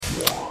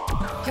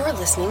You're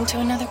listening to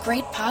another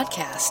great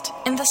podcast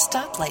in the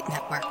Stoplight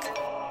Network.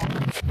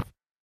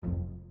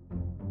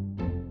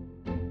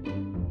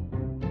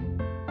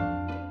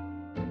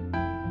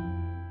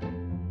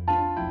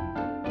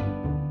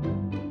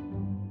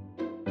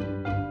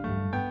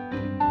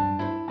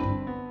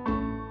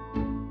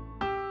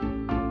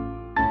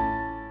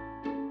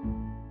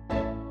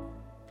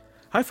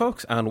 Hi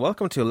folks, and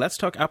welcome to Let's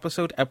Talk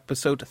episode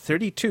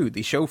 32,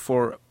 the show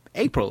for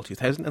April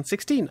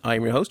 2016.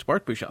 I'm your host,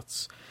 Bart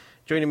Busschots.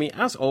 Joining me,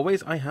 as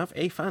always, I have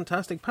a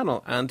fantastic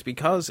panel, and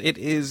because it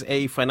is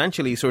a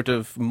financially sort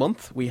of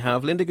month, we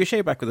have Linda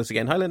Goucher back with us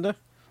again. Hi, Linda.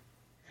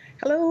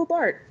 Hello,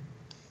 Bart.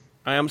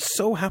 I am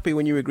so happy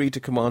when you agreed to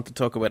come on to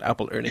talk about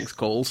Apple earnings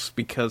calls,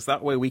 because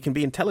that way we can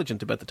be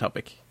intelligent about the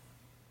topic.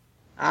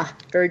 Ah,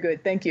 very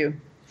good. Thank you.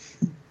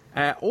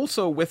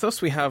 Also with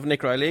us, we have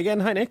Nick Riley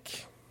again. Hi,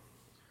 Nick.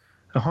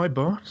 Hi,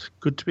 Bart.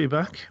 Good to be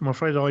back. I'm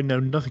afraid I know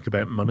nothing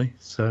about money,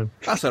 so...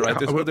 That's all right.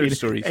 There's other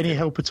stories. Any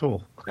help at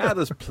all.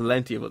 There's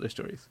plenty of other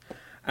stories.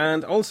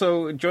 And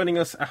also joining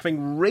us,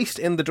 having raced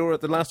in the door at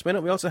the last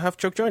minute, we also have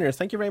Chuck Joyner.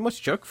 Thank you very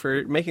much, Chuck,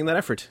 for making that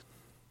effort.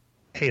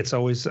 Hey, it's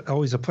always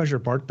a pleasure,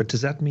 Bart, but does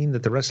that mean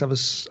that the rest of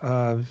us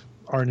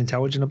aren't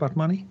intelligent about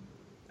money?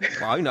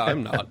 Well, no,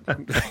 I'm not.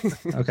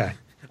 Okay.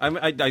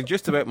 I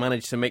just about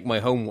managed to make my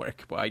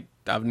homework, but I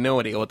have no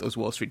idea what those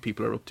Wall Street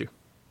people are up to.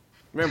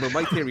 Remember,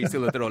 my theory is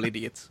still that they're all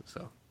idiots.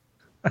 So,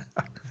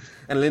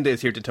 and Linda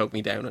is here to talk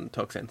me down and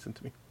talk sense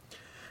into me.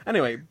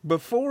 Anyway,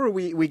 before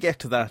we get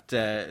to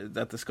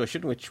that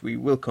discussion, which we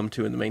will come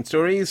to in the main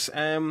stories,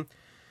 there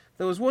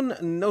was one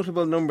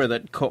notable number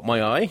that caught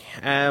my eye.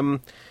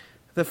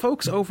 The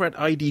folks over at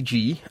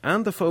IDG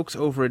and the folks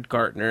over at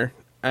Gartner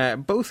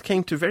both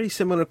came to very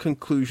similar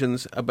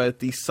conclusions about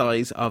the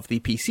size of the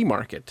PC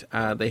market.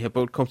 They have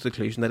both come to the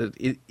conclusion that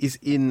it is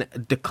in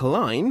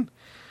decline,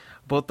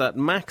 but that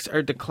Macs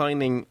are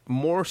declining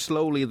more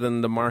slowly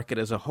than the market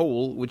as a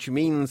whole, which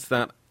means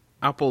that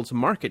Apple's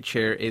market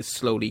share is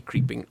slowly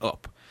creeping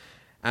up.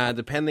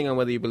 Depending on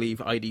whether you believe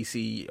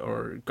IDC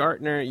or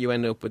Gartner, you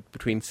end up with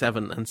between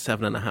 7 and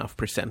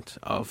 7.5%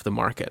 of the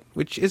market,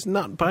 which is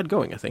not bad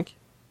going, I think.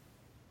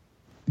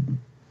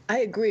 I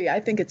agree. I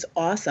think it's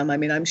awesome. I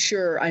mean,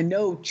 I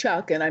know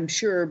Chuck, and I'm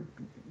sure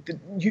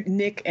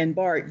Nick and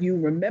Bart, you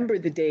remember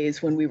the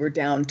days when we were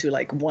down to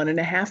like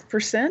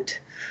 1.5%.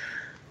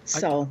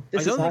 So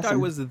this is awesome. I don't think I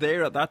was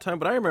there at that time,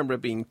 but I remember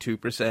it being 2%,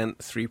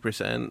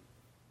 3%.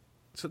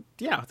 So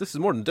yeah, this is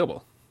more than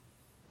double.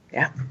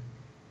 Yeah.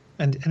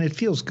 And it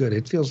feels good.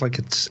 It feels like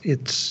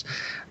it's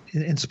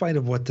in spite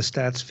of what the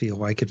stats feel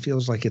like, it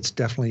feels like it's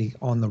definitely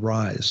on the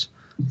rise.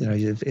 You know,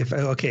 if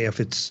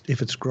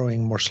it's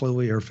growing more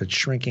slowly or if it's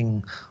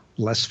shrinking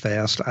less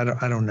fast, I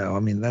don't know. I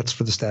mean, that's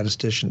for the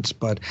statisticians,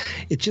 but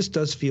it just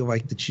does feel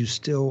like that you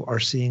still are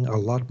seeing a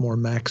lot more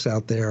Macs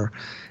out there,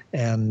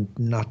 and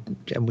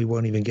we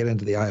won't even get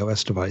into the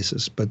iOS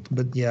devices. But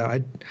yeah,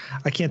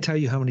 I can't tell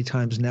you how many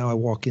times now I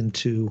walk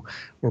into,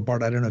 or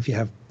Bart, I don't know if you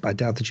have, I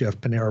doubt that you have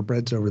Panera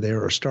Breads over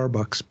there or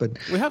Starbucks, but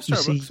we have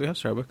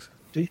Starbucks.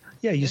 Do you?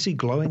 Yeah, you see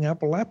glowing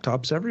Apple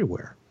laptops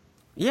everywhere.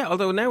 Yeah,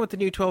 although now with the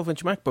new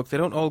 12-inch MacBook, they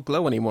don't all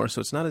glow anymore, so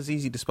it's not as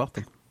easy to spot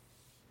them.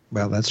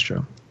 Well, that's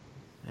true.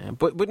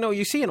 But no,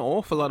 you see an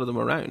awful lot of them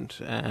around.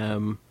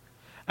 And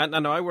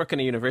I work in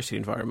a university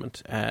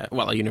environment. A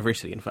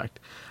university, in fact.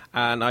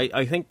 And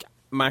I think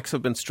Macs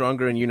have been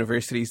stronger in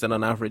universities than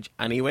on average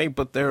anyway,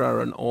 but there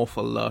are an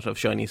awful lot of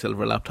shiny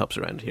silver laptops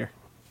around here.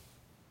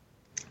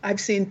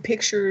 I've seen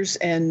pictures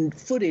and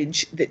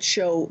footage that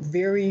show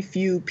very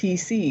few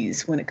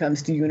PCs when it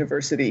comes to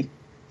university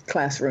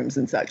classrooms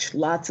and such.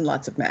 Lots and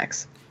lots of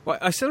Macs. Well,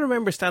 I still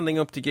remember standing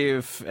up to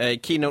give a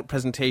keynote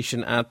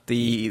presentation at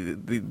the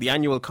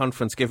annual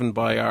conference given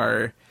by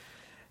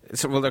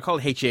they're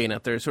called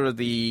HANET. They're sort of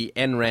the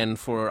NREN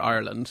for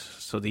Ireland,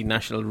 so the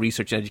National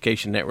Research and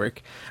Education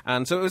Network.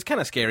 And so it was kind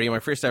of scary, my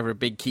first ever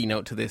big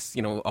keynote to this,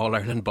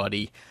 all-Ireland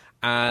body.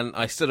 And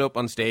I stood up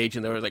on stage,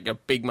 and there was like a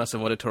big,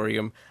 massive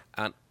auditorium,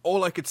 and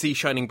all I could see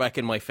shining back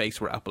in my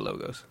face were Apple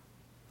logos.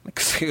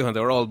 They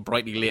were all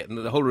brightly lit, and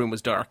the whole room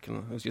was dark, and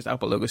it was just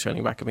Apple logos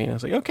shining back at me. And I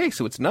was like, okay,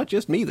 so it's not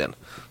just me then.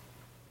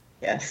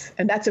 Yes,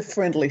 and that's a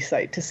friendly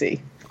sight to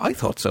see. I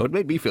thought so. It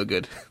made me feel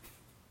good.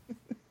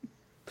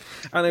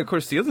 And of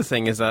course, the other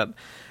thing is that,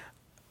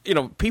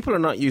 people are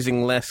not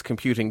using less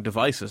computing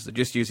devices. They're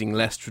just using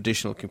less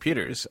traditional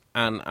computers.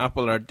 And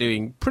Apple are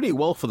doing pretty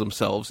well for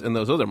themselves in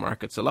those other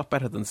markets, a lot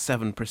better than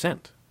 7%.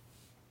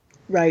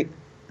 Right.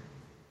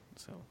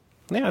 So,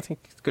 yeah, I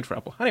think it's good for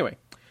Apple. Anyway.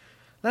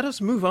 Let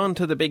us move on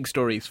to the big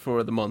stories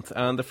for the month,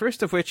 and the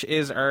first of which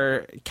is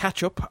our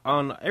catch-up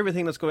on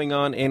everything that's going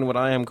on in what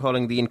I am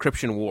calling the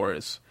encryption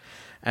wars.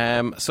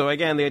 So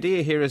again, the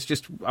idea here is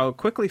I'll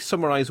quickly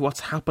summarise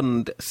what's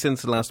happened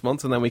since last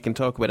month, and then we can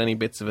talk about any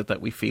bits of it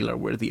that we feel are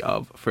worthy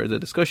of further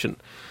discussion.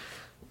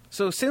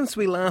 So since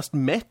we last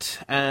met,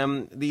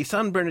 the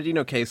San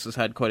Bernardino case has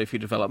had quite a few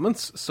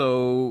developments.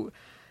 So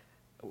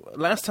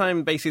last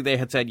time, basically, they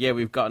had said, yeah,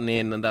 we've gotten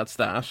in and that's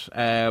that,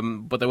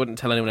 but they wouldn't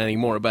tell anyone any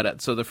more about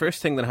it. So the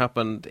first thing that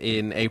happened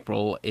in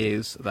April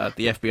is that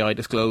the FBI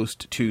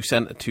disclosed to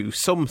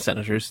some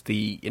senators,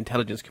 the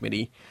Intelligence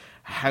Committee,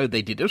 how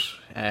they did it,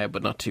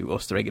 but not to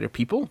us, the regular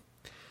people.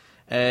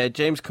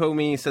 James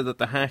Comey said that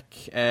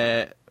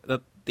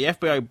that the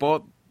FBI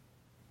bought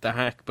the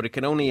hack, but it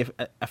can only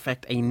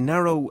affect a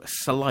narrow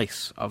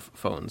slice of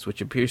phones, which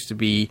appears to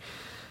be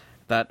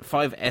that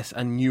 5S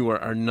and newer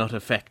are not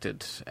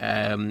affected. So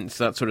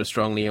that sort of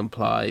strongly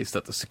implies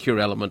that the secure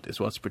element is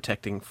what's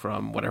protecting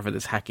from whatever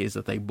this hack is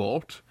that they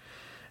bought.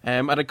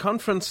 At a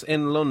conference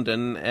in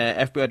London,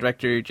 FBI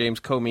Director James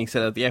Comey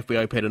said that the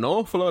FBI paid an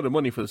awful lot of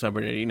money for the San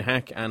Bernardino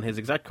hack, and his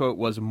exact quote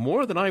was,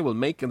 "More than I will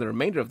make in the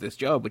remainder of this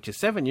job, which is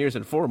 7 years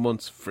and 4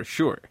 months for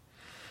sure."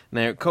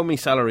 Now,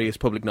 Comey's salary is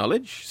public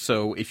knowledge,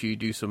 so if you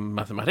do some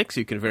mathematics,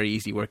 you can very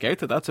easily work out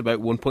that that's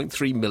about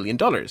 $1.3 million.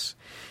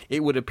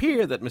 It would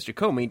appear that Mr.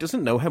 Comey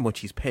doesn't know how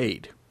much he's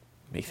paid.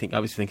 He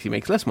obviously thinks he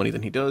makes less money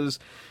than he does,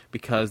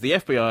 because the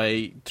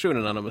FBI, through an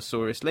anonymous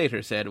source,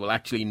 later said, well,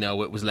 actually,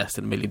 no, it was less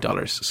than $1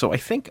 million. So I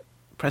think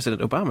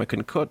President Obama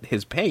can cut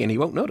his pay and he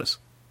won't notice.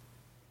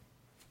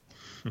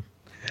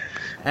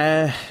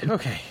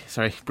 Okay,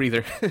 sorry,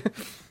 breather.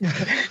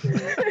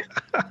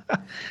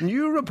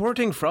 New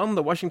reporting from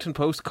the Washington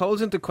Post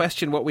calls into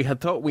question what we had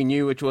thought we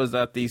knew, which was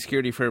that the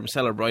security firm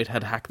Cellebrite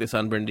had hacked the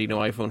San Bernardino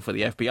iPhone for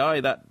the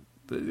FBI. That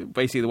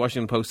basically the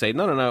Washington Post said,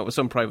 no, it was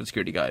some private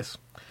security guys.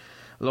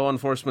 Law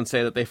enforcement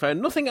say that they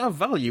found nothing of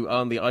value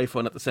on the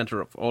iPhone at the centre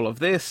of all of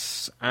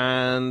this,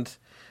 and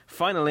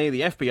finally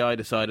the FBI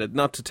decided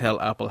not to tell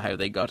Apple how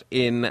they got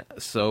in,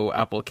 so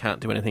Apple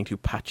can't do anything to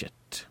patch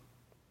it.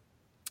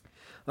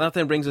 That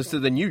then brings us to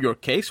the New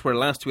York case, where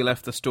last we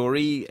left the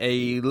story,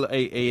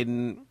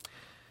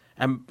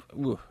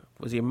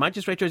 was he a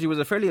magistrate judge? He was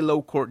a fairly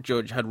low court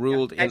judge, had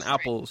ruled in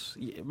Apple's...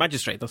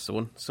 Magistrate, that's the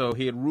one. So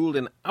he had ruled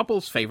in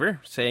Apple's favour,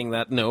 saying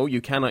that, no,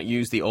 you cannot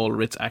use the All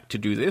Writs Act to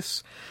do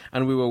this.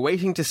 And we were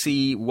waiting to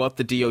see what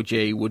the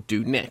DOJ would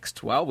do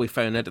next. Well, we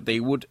found out that they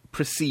would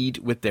proceed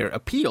with their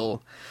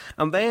appeal.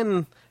 And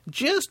then,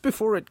 just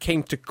before it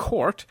came to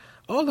court,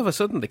 all of a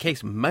sudden the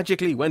case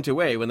magically went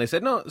away when they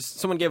said, no,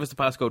 someone gave us the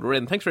passcode, we're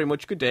in, thanks very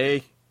much, good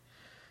day.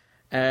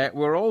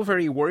 We're all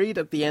very worried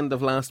at the end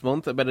of last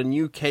month about a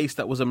new case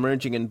that was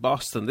emerging in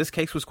Boston. This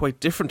case was quite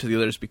different to the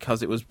others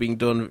because it was being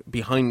done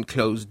behind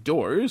closed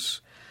doors.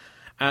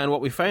 And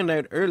what we found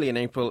out early in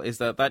April is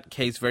that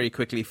case very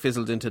quickly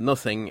fizzled into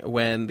nothing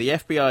when the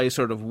FBI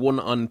sort of won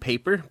on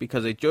paper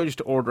because a judge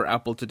to order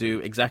Apple to do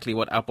exactly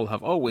what Apple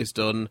have always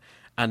done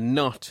and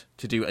not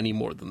to do any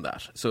more than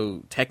that.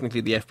 So technically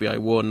the FBI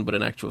won, but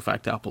in actual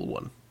fact Apple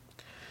won.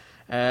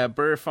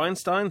 Burr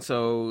Feinstein,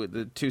 so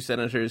the two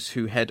senators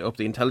who head up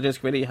the Intelligence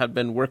Committee, had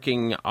been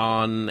working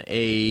on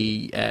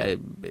a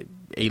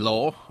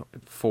law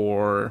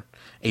for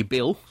a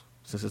bill.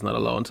 This is not a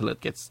law until it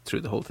gets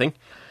through the whole thing.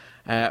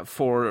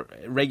 For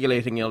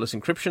regulating all this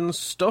encryption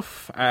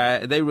stuff.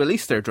 They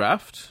released their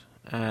draft,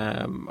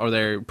 or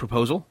their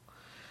proposal.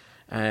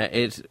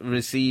 It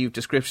received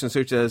descriptions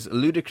such as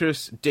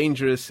ludicrous,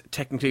 dangerous,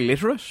 technically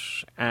literate,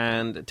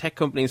 and tech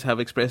companies have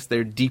expressed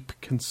their deep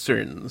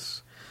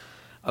concerns.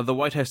 The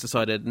White House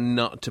decided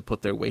not to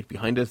put their weight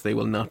behind it. They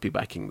will not be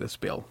backing this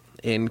bill.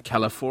 In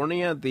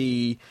California,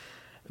 the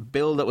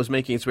bill that was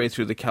making its way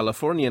through the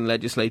Californian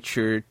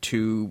legislature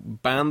to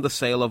ban the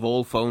sale of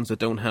all phones that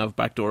don't have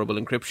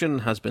backdoorable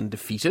encryption has been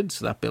defeated,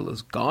 so that bill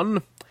is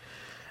gone.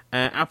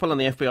 Apple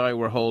and the FBI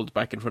were hauled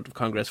back in front of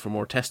Congress for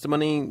more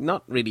testimony.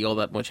 Not really all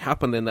that much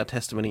happened in that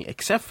testimony,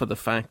 except for the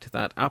fact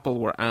that Apple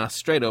were asked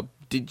straight up,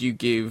 did you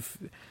give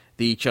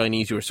the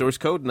Chinese your source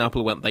code? And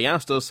Apple went, they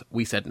asked us,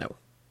 we said no.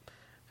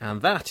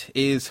 And that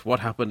is what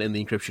happened in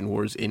the encryption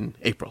wars in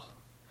April.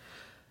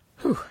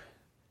 Whew.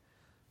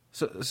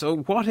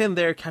 So what in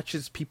there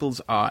catches people's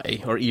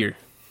eye or ear?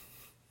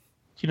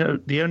 You know,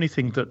 the only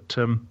thing that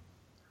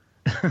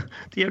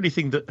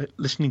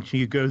listening to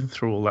you go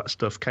through all that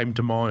stuff came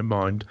to my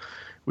mind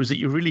was that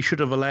you really should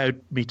have allowed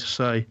me to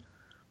say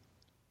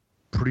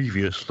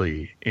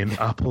previously in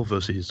Apple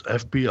versus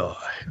FBI.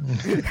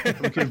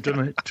 We could have done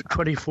a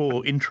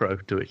 24 intro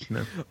to it, you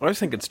know. Well, I was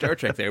thinking Star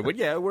Trek there, but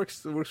yeah, it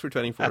works for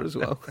 24 as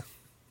well.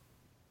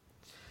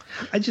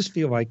 I just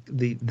feel like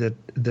the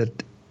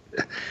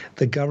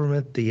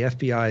government, the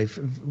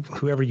FBI,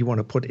 whoever you want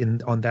to put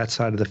in on that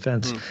side of the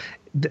fence,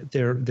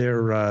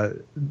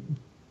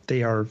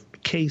 they are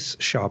case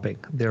shopping.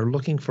 They're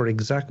looking for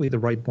exactly the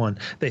right one.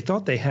 They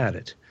thought they had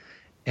it,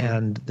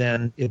 and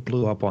then it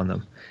blew up on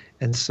them.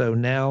 And so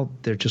now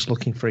they're just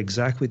looking for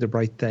exactly the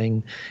right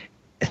thing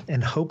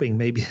and hoping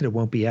maybe that it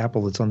won't be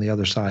Apple that's on the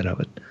other side of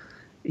it,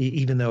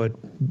 even though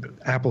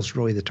Apple's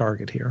really the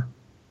target here.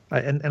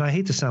 And I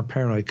hate to sound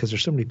paranoid because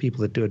there's so many people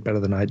that do it better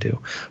than I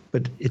do,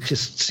 but it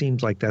just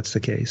seems like that's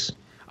the case.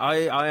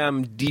 I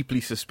am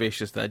deeply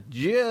suspicious that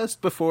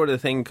just before the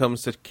thing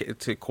comes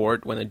to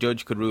court, when a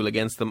judge could rule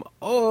against them,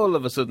 all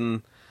of a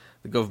sudden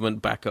the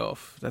government back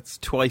off. That's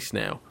twice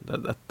now.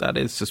 That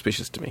is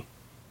suspicious to me.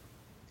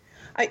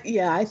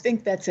 I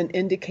think that's an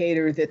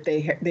indicator that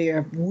they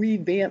have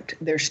revamped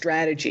their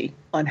strategy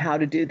on how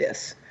to do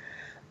this.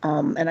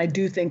 And I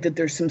do think that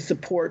there's some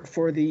support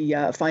for the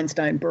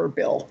Feinstein-Burr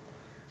bill.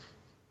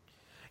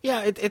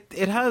 Yeah,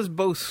 it has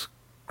both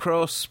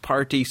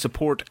cross-party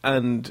support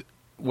and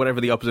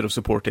whatever the opposite of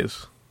support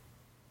is.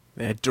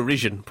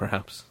 Derision,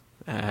 perhaps.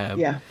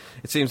 It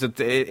seems that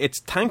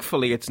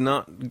thankfully it's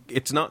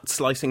not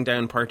slicing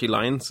down party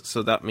lines,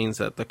 so that means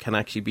that there can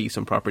actually be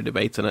some proper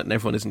debates on it, and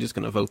everyone isn't just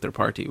going to vote their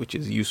party, which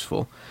is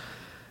useful.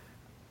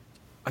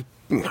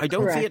 I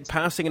don't see it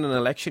passing in an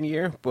election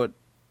year, but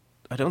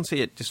I don't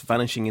see it just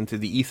vanishing into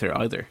the ether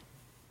either.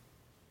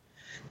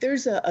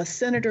 There's a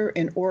senator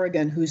in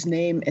Oregon whose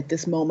name at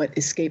this moment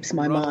escapes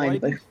my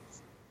mind, but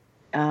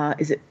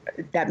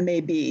that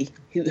may be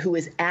who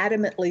is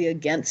adamantly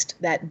against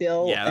that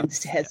bill and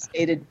has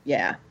stated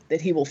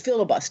that he will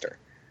filibuster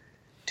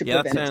to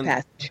prevent its passage.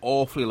 That sounds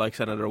awfully like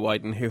Senator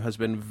Wyden, who has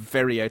been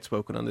very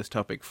outspoken on this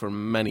topic for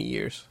many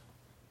years.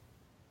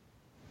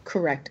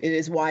 Correct. It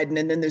is Wyden,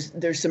 and then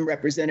there's some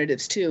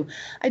representatives too.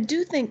 I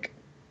do think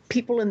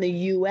people in the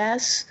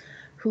U.S.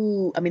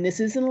 this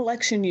is an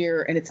election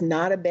year, and it's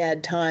not a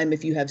bad time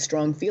if you have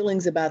strong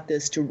feelings about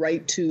this to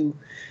write to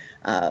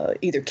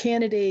either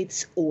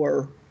candidates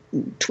or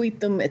tweet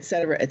them, et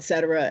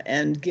cetera,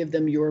 and give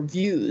them your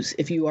views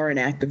if you are an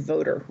active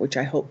voter, which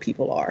I hope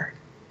people are.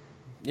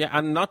 Yeah,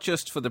 and not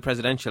just for the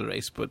presidential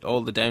race, but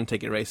all the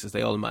down-ticket races,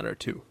 they all matter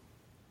too.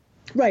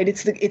 Right.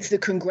 It's the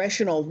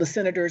congressional, the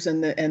senators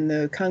and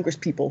the Congress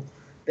people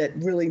that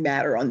really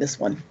matter on this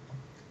one.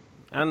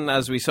 And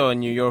as we saw in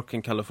New York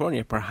and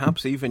California,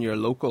 perhaps even your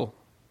local,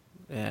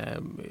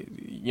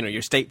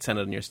 your state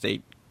Senate and your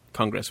state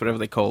Congress, whatever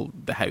they call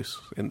the House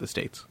in the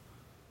States.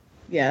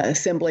 Yeah,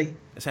 Assembly.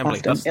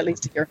 Often, at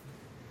least here.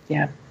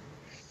 Yeah.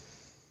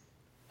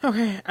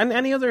 Okay, and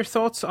any other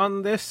thoughts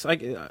on this? I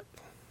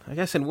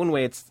guess in one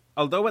way,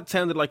 although it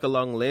sounded like a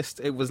long list,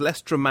 it was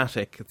less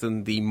dramatic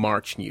than the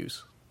March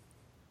news.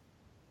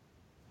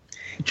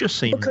 It just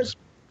seems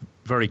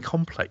very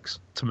complex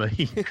to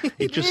me.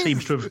 It just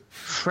seems to have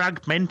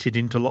fragmented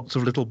into lots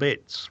of little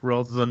bits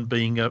rather than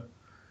being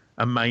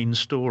a main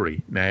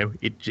story. Now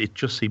it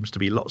just seems to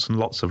be lots and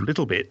lots of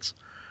little bits.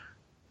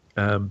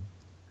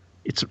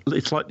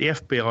 It's like the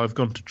FBI have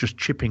gone to just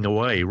chipping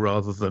away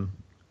rather than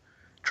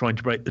trying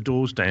to break the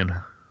doors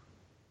down.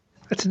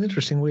 That's an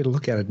interesting way to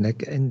look at it,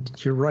 Nick. And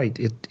you're right.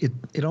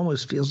 It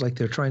almost feels like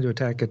they're trying to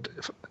attack it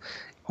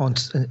on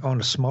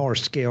a smaller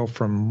scale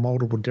from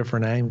multiple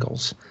different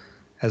angles,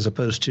 as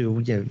opposed to,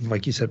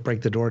 like you said,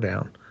 break the door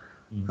down.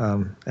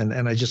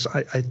 And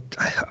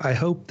I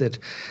hope that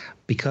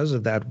because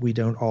of that, we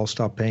don't all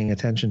stop paying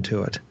attention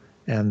to it,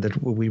 and that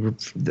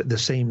the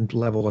same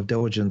level of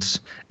diligence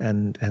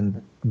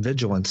and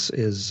vigilance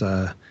is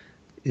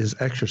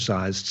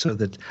exercised, so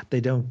that they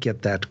don't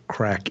get that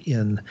crack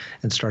in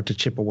and start to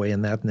chip away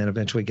in that, and then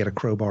eventually get a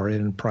crowbar in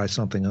and pry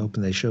something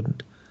open they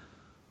shouldn't.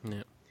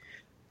 Yeah.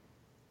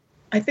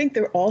 I think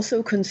they're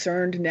also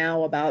concerned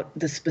now about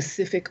the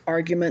specific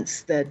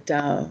arguments that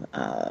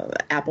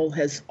Apple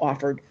has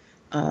offered,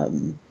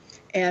 and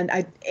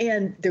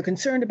they're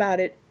concerned about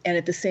it. And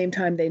at the same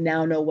time, they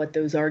now know what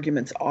those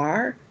arguments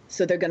are,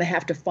 so they're going to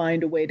have to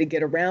find a way to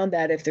get around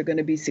that if they're going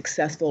to be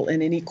successful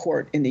in any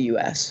court in the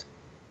U.S.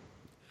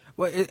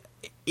 Well,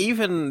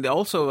 even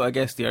also, I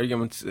guess, the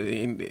arguments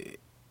in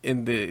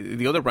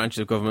the other branches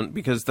of government,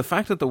 because the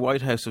fact that the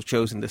White House have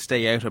chosen to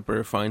stay out of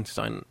Burr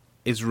Feinstein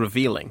is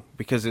revealing,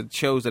 because it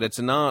shows that it's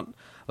not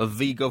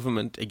the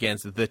government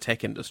against the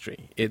tech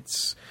industry.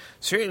 It's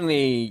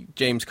certainly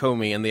James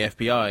Comey and the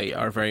FBI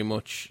are very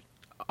much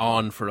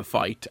on for a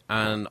fight,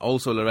 and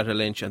also Loretta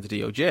Lynch and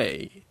the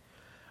DOJ,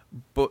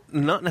 but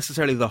not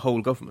necessarily the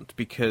whole government,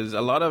 because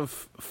a lot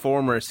of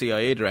former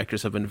CIA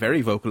directors have been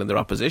very vocal in their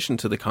opposition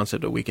to the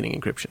concept of weakening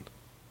encryption.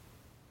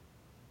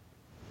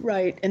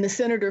 Right, and the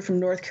senator from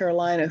North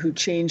Carolina who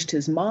changed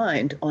his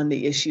mind on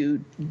the issue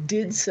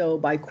did so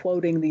by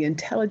quoting the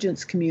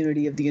intelligence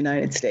community of the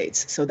United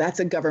States. So that's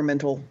a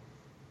governmental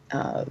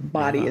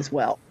body as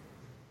well.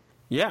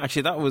 Yeah,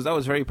 actually, that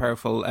was very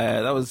powerful.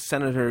 That was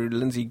Senator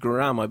Lindsey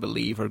Graham, I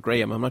believe, or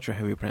Graham. I'm not sure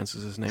how he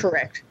pronounces his name.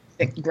 Correct,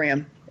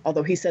 Graham,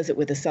 although he says it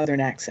with a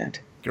Southern accent.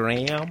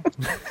 Graham?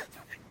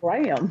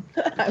 Graham.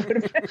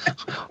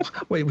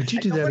 Wait, would you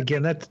do that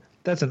again?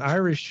 That's an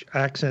Irish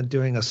accent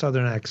doing a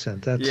Southern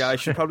accent. Yeah, I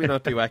should probably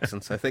not do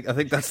accents. I think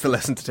that's the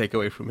lesson to take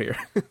away from here.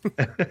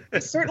 I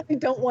certainly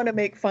don't want to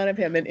make fun of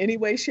him in any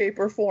way, shape,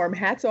 or form.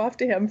 Hats off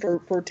to him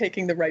for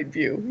taking the right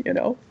view, you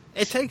know?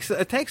 It takes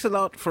a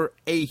lot for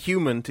a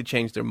human to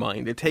change their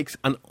mind. It takes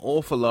an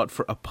awful lot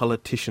for a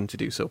politician to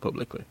do so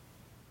publicly.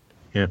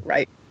 Yeah.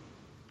 Right.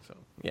 So,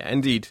 yeah,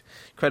 indeed.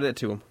 Credit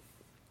to him.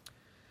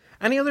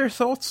 Any other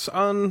thoughts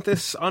on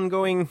this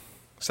ongoing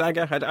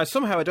saga?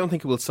 Somehow I don't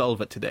think it will solve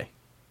it today.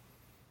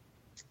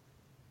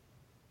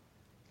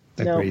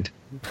 Agreed.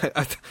 No.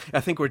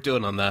 I think we're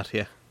done on that,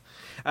 yeah.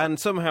 And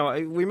somehow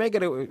we may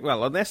get away,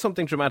 well, unless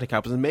something dramatic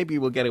happens, maybe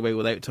we'll get away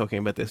without talking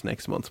about this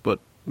next month, but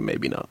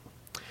maybe not.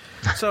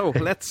 So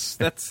let's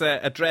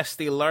address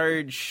the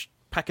large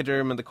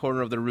pachyderm in the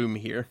corner of the room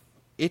here.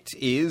 It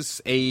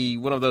is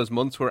one of those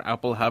months where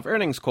Apple have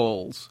earnings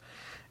calls.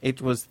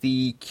 It was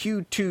the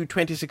Q2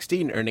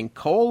 2016 earning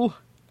call,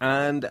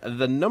 and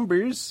the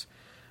numbers,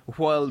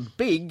 while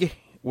big,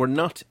 were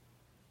not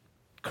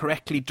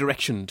correctly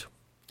directioned.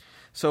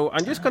 So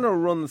I'm just going to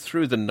run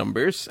through the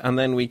numbers, and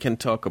then we can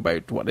talk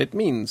about what it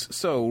means.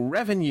 So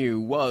revenue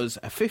was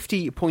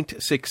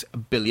 $50.6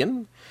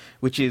 billion,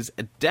 which is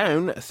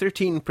down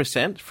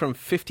 13% from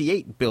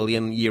 $58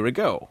 billion year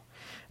ago.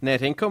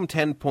 Net income,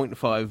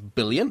 $10.5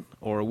 billion,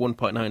 or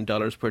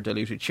 $1.9 per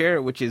diluted share,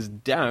 which is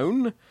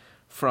down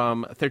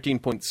from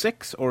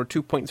 $13.6 or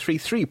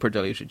 $2.33 per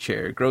diluted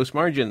share. Gross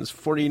margins,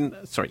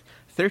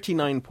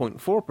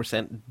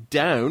 39.4%,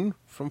 down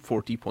from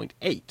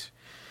 40.8%.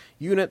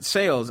 Unit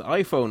sales,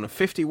 iPhone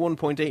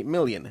 51.8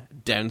 million,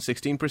 down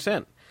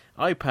 16%.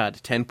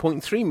 iPad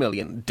 10.3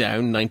 million,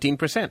 down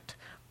 19%.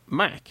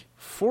 Mac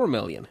 4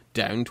 million,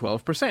 down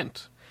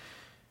 12%.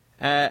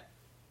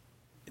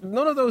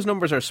 None of those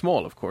numbers are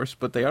small, of course,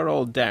 but they are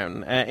all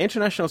down.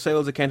 International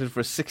sales accounted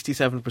for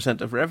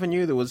 67% of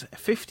revenue. There was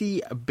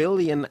 $50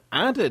 billion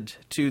added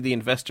to the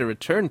investor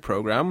return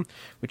program,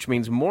 which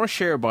means more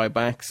share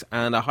buybacks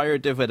and a higher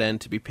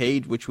dividend to be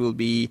paid, which will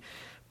be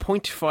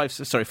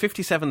 57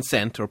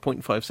 cents or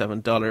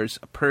 $0.57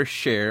 per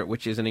share,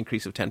 which is an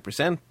increase of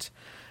 10%.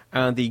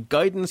 And the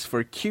guidance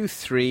for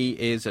Q3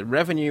 is a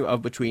revenue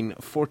of between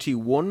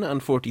 $41 and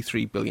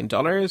 $43 billion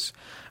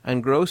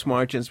and gross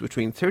margins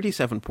between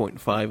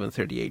 37.5% and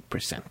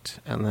 38%.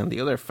 And then the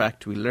other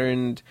fact we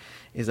learned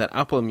is that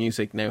Apple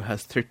Music now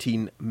has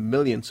 13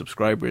 million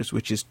subscribers,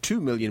 which is 2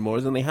 million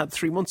more than they had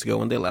 3 months ago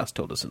when they last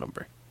told us a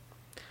number.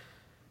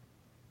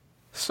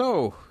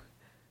 So,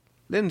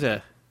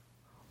 Linda,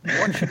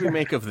 what should we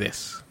make of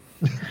this?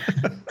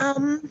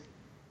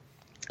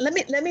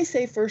 Let me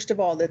say, first of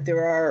all, that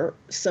there are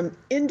some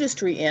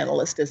industry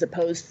analysts, as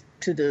opposed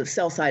to the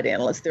sell-side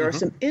analysts, there are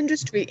some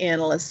industry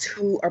analysts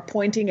who are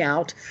pointing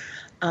out,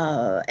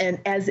 and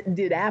as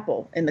did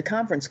Apple in the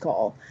conference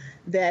call,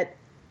 that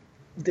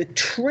the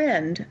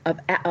trend of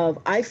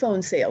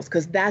iPhone sales,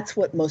 because that's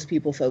what most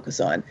people focus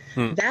on,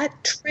 that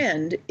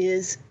trend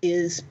is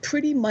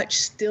pretty much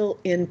still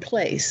in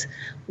place.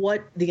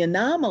 What the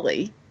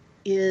anomaly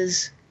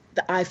is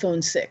the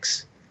iPhone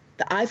 6.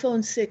 The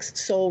iPhone 6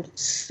 sold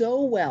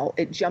so well,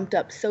 it jumped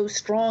up so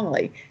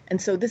strongly.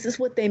 And so this is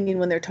what they mean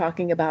when they're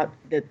talking about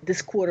that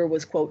this quarter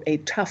was, quote, a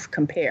tough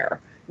compare,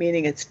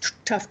 meaning it's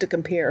tough to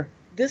compare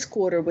this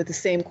quarter with the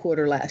same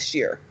quarter last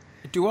year.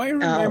 Do I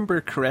remember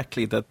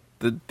correctly that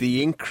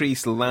the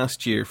increase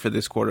last year for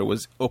this quarter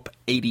was up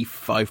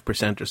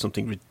 85% or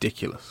something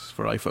ridiculous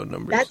for iPhone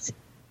numbers?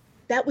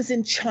 That was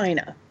in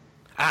China.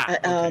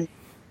 Okay.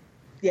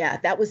 Yeah,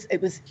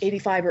 it was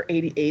 85 or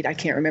 88. I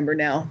can't remember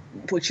now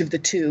which of the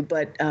two,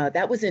 but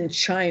that was in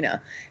China.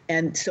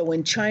 And so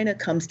when China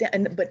comes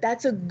down, but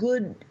that's a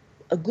good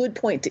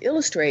point to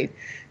illustrate,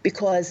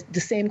 because the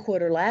same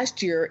quarter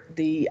last year,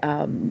 the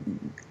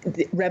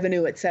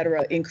revenue, et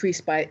cetera,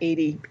 increased by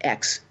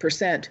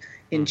 80%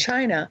 in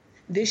China.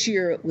 This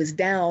year it was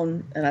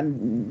down,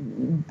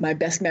 and my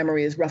best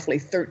memory is roughly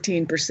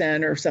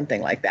 13% or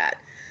something like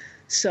that.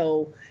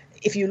 So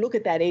if you look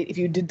at that, if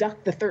you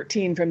deduct the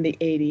 13 from the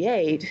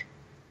 88,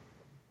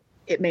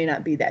 it may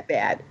not be that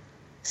bad.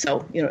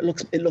 So,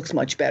 it looks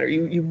much better.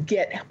 You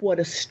get what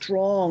a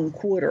strong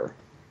quarter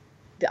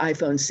the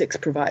iPhone 6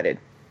 provided.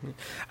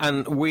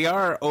 And we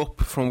are up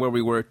from where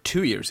we were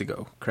 2 years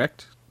ago,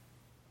 correct?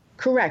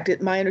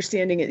 Correct. My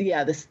understanding is,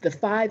 the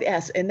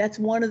 5S, and that's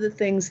one of the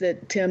things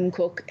that Tim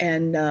Cook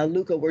and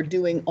Luca were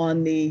doing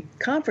on the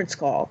conference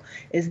call,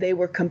 is they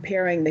were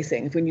comparing, they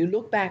saying, when you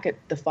look back at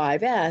the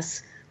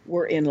 5S,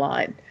 we're in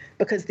line,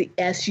 because the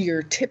S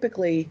year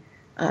typically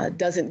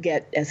doesn't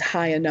get as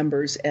high a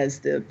numbers as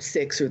the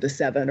 6 or the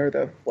 7 or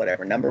the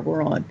whatever number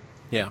we're on.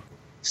 Yeah.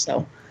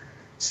 So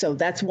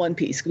that's one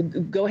piece.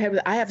 Go ahead.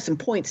 I have some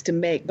points to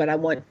make, but I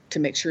want to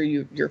make sure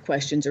your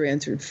questions are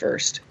answered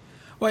first.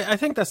 Well, I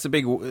think that's the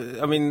big.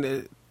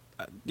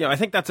 I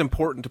think that's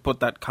important to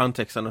put that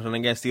context on it. And I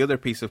guess the other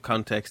piece of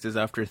context is,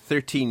 after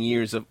 13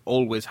 years of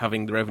always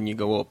having the revenue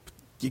go up,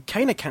 you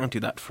kind of can't do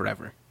that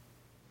forever.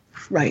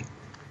 Right.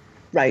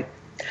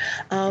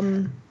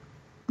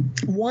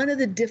 One of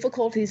the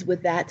difficulties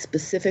with that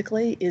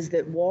specifically is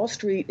that Wall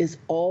Street is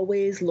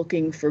always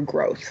looking for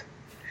growth.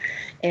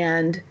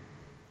 And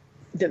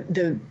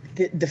the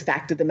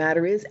fact of the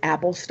matter is,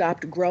 Apple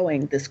stopped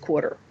growing this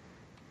quarter.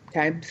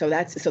 Okay, so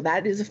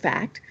that is a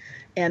fact.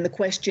 And the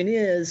question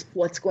is,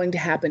 what's going to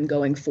happen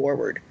going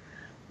forward?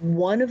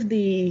 One of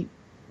the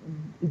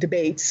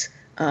debates,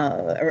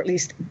 or at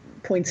least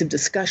points of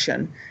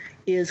discussion,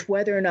 is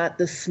whether or not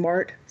the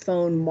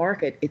smartphone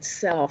market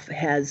itself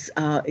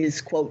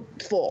is,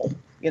 quote, full,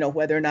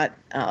 whether or not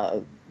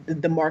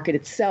the market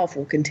itself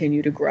will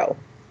continue to grow.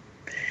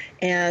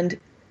 And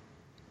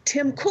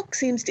Tim Cook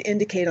seems to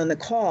indicate on the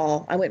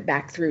call, I went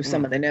back through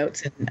some of the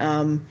notes,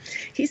 and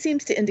he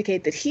seems to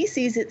indicate that he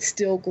sees it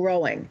still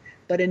growing,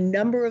 but a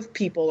number of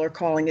people are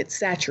calling it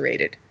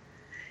saturated.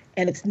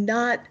 And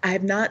I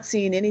have not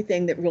seen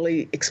anything that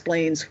really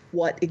explains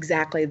what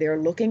exactly they're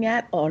looking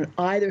at on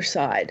either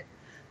side.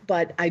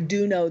 But I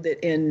do know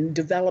that in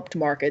developed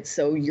markets,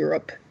 so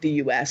Europe, the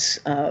U.S.,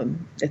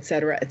 et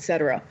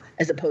cetera,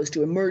 as opposed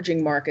to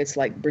emerging markets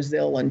like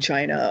Brazil and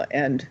China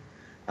and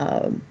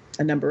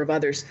a number of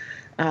others,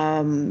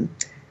 the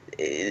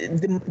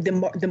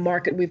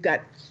market, we've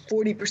got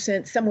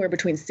 40%, somewhere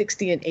between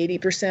 60 and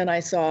 80%, I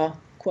saw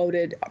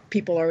quoted,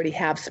 people already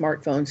have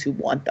smartphones who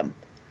want them.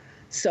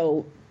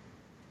 So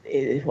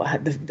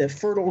the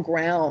fertile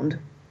ground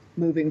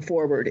moving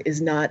forward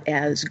is not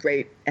as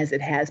great as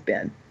it has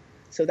been.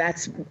 So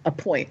that's a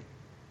point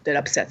that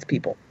upsets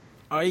people.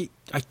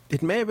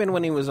 It may have been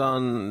when he was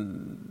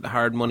on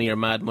Hard Money or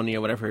Mad Money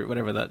or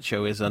whatever that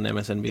show is on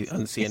MSNBC,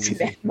 on CNBC. It's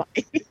Mad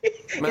Money.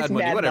 Mad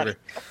Money, whatever.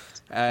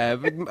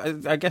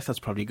 I guess that's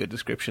probably a good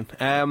description.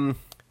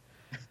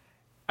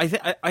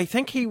 I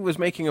think he was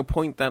making a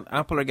point that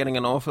Apple are getting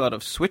an awful lot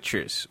of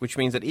switchers, which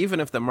means that even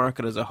if the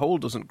market as a whole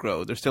doesn't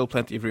grow, there's still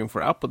plenty of room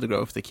for Apple to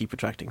grow if they keep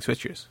attracting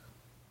switchers.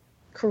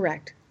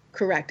 Correct.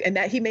 And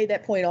that he made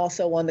that point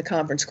also on the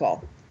conference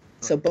call.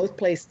 So both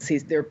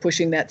places, they're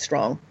pushing that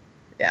strong.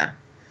 Yeah.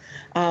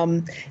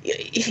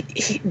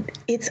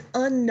 It's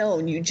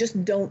unknown. You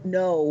just don't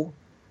know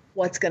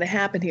what's going to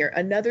happen here.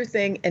 Another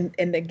thing, and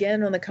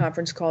again on the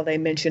conference call, they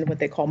mentioned what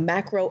they call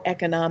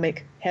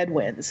macroeconomic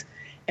headwinds.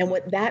 And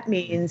what that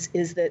means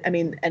is that,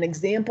 an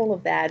example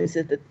of that is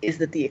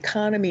that the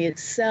economy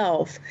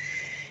itself,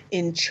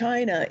 in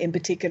China in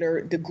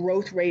particular, the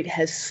growth rate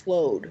has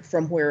slowed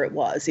from where it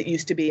was. It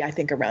used to be, I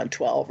think, around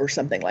 12 or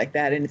something like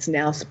that, and it's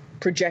now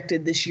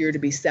projected this year to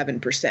be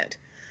 7%.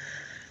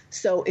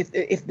 So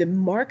if the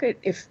market,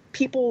 if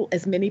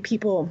as many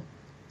people,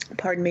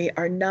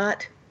 are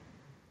not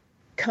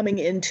coming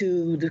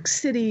into the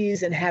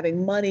cities and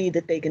having money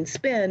that they can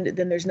spend,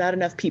 then there's not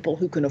enough people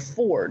who can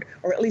afford,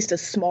 or at least a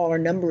smaller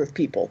number of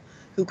people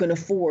who can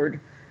afford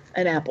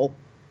an Apple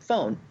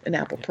phone, an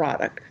Apple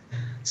product.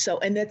 So,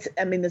 and that's,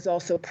 there's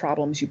also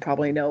problems you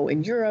probably know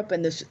in Europe,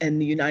 and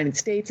the United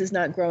States is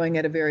not growing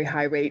at a very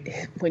high rate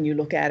when you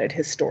look at it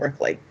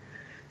historically.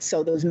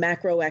 So those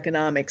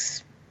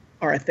macroeconomics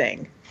are a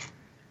thing.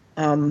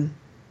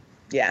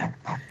 Yeah.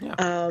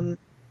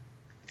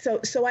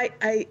 So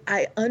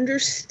I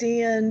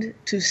understand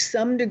to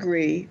some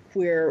degree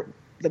where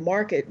the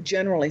market,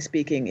 generally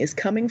speaking, is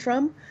coming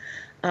from.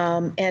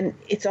 And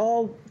it's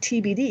all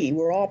TBD.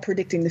 We're all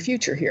predicting the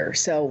future here.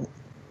 So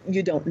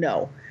you don't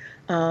know.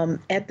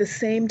 At the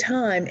same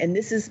time, and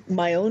this is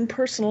my own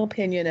personal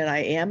opinion, and I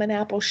am an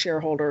Apple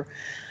shareholder,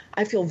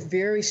 I feel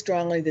very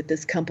strongly that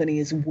this company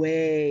is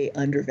way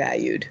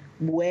undervalued.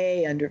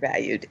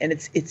 And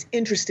it's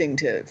interesting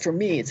for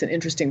me, it's an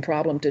interesting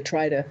problem to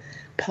try to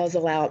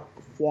puzzle out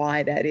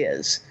why that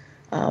is.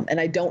 And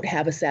I don't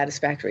have a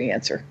satisfactory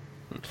answer.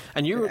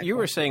 And you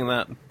were saying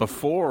that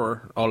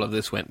before all of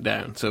this went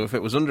down. So if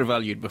it was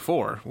undervalued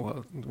before,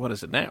 well, what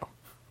is it now?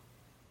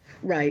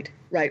 Right.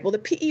 Well, the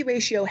PE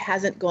ratio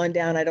hasn't gone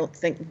down, I don't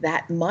think,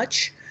 that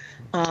much.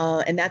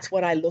 And that's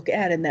what I look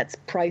at, and that's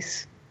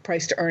price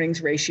to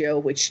earnings ratio,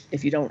 which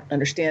if you don't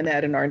understand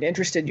that and aren't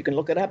interested, you can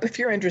look it up if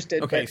you're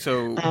interested. Okay,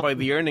 so by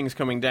the earnings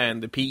coming down,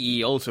 the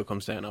PE also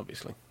comes down,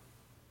 obviously.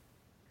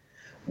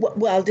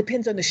 Well, it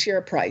depends on the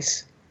share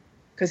price,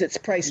 because it's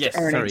price to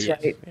earnings,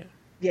 right?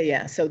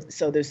 Yeah. So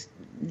there's,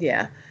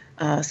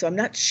 so I'm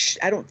not,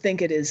 I don't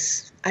think it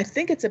is, I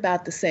think it's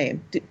about the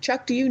same.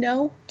 Chuck, do you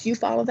know? Do you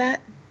follow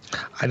that?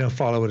 I don't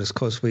follow it as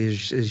closely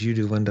as you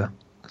do, Linda.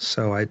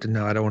 So I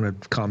don't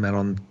want to comment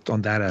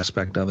on that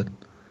aspect of it.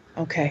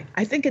 Okay.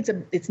 I think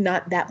it's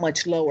not that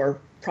much lower,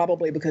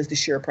 probably because the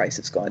share price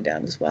has gone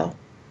down as well.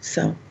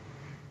 So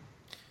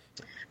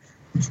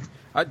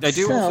I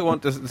do also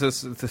want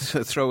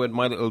to throw in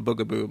my little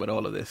bugaboo about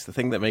all of this, the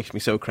thing that makes me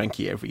so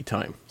cranky every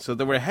time. So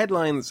there were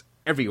headlines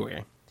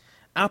everywhere.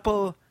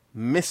 Apple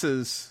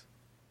misses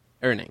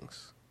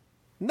earnings.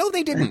 No,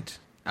 they didn't.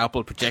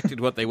 Apple projected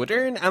what they would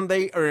earn, and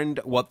they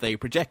earned what they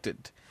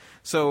projected.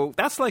 So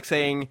that's like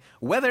saying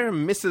weather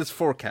misses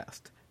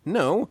forecast.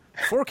 No,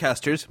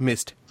 forecasters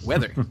missed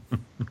weather.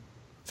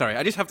 Sorry,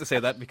 I just have to say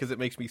that because it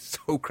makes me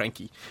so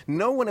cranky.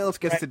 No one else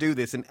gets to do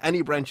this in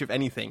any branch of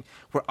anything,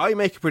 where I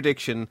make a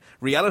prediction,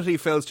 reality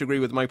fails to agree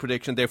with my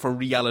prediction, therefore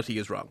reality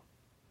is wrong.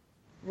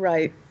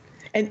 Right.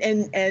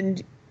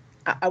 And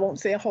I won't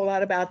say a whole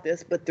lot about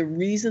this, but the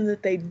reason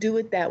that they do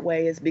it that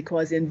way is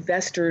because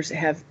investors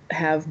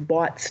have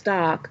bought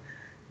stock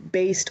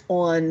based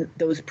on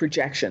those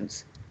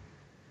projections.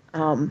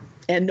 And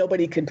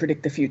nobody can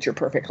predict the future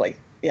perfectly.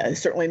 Yeah,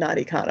 certainly not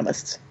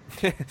economists,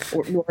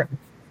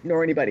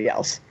 nor anybody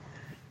else.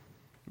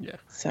 Yeah,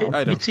 so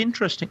it's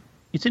interesting.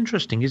 It's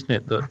interesting, isn't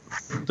it,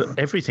 that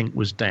everything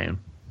was down?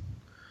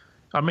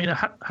 I mean,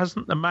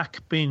 hasn't the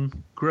Mac been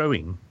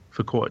growing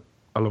for quite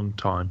a long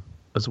time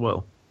as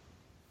well?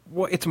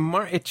 Well,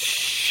 its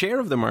share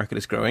of the market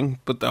is growing,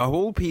 but the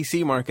whole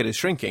PC market is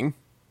shrinking.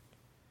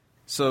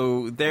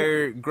 So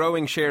their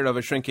growing share of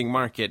a shrinking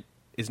market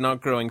is not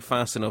growing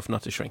fast enough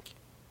not to shrink.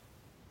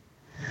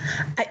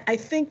 I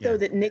think, though,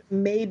 that Nick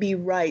may be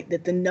right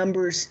that the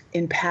numbers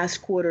in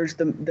past quarters,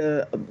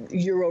 the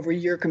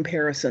year-over-year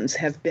comparisons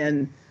have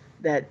been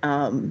that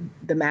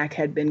the Mac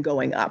had been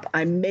going up.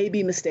 I may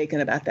be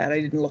mistaken about that.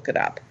 I didn't look it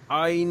up.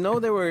 I know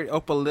they were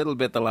up a little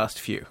bit the last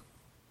few.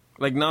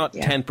 Like, not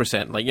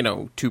 10%, like,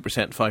 2%,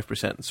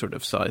 5% sort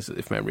of size,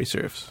 if memory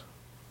serves.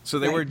 So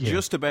they were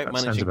just about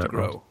managing to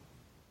grow.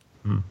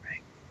 Right.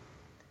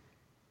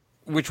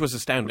 Which was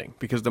astounding,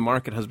 because the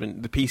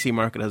PC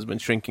market has been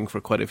shrinking for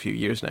quite a few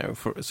years now.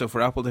 So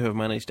for Apple to have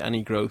managed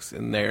any growth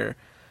in there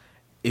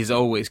is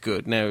always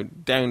good. Now,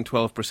 down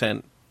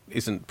 12%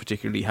 isn't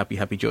particularly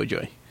happy,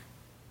 joy.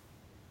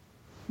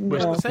 No.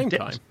 But at the same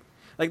time,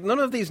 like, none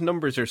of these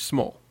numbers are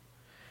small.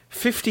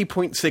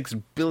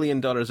 $50.6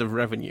 billion of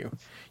revenue.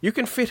 You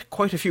can fit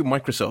quite a few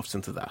Microsofts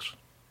into that.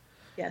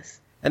 Yes.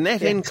 A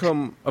net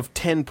income of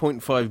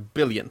 $10.5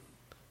 billion.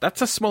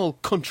 That's a small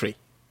country.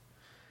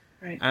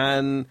 Right.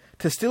 And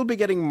to still be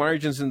getting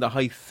margins in the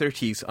high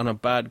 30s on a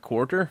bad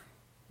quarter,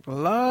 a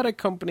lot of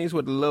companies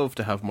would love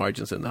to have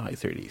margins in the high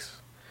 30s.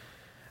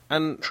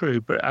 And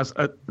true, but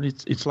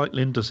it's like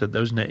Linda said,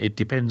 though, isn't it? It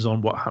depends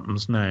on what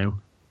happens now.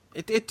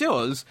 It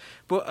does,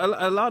 but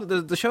a lot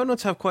of the show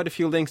notes have quite a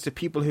few links to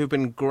people who've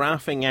been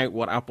graphing out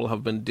what Apple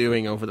have been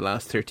doing over the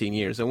last 13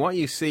 years. And what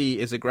you see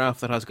is a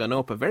graph that has gone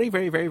up a very,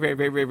 very, very, very,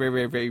 very, very, very,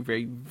 very, very,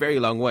 very, very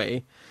long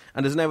way,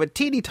 and is now a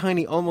teeny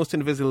tiny, almost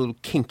invisible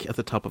kink at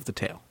the top of the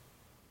tail.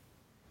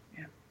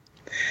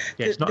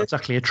 Yeah, it's not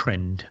exactly a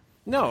trend.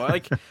 No,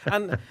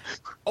 and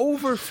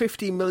over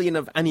 50 million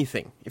of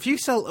anything. If you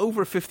sell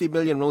over 50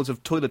 million rolls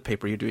of toilet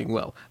paper, you're doing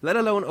well. Let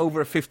alone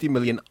over 50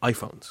 million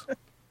iPhones.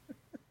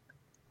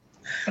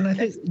 And I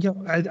think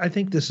I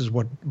think this is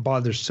what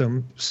bothers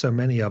so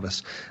many of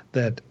us,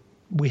 that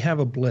we have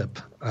a blip.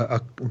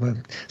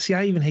 See,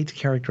 I even hate to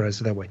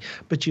characterize it that way,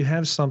 but you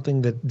have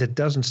something that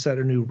doesn't set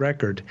a new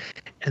record,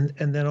 and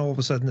then all of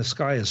a sudden the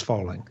sky is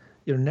falling.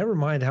 Never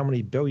mind how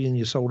many billion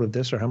you sold of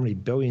this or how many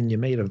billion you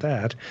made of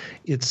that.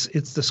 It's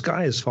the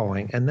sky is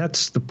falling, and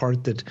that's the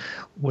part that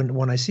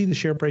when I see the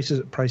share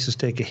prices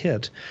take a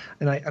hit,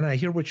 and I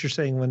hear what you're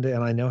saying, Linda,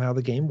 and I know how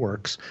the game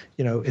works.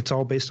 It's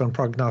all based on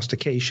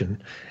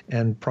prognostication,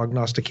 and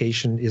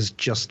prognostication is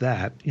just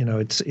that.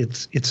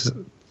 It's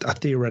a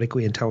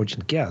theoretically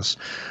intelligent guess,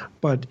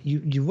 but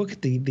you look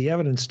at the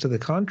evidence to the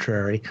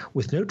contrary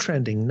with no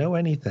trending, no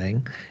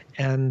anything,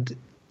 and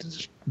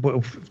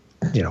well.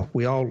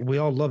 We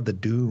all love the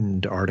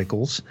doomed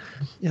articles,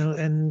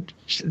 and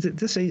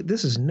this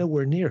is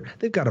nowhere near.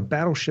 They've got a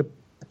battleship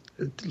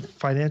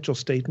financial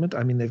statement.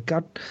 I mean, they've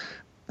got,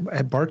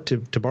 Bart, to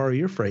borrow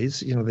your phrase,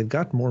 they've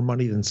got more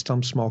money than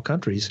some small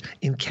countries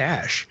in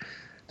cash.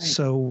 Right.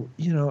 So,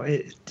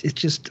 it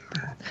just,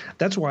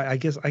 that's why I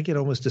guess I get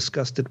almost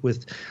disgusted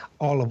with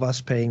all of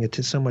us paying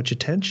so much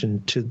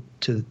attention to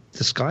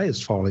the sky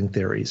is falling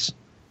theories.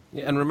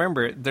 Yeah, and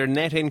remember, their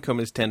net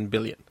income is $10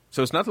 billion.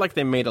 So it's not like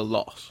they made a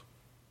loss,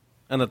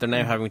 and that they're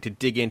now having to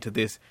dig into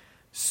this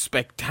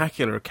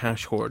spectacular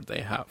cash hoard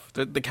they have.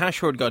 The cash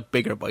hoard got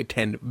bigger by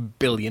 $10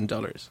 billion.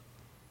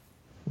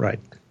 Right.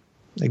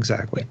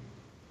 Exactly.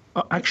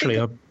 Actually,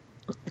 I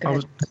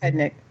was... Go ahead,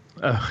 Nick.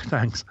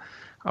 Thanks.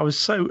 I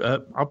was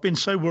I've been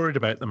so worried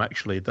about them,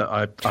 actually, that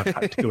I've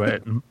had to go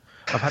out and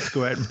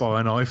buy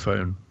an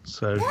iPhone.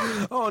 So.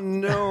 Oh,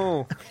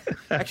 no.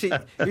 Actually,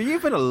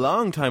 you've been a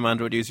long-time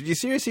Android user. Did you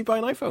seriously buy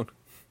an iPhone?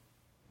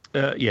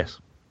 Yes.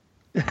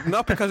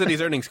 Not because of these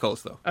earnings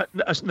calls, though.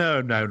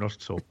 No, not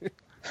at all.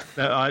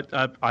 No,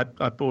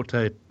 I bought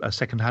a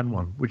second-hand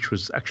one, which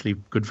was actually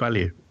good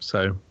value.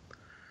 So,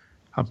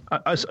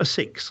 a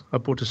 6. I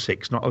bought a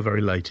 6, not a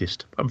very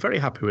latest. I'm very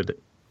happy with it.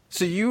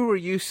 So you were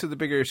used to the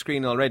bigger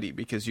screen already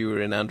because you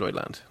were in Android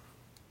land?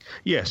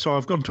 Yeah, so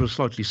I've gone to a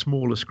slightly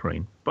smaller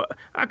screen. But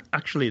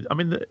actually, I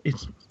mean,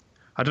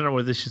 I don't know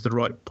whether this is the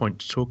right point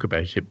to talk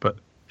about it, but...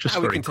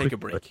 We can take a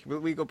break.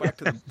 We'll go back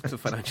to the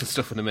financial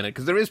stuff in a minute,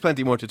 because there is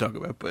plenty more to talk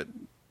about. But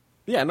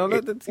yeah,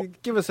 let's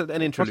give us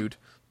an interlude.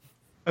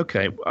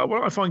 Okay.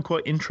 What I find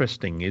quite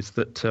interesting is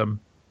that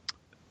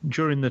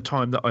during the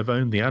time that I've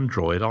owned the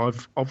Android,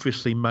 I've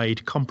obviously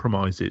made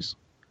compromises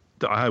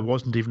that I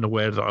wasn't even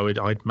aware that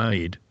I'd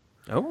made.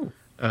 Oh.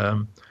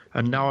 And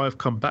now I've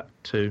come back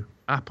to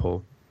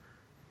Apple.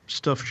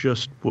 Stuff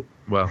just,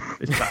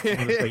 it's back.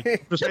 I'm going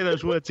to say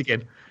those words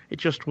again. It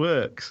just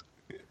works.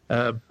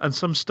 And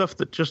some stuff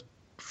that just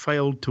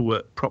failed to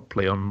work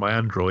properly on my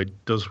Android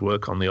does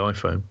work on the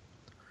iPhone.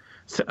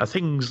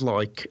 Things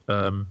like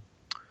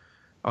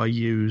I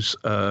use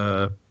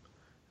 3's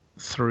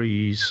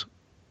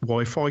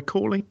Wi-Fi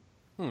calling.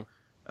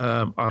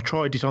 I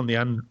tried it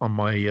on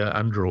my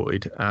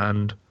Android,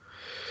 and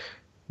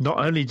not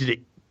only did it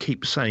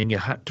keep saying you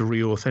had to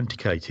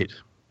re-authenticate it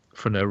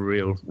for no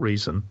real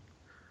reason,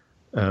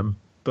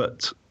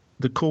 but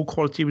the call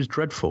quality was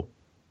dreadful.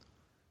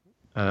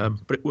 But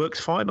it works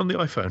fine on the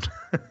iPhone.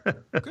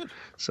 Good.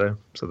 So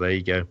there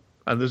you go.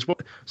 And there's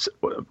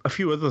a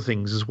few other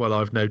things as well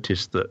I've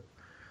noticed that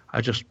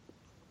I just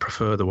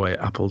prefer the way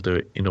Apple do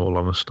it, in all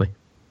honesty.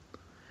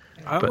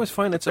 I always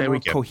find it's a more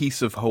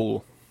cohesive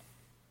whole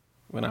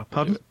when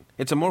Apple do it.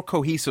 It's a more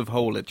cohesive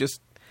whole. It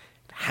just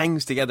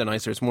hangs together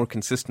nicer. It's more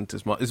consistent,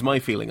 is my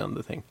feeling on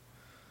the thing.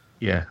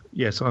 Yeah,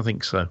 yes, I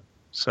think so.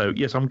 So,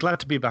 yes, I'm glad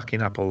to be back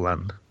in Apple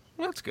land.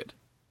 That's good.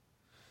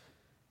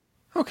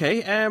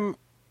 Okay,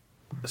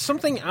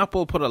 something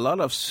Apple put a lot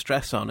of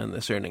stress on in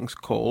this earnings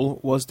call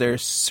was their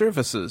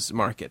services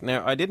market.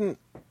 Now,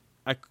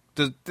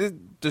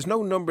 there's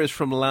no numbers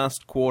from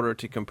last quarter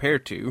to compare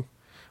to,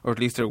 or at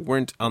least there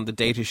weren't on the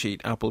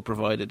datasheet Apple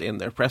provided in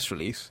their press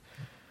release.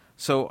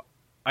 So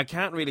I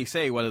can't really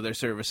say whether their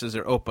services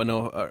are up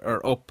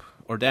or up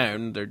or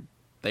down.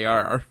 They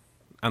are,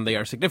 and they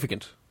are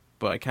significant.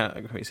 But I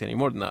can't really say any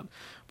more than that.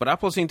 But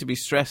Apple seem to be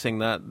stressing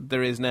that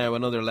there is now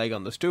another leg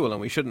on the stool, and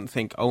we shouldn't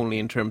think only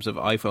in terms of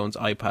iPhones,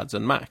 iPads,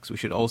 and Macs. We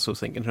should also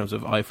think in terms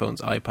of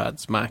iPhones,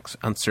 iPads, Macs,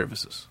 and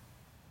services.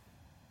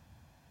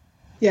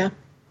 Yeah,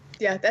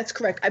 that's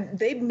correct.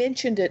 They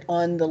mentioned it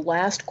on the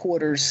last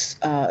quarter's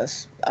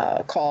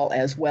call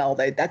as well.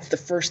 That's the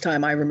first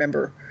time I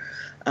remember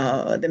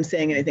them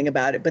saying anything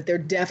about it, but they're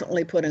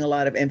definitely putting a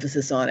lot of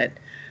emphasis on it.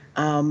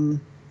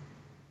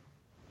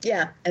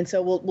 Yeah, and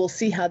so we'll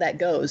see how that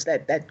goes.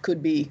 That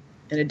could be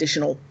an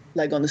additional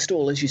leg on the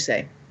stool, as you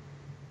say.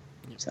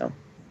 So.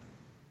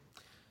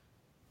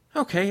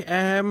 Okay,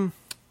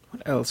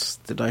 what else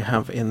did I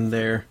have in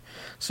there?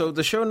 So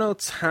the show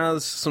notes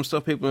has some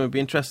stuff people might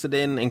be interested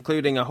in,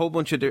 including a whole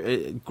bunch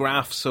of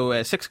graphs.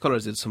 So Six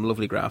Colors did some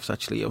lovely graphs,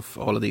 actually, of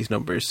all of these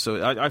numbers.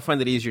 So I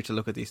find it easier to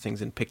look at these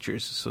things in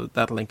pictures. So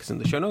that link is in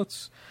the show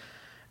notes.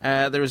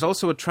 There is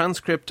also a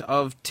transcript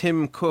of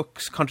Tim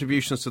Cook's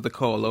contributions to the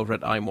call over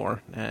at iMore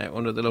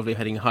under the lovely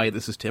heading, "Hi,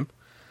 this is Tim."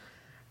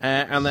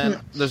 And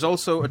then there's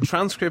also a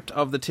transcript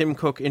of the Tim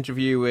Cook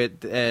interview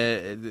with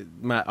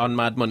on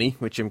Mad Money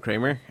with Jim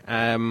Cramer.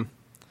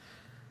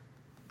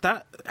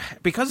 That,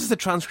 because it's a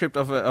transcript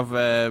of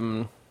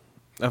a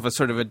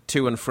sort of a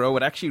to and fro,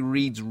 it actually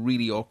reads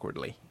really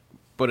awkwardly.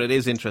 But it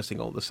is interesting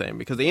all the same,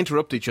 because they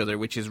interrupt each other,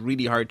 which is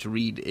really hard to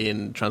read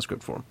in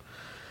transcript form.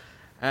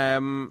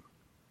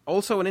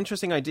 Also, an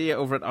interesting idea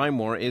over at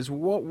iMore is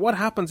what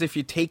happens if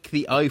you take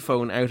the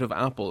iPhone out of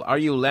Apple? Are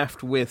you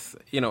left with,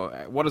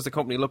 what does the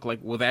company look like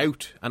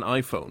without an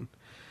iPhone?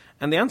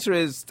 And the answer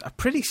is a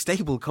pretty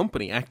stable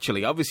company,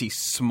 actually. Obviously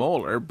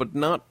smaller, but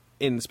not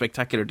in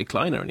spectacular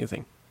decline or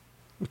anything,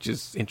 which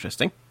is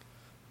interesting.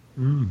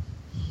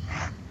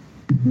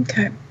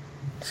 Okay.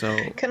 So,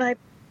 can I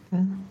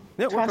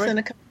toss in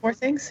a couple more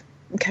things?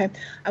 Okay.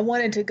 I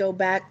wanted to go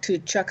back to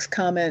Chuck's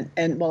comment,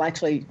 and well,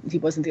 actually, he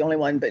wasn't the only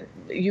one, but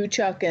you,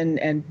 Chuck,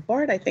 and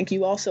Bart, I think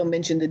you also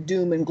mentioned the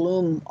doom and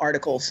gloom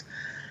articles.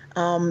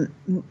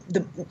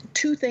 The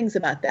two things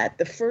about that.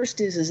 The first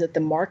is that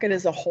the market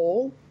as a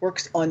whole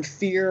works on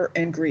fear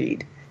and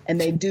greed, and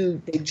they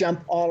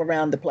jump all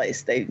around the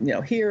place. They,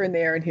 here and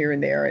there and here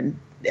and there,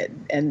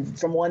 and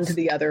from one to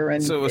the other.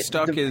 And so a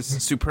stock is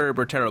superb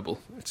or terrible.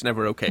 It's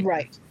never okay.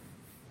 Right.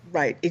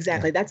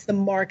 Exactly. Yeah. That's the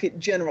market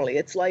generally.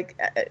 It's like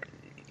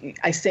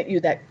I sent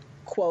you that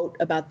quote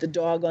about the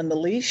dog on the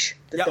leash.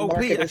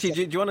 Please. Actually,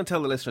 do you want to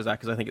tell the listeners that?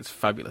 Because I think it's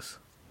fabulous.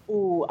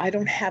 Oh, I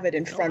don't have it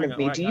in front of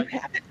me. Do you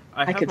have it?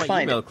 I have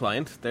my email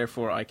client,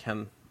 therefore I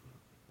can.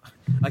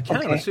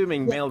 Okay.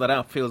 Assuming Mail That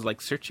App feels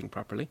like searching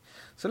properly.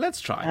 So let's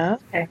try.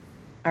 Okay.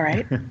 All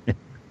right.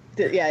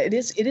 Yeah, it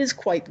is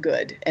quite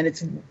good, and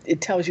it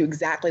tells you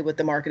exactly what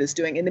the market is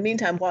doing. In the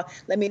meantime,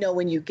 let me know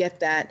when you get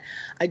that.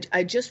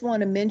 I just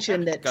want to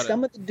mention that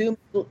some of the doom.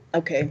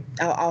 Okay,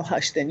 I'll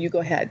hush then. You go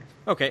ahead.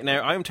 Okay,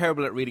 now I'm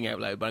terrible at reading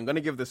out loud, but I'm going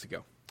to give this a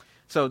go.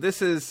 So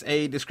this is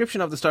a description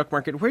of the stock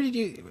market. Where did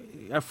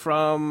you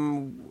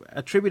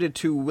attributed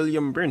to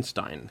William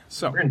Bernstein?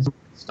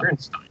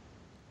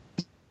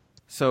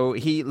 So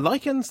he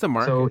likens the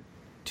market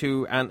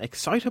to an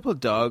excitable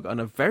dog on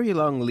a very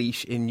long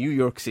leash in New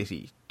York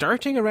City,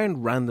 darting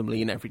around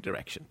randomly in every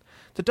direction.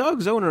 The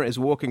dog's owner is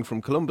walking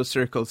from Columbus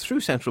Circle through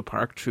Central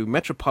Park through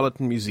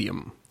Metropolitan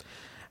Museum.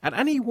 At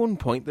any one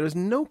point, there is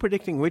no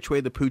predicting which way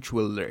the pooch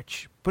will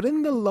lurch, but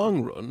in the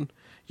long run,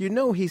 you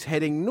know he's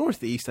heading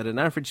northeast at an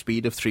average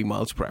speed of 3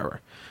 miles per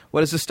hour.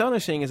 What is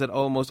astonishing is that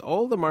almost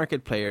all the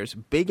market players,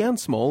 big and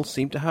small,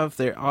 seem to have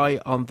their eye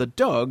on the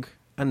dog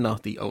and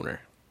not the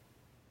owner.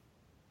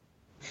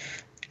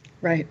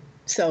 Right.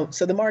 So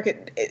the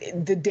market,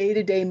 the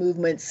day-to-day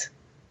movements,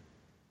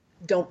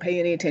 don't pay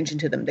any attention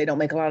to them. They don't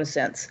make a lot of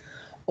sense.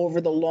 Over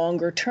the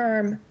longer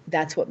term,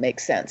 that's what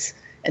makes sense.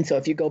 And so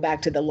if you go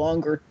back to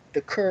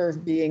the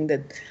curve being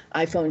that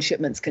iPhone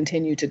shipments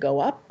continue to go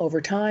up over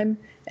time,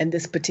 and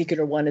this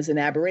particular one is an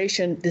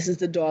aberration, this is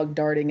the dog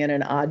darting in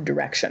an odd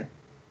direction.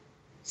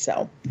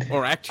 So,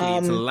 or actually,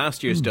 it's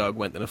last year's dog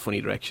went in a funny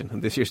direction,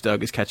 and this year's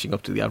dog is catching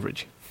up to the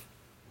average.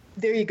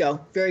 There you go.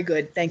 Very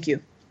good. Thank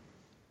you.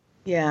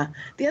 Yeah.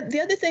 The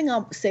other thing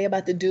I'll say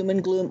about the doom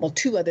and gloom, well,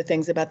 two other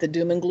things about the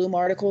doom and gloom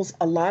articles,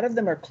 a lot of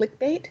them are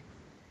clickbait.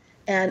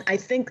 And I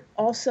think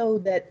also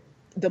that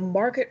the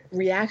market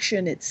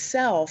reaction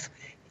itself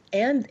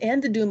and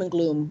the doom and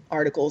gloom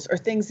articles are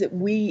things that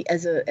we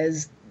as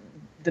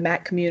the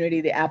Mac community,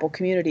 the Apple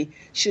community,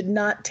 should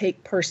not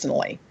take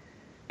personally,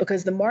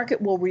 because the market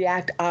will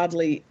react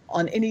oddly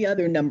on any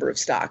other number of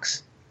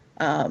stocks.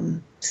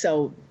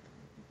 So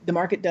the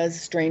market does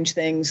strange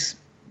things.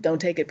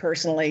 Don't take it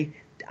personally.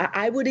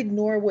 I would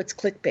ignore what's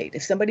clickbait.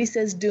 If somebody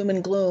says doom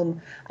and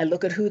gloom, I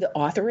look at who the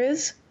author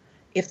is.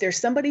 If there's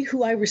somebody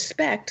who I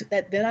respect,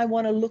 then I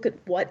want to look at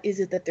what is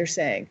it that they're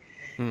saying.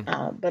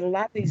 But a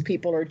lot of these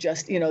people are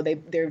just,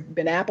 they've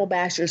been Apple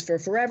bashers for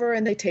forever,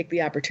 and they take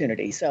the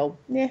opportunity. So,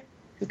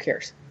 who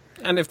cares?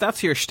 And if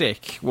that's your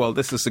shtick, well,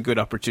 this is a good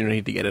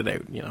opportunity to get it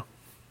out,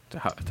 to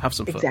have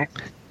some fun.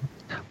 Exactly.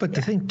 But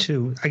the thing,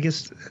 too, I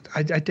guess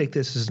I take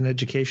this as an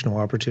educational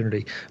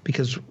opportunity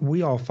because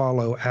we all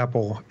follow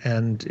Apple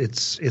and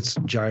its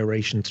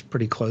gyrations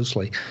pretty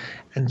closely.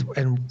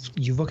 And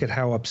you look at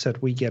how upset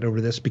we get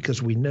over this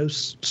because we know,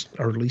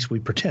 or at least we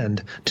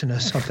pretend to know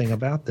something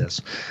about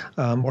this,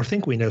 or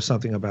think we know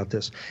something about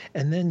this.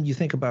 And then you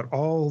think about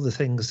all the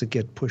things that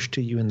get pushed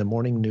to you in the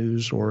morning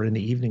news or in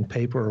the evening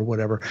paper or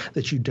whatever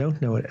that you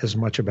don't know as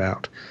much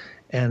about.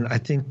 And I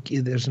think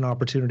there's an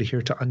opportunity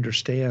here to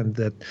understand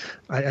that,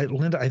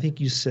 Linda, I think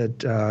you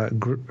said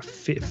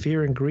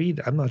fear and greed.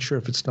 I'm not sure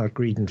if it's not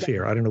greed and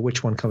fear. I don't know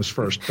which one comes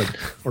first, but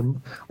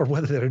or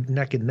whether they're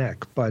neck and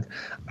neck. But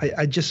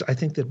I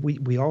think that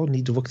we all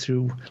need to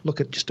look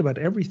at just about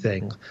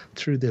everything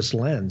through this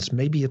lens.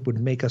 Maybe it would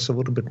make us a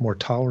little bit more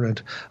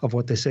tolerant of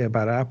what they say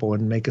about Apple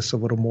and make us a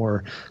little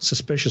more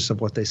suspicious of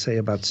what they say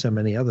about so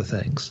many other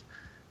things.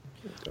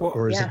 Well,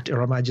 or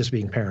am I just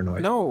being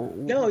paranoid? No,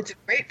 it's a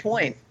great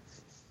point.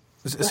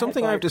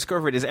 Something I've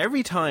discovered is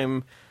every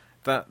time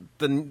that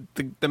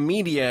the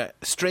media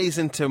strays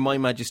into my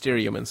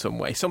magisterium in some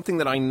way, something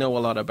that I know a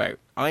lot about,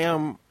 I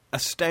am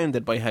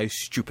astounded by how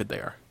stupid they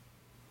are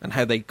and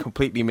how they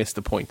completely miss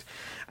the point.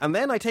 And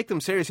then I take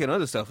them seriously on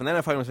other stuff, and then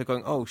I find myself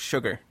going, oh,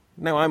 sugar.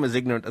 Now I'm as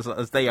ignorant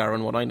as they are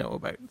on what I know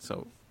about.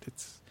 So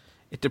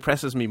it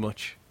depresses me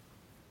much.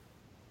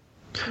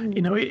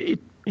 It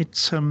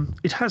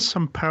has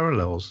some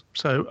parallels.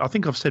 So I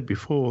think I've said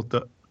before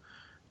that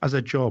as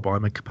a job,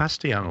 I'm a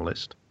capacity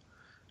analyst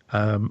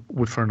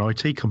for an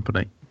IT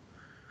company.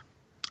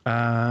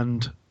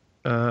 And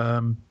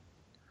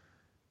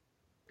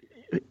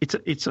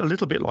it's a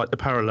little bit like the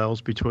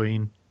parallels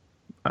between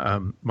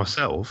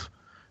myself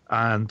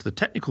and the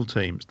technical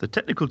teams. The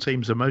technical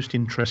teams are most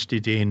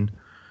interested in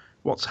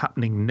what's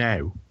happening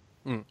now.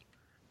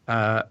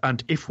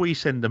 And if we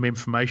send them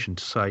information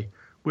to say,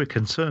 we're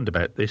concerned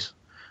about this,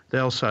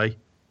 they'll say,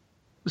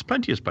 there's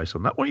plenty of space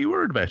on that. What are you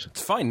worried about?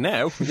 It's fine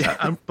now.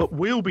 But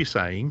we'll be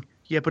saying,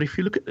 but if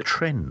you look at the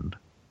trend,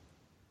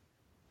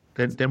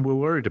 then we're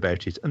worried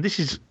about it. And this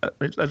is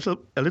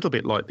a little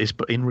bit like this,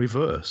 but in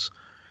reverse.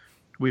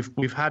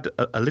 We've had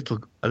a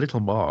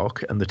little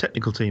mark, and the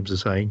technical teams are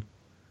saying,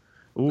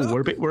 we're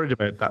a bit worried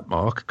about that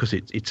mark because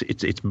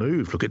it's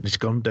moved. Look at it's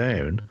gone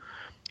down.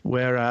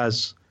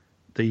 Whereas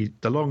the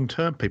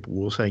long-term people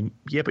were saying,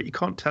 but you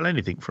can't tell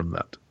anything from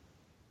that.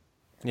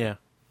 Yeah.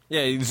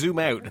 Yeah, you zoom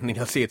out and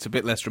you'll see it's a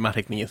bit less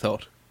dramatic than you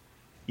thought.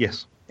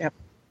 Yes. Yep.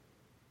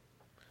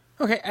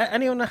 Okay,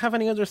 anyone have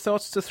any other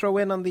thoughts to throw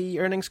in on the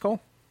earnings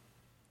call?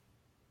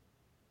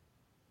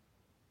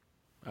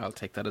 I'll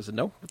take that as a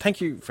no.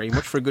 Thank you very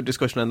much for a good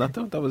discussion on that,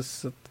 though. That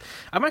was.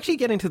 I'm actually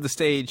getting to the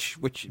stage,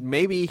 which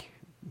maybe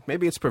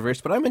it's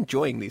perverse, but I'm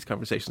enjoying these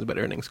conversations about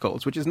earnings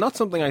calls, which is not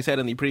something I said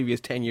in the previous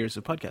 10 years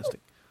of podcasting.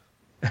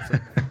 So.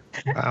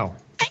 Wow.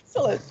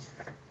 Excellent.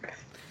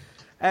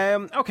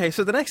 Okay,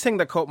 so the next thing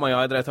that caught my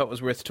eye that I thought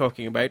was worth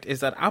talking about is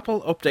that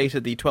Apple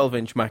updated the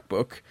 12-inch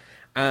MacBook,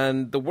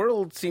 and the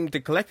world seemed to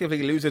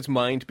collectively lose its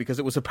mind because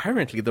it was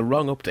apparently the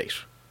wrong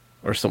update,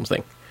 or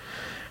something.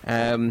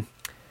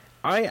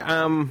 I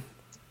am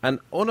an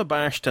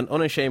unabashed and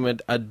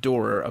unashamed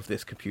adorer of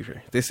this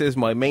computer. This is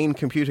my main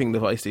computing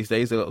device these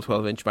days, the little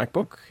 12-inch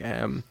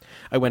MacBook.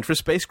 I went for a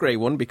space grey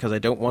one because I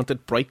don't want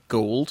it bright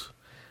gold,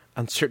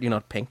 and certainly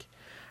not pink.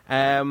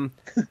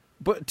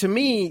 But to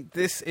me,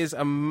 this is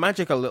a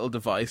magical little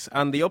device,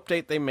 and the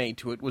update they made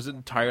to it was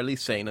entirely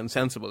sane and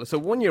sensible. It's a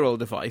 1-year-old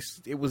device.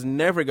 It was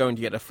never going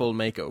to get a full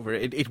makeover.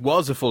 It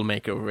was a full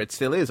makeover. It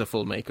still is a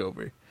full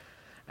makeover.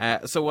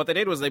 So what they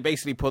did was they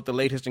basically put the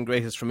latest and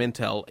greatest from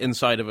Intel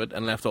inside of it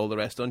and left all the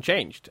rest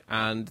unchanged.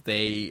 And So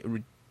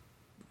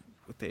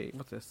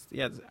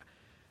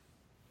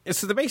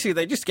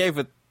they just gave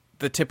it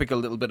the typical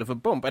little bit of a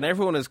bump, and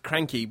everyone is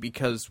cranky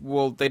because,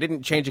 they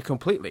didn't change it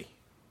completely.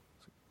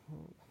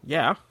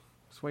 Yeah.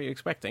 That's what you're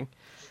expecting.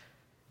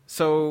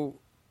 So,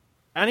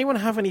 anyone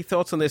have any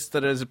thoughts on this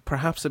that is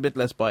perhaps a bit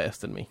less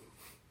biased than me?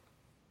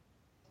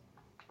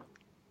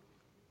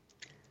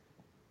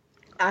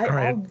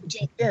 I'll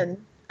jump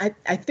in.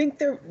 I think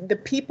the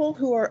people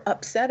who are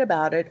upset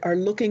about it are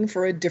looking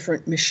for a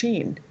different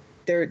machine.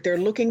 They're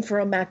looking for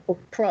a MacBook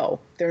Pro.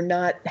 They're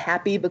not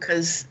happy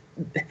because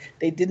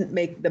they didn't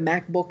make the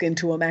MacBook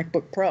into a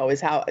MacBook Pro,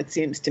 is how it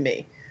seems to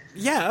me.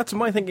 Yeah, that's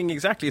my thinking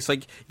exactly. It's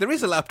like, there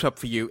is a laptop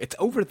for you. It's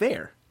over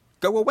there.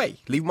 Go away.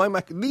 Leave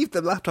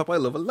the laptop I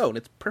love alone.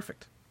 It's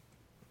perfect.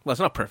 Well, it's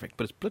not perfect,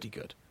 but it's bloody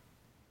good.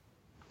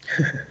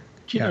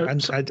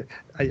 And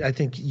I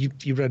think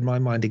you read my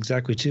mind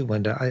exactly too,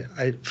 Linda.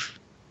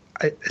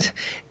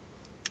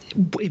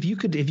 if you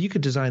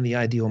could design the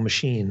ideal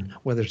machine,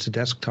 whether it's a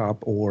desktop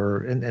or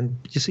and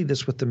you see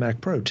this with the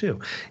Mac Pro too,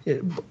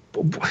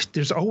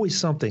 there's always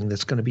something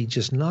that's going to be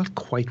just not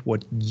quite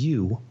what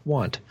you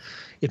want.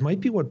 It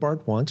might be what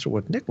Bart wants or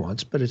what Nick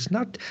wants, but it's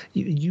not.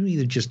 You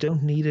either just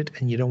don't need it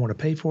and you don't want to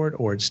pay for it,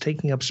 or it's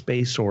taking up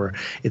space, or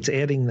it's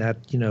adding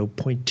that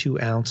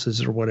 0.2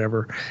 ounces or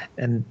whatever.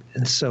 And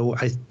so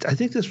I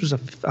think this was a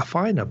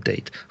fine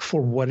update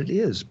for what it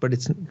is, but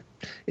it's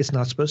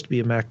not supposed to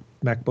be a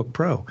MacBook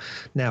Pro.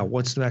 Now,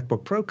 once the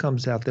MacBook Pro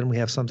comes out, then we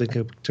have something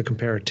to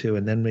compare it to,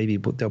 and then maybe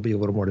there'll be a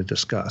little more to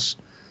discuss.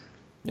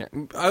 Yeah,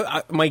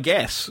 my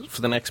guess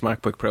for the next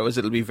MacBook Pro is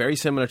it'll be very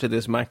similar to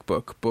this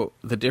MacBook, but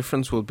the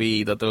difference will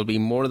be that there'll be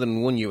more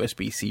than one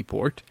USB-C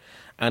port,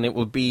 and it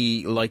will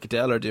be like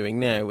Dell are doing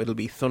now. It'll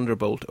be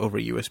Thunderbolt over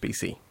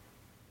USB-C.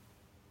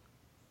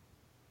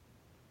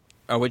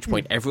 At which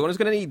point, everyone is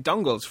going to need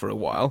dongles for a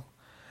while,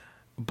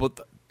 but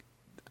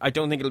I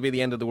don't think it'll be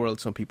the end of the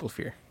world, some people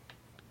fear.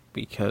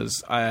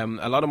 Because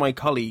a lot of my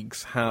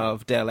colleagues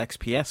have Dell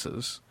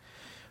XPSs,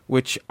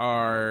 which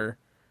are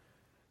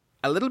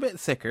a little bit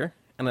thicker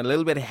and a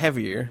little bit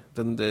heavier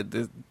than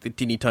the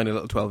teeny tiny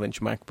little 12-inch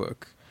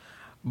MacBook.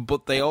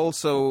 But they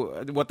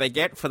also, what they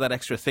get for that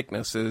extra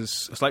thickness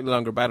is a slightly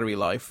longer battery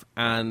life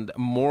and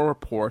more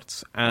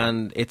ports,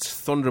 and it's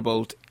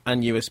Thunderbolt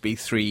and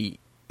USB-C.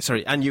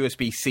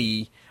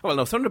 Well,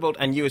 no, Thunderbolt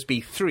and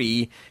USB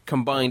 3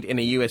 combined in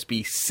a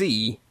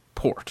USB-C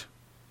port,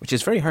 which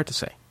is very hard to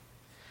say.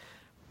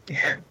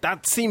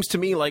 That seems to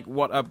me like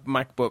what a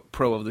MacBook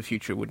Pro of the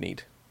future would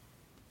need.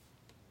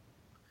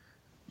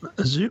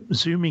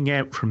 Zooming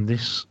out from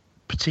this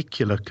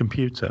particular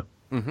computer,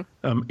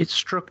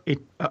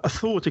 a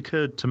thought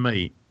occurred to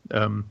me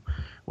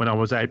when I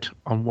was out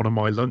on one of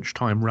my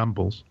lunchtime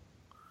rambles.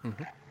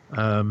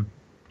 Do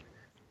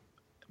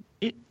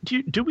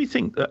we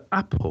think that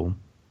Apple,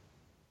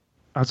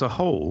 as a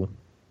whole,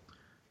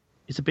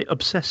 is a bit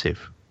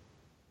obsessive?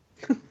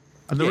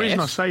 And the reason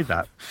I say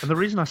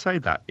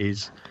that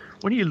is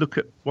when you look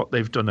at what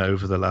they've done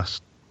over the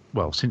last,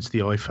 since the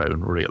iPhone,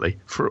 really,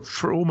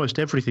 for almost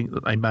everything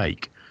that they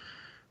make,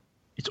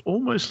 it's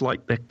almost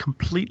like they're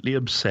completely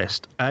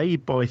obsessed,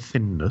 by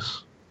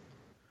thinness.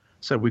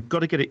 So we've got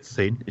to get it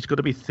thin. It's got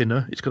to be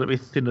thinner. It's got to be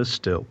thinner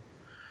still.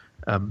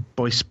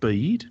 By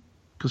speed,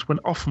 because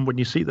often when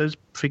you see those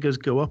figures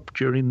go up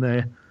during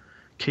their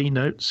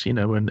keynotes,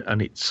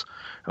 and it's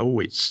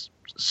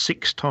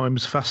 6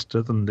 times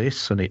faster than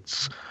this, and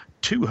it's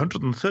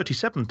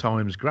 237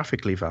 times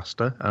graphically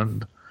faster,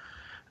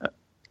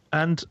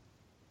 and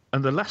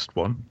the last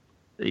one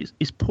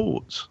is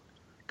ports,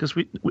 because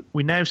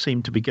we now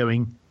seem to be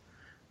going.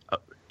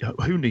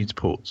 Who needs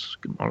ports?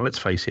 Well, let's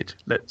face it.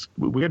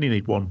 We only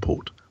need one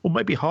port, or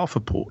maybe half a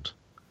port.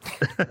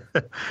 Do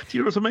you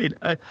know what I mean?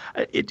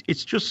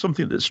 It's just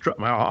something that struck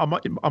me. I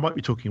might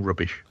be talking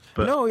rubbish,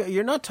 but no,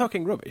 you're not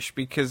talking rubbish,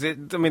 because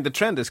the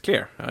trend is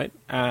clear, right?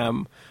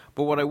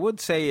 But what I would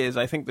say is,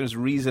 I think there's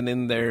reason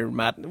in their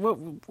madness.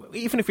 Well,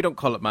 even if you don't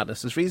call it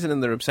madness, there's reason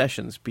in their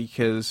obsessions,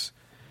 because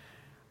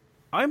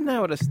I'm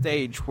now at a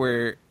stage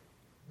where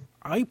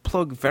I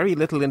plug very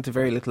little into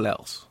very little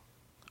else.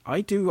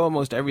 I do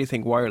almost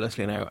everything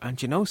wirelessly now,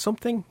 and you know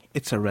something?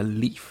 It's a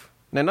relief.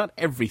 Now, not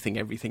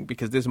everything,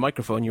 because this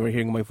microphone you are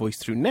hearing my voice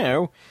through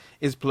now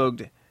is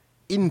plugged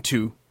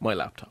into my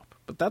laptop.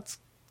 But that's,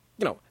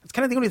 it's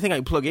kind of the only thing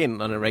I plug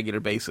in on a regular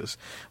basis.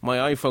 My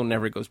iPhone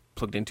never goes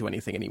plugged into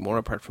anything anymore,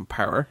 apart from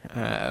power.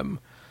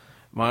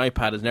 My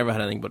iPad has never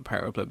had anything but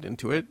power plugged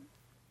into it.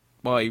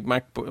 My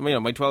MacBook,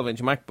 my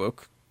 12-inch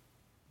MacBook,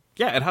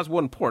 it has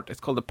one port. It's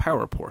called the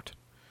power port.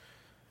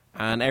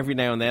 And every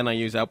now and then I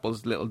use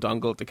Apple's little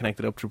dongle to connect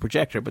it up to a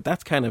projector, but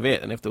that's kind of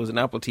it. And if there was an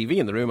Apple TV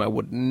in the room, I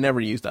would never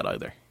use that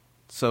either.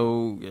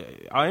 So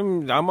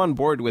I'm on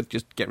board with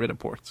just get rid of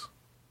ports,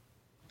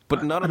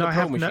 but not on the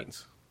Pro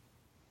machines.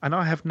 And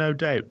I have no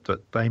doubt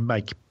that they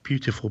make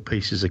beautiful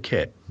pieces of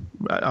kit.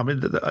 I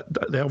mean,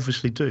 they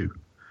obviously do.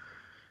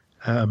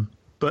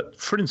 But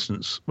for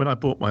instance, when I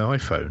bought my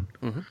iPhone,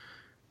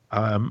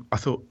 I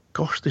thought,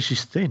 gosh, this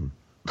is thin.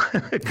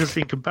 Because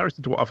in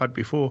comparison to what I've had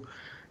before,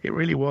 it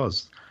really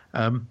was.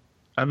 And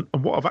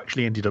what I've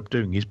actually ended up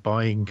doing is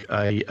buying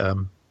a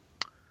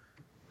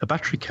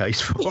battery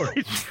case for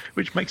it,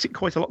 which makes it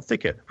quite a lot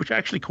thicker, which I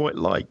actually quite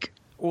like.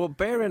 Well,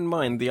 bear in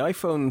mind, the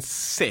iPhone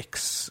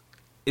 6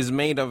 is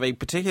made of a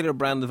particular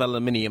brand of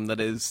aluminium that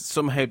is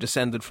somehow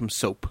descended from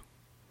soap.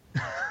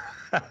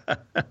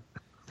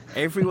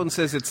 Everyone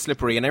says it's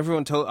slippery, and I have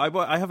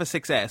a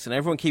 6S, and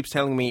everyone keeps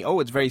telling me, oh,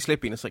 it's very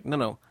slippy, and it's like,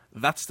 no,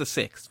 that's the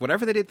 6.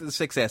 Whatever they did to the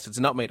 6S, it's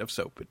not made of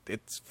soap.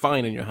 It's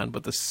fine in your hand,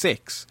 but the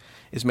 6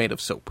 is made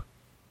of soap.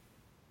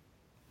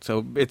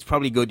 So it's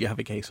probably good you have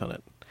a case on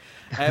it.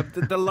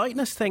 The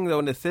lightness thing, though,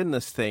 and the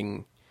thinness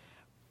thing,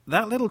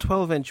 that little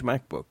 12-inch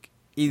MacBook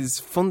is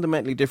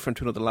fundamentally different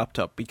to another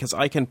laptop, because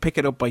I can pick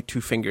it up by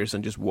 2 fingers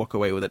and just walk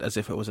away with it as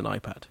if it was an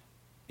iPad.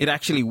 It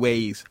actually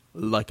weighs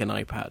like an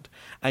iPad,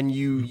 and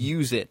you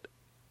use it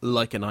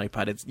like an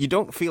iPad. You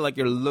don't feel like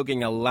you're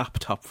lugging a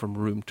laptop from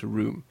room to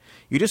room.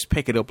 You just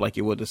pick it up like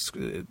you would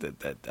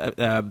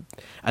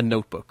a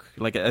notebook,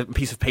 like a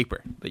piece of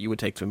paper that you would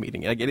take to a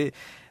meeting.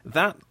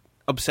 That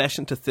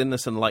obsession to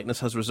thinness and lightness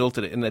has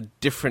resulted in a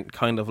different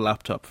kind of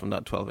laptop from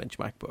that 12-inch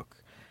MacBook.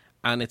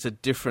 And it's a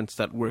difference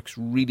that works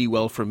really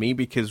well for me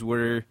because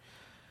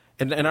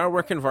in our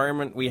work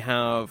environment, we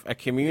have a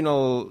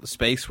communal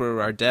space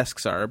where our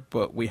desks are,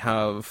 but we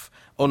have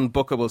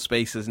unbookable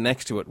spaces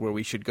next to it where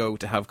we should go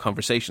to have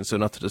conversations, so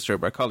not to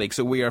disturb our colleagues.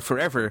 So we are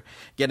forever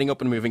getting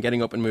up and moving,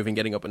 getting up and moving,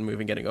 getting up and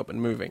moving, getting up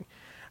and moving.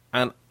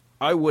 And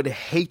I would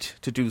hate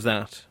to do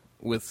that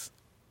with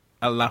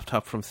a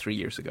laptop from 3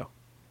 years ago.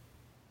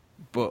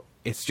 But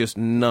it's just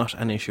not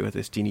an issue with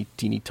this teeny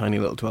tiny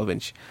little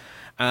 12-inch.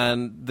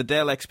 And the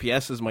Dell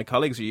XPSs my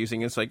colleagues are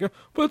using, it's like,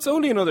 well, it's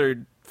only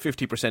another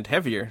 50%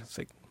 heavier. It's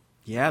like,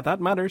 yeah,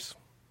 that matters.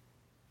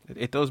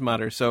 It does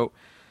matter. So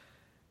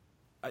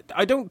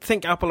I don't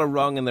think Apple are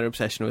wrong in their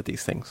obsession with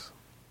these things.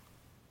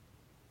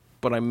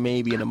 But I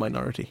may be in a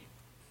minority.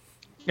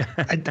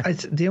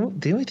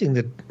 The only thing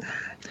that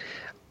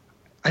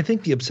I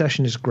think the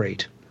obsession is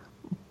great.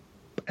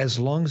 As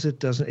long as it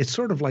doesn't, it's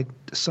sort of like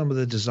some of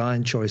the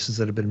design choices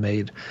that have been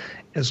made.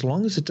 As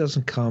long as it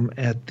doesn't come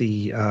at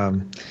the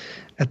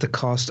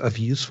cost of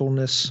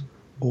usefulness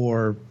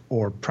or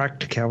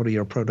practicality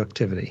or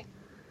productivity.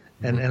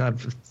 And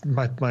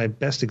my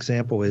best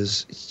example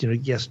is,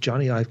 yes,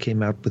 Johnny Ive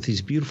came out with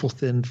these beautiful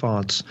thin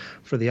fonts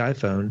for the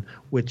iPhone,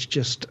 which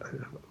just,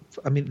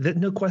 I mean,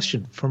 no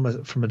question, from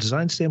a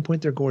design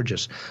standpoint, they're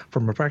gorgeous.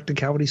 From a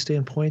practicality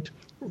standpoint,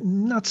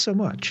 not so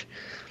much.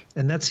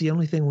 And that's the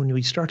only thing when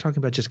we start talking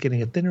about just getting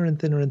it thinner and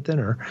thinner and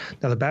thinner.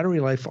 Now, the battery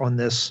life on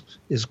this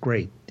is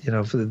great. On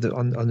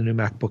the new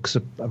MacBooks,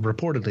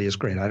 reportedly is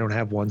great. I don't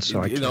have one,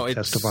 so I can't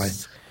testify.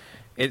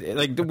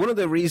 One of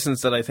the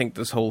reasons that I think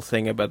this whole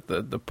thing about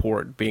the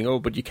port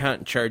being, but you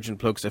can't charge and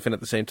plug stuff in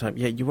at the same time.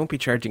 Yeah, you won't be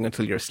charging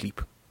until you're asleep.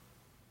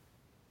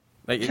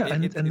 It's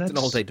an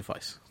all-day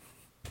device.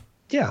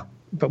 Yeah,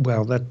 but we're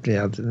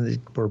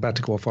about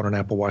to go off on an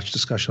Apple Watch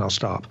discussion. I'll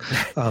stop.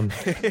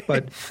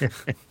 But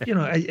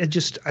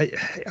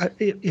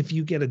if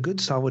you get a good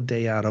solid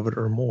day out of it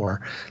or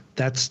more,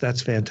 that's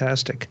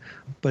fantastic.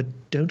 But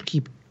don't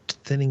keep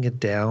thinning it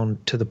down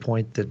to the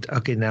point that,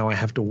 okay, now I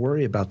have to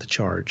worry about the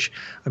charge.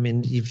 I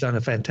mean, you've done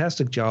a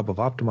fantastic job of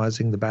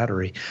optimizing the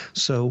battery,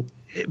 so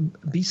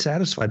be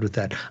satisfied with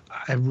that.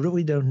 I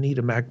really don't need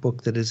a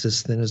MacBook that is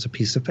as thin as a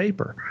piece of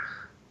paper.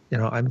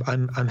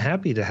 I'm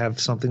happy to have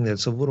something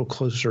that's a little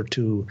closer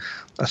to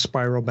a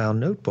spiral-bound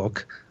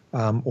notebook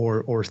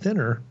or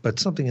thinner, but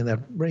something in that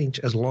range,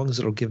 as long as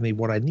it'll give me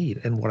what I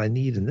need. And what I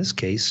need in this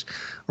case,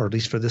 or at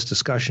least for this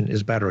discussion,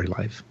 is battery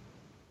life.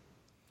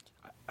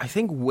 I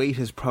think weight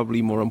is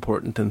probably more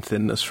important than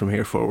thinness from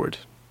here forward.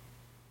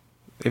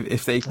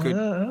 If they could...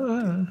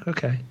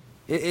 Okay.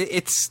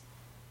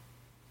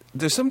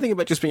 There's something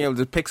about just being able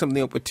to pick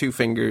something up with two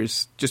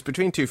fingers, just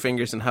between two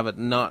fingers, and have it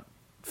not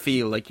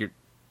feel like you're...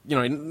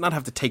 not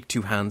have to take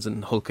two hands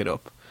and hulk it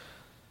up.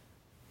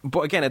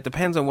 But again, it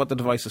depends on what the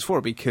device is for,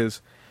 because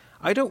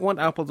I don't want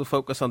Apple to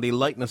focus on the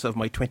lightness of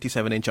my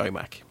 27-inch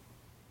iMac.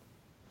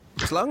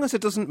 As long as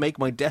it doesn't make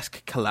my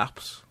desk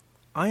collapse,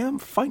 I am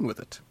fine with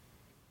it.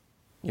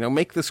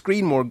 Make the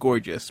screen more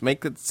gorgeous,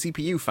 make the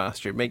CPU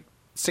faster,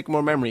 stick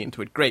more memory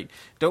into it. Great.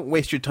 Don't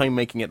waste your time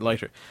making it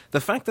lighter.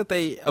 The fact that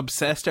they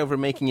obsessed over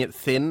making it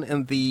thin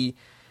and the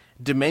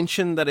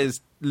dimension that is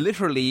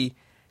literally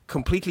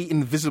completely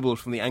invisible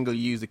from the angle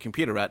you use the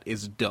computer at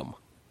is dumb.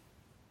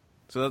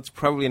 So that's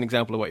probably an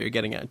example of what you're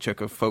getting at,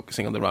 Chuck, of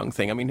focusing on the wrong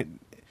thing. I mean,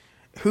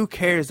 who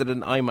cares that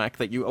an iMac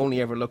that you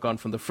only ever look on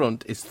from the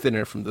front is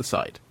thinner from the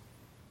side?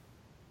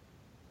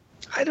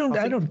 I don't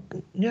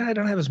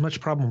have as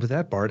much problem with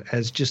that, Bart,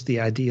 as just the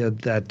idea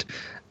that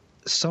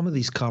some of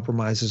these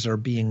compromises are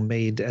being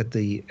made at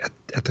the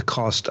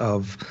cost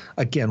of,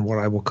 again, what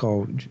I will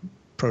call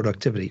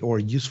productivity or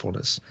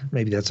usefulness.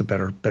 Maybe that's a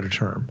better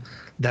term.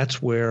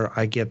 That's where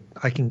I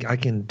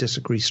can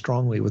disagree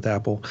strongly with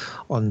Apple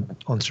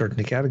on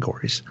certain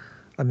categories.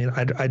 I mean,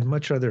 I'd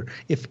much rather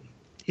if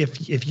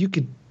you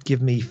could give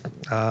me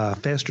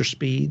faster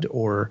speed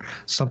or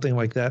something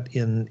like that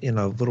in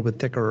a little bit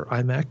thicker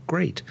iMac,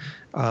 great.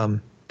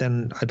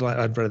 Then I'd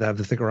rather have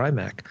the thicker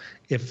iMac.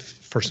 If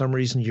for some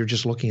reason you're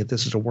just looking at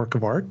this as a work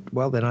of art,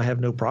 well, then I have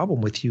no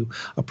problem with you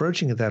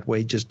approaching it that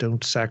way. Just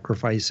don't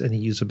sacrifice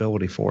any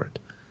usability for it.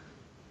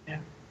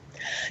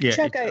 Yeah.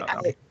 Chuck, go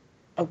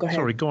ahead.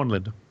 Sorry, go on,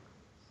 Linda.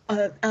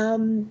 I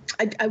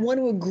want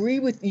to agree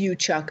with you,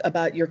 Chuck,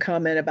 about your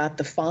comment about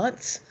the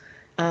fonts.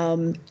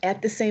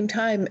 At the same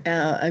time,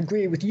 I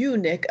agree with you,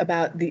 Nick,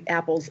 about the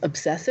Apple's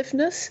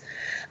obsessiveness.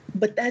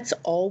 But that's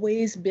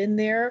always been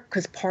there,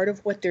 because part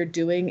of what they're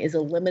doing is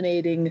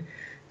eliminating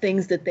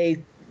things that they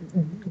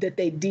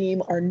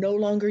deem are no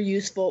longer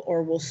useful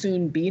or will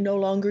soon be no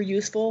longer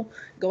useful,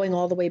 going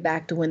all the way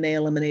back to when they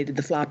eliminated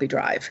the floppy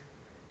drive.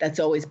 That's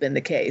always been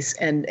the case.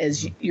 And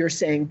as you're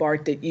saying,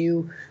 Bart, that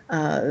you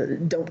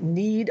don't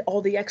need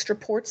all the extra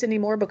ports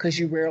anymore because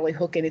you rarely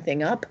hook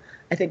anything up.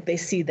 I think they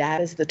see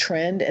that as the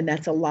trend, and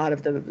that's a lot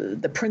of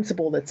the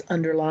principle that's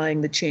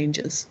underlying the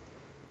changes.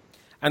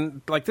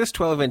 And like this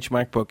 12-inch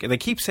MacBook, they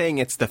keep saying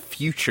it's the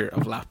future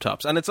of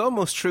laptops, and it's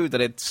almost true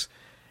that it's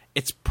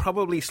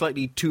probably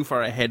slightly too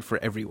far ahead for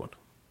everyone.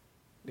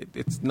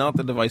 It's not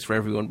the device for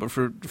everyone, but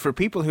for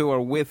people who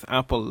are with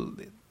Apple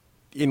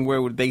in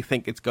where they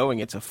think it's going,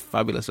 it's a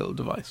fabulous little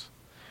device.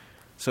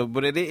 So,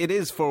 but it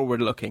is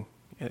forward-looking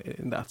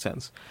in that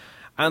sense.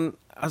 And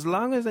as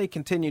long as they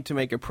continue to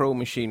make a pro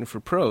machine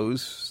for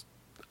pros,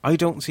 I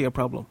don't see a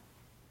problem.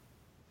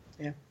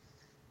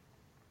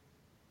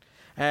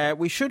 Yeah.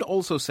 We should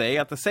also say,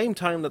 at the same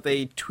time that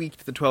they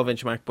tweaked the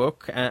 12-inch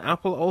MacBook,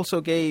 Apple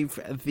also gave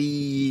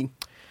the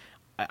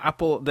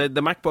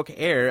MacBook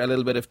Air a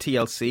little bit of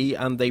TLC,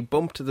 and they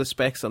bumped the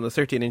specs on the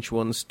 13-inch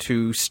ones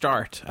to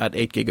start at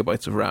 8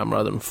 gigabytes of RAM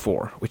rather than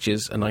 4, which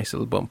is a nice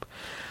little bump.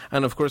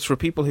 And of course, for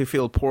people who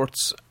feel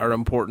ports are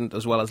important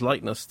as well as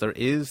lightness, there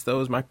is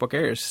those MacBook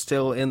Airs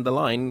still in the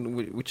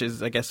line, which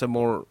is, I guess, a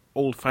more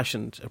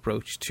old-fashioned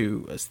approach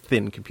to a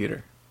thin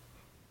computer.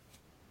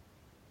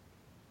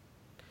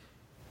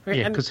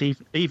 Yeah, because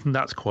even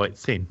that's quite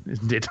thin,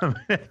 isn't it?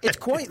 It's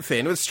quite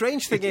thin. The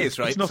strange thing is,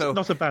 right? It's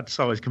not a bad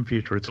sized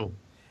computer at all.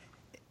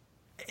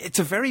 It's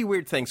a very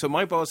weird thing. So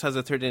my boss has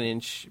a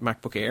 13-inch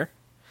MacBook Air,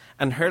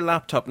 and her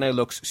laptop now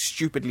looks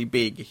stupidly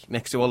big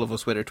next to all of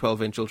us with her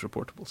 12-inch Ultra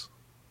Portables,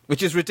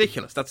 which is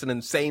ridiculous. That's an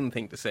insane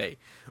thing to say.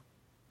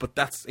 But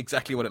that's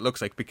exactly what it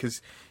looks like,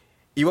 because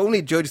you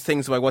only judge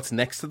things by what's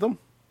next to them.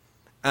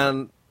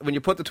 And when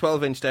you put the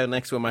 12-inch down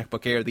next to a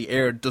MacBook Air, the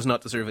Air does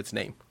not deserve its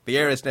name. The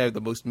Air is now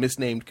the most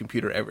misnamed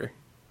computer ever.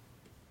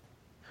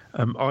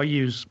 I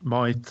use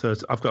I've got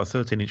a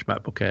 13-inch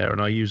MacBook Air,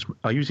 and I use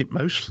it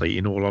mostly,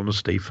 in all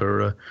honesty,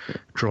 for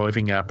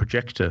driving our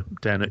projector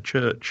down at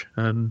church.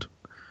 And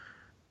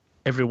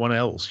everyone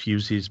else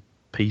uses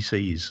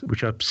PCs,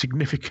 which are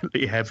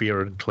significantly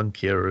heavier and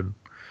clunkier. And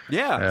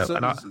yeah,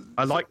 and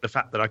I like the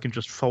fact that I can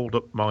just fold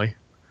up my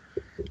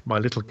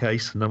little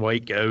case and away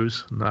it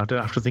goes, and I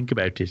don't have to think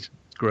about it. It's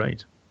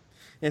great.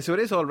 Yeah, so it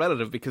is all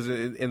relative, because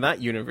in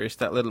that universe,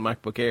 that little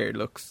MacBook Air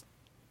looks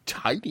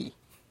tiny.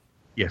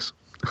 Yes.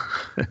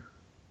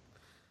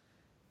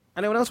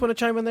 Anyone else want to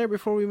chime in there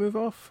before we move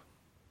off?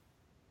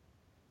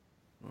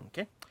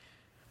 Okay.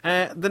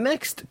 The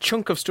next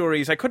chunk of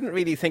stories, I couldn't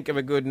really think of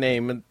a good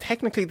name, and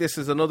technically this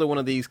is another one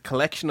of these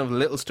collection of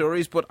little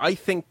stories, but I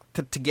think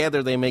that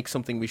together they make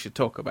something we should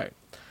talk about.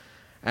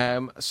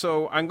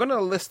 So I'm going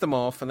to list them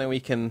off, and then we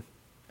can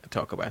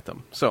talk about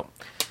them. So,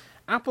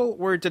 Apple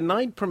were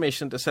denied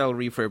permission to sell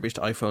refurbished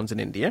iPhones in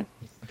India.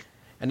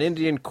 An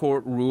Indian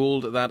court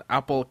ruled that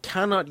Apple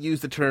cannot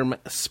use the term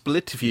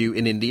split view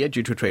in India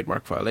due to a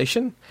trademark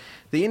violation.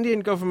 The Indian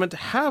government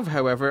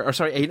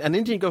an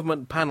Indian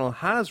government panel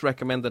has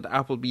recommended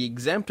Apple be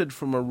exempted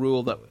from a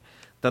rule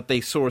that they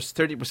source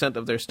 30%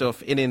 of their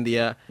stuff in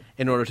India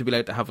in order to be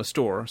allowed to have a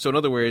store. So in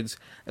other words,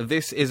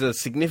 this is a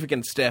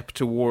significant step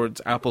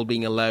towards Apple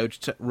being allowed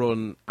to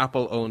run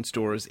Apple-owned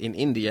stores in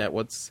India.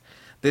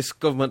 This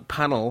government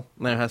panel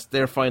now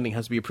their finding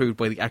has to be approved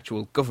by the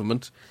actual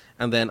government,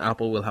 and then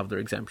Apple will have their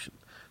exemption.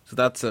 So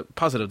that's a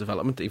positive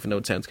development, even though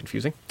it sounds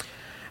confusing.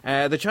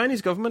 The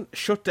Chinese government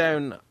shut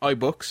down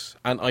iBooks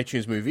and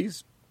iTunes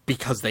Movies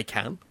because they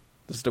can.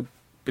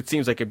 It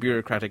seems like a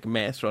bureaucratic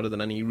mess rather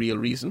than any real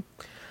reason.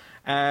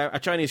 A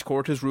Chinese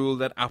court has ruled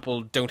that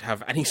Apple don't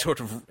have any sort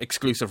of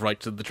exclusive right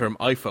to the term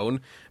iPhone,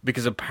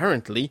 because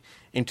apparently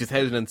in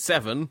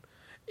 2007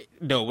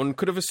 no one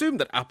could have assumed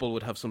that Apple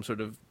would have some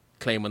sort of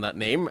claim on that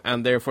name,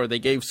 and therefore they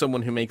gave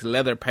someone who makes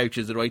leather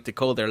pouches the right to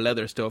call their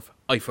leather stuff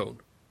iPhone,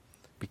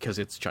 because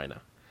it's China.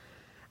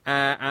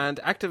 And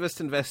activist,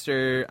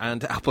 investor,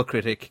 and Apple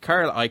critic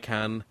Carl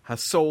Icahn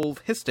has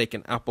sold his stake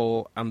in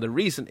Apple, and the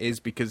reason is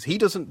because he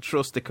doesn't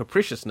trust the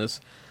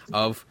capriciousness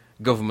of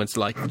governments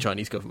like the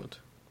Chinese government.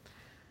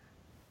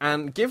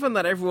 And given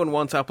that everyone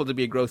wants Apple to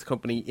be a growth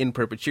company in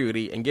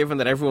perpetuity, and given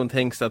that everyone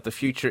thinks that the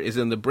future is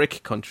in the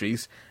BRIC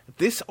countries,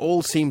 this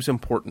all seems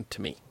important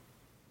to me.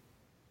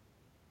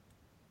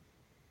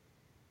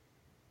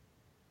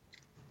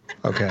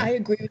 Okay. I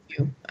agree with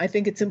you. I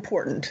think it's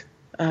important.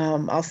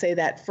 I'll say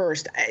that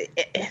first.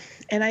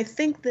 And I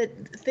think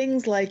that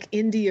things like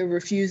India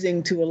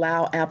refusing to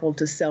allow Apple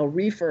to sell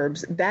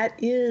refurbs,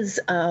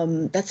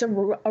 that's a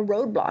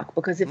roadblock,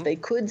 because if they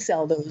could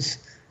sell those,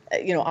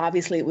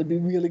 obviously it would be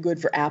really good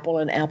for Apple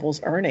and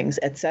Apple's earnings,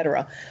 et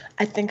cetera.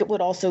 I think it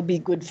would also be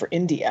good for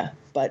India,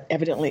 but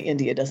evidently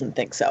India doesn't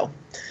think so.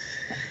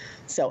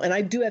 And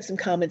I do have some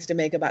comments to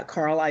make about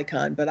Carl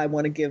Icahn, but I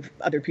want to give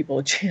other people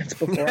a chance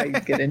before I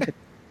get into it.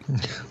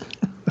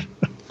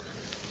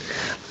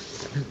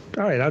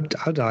 All right,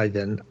 I'll dive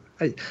in.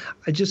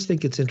 I just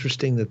think it's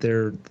interesting that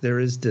there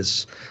is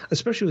this,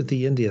 especially with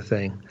the India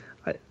thing.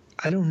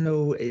 I don't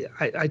know.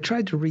 I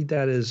tried to read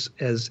that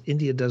as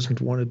India doesn't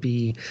want to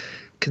be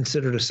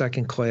considered a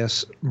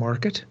second-class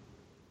market.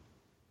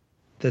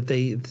 That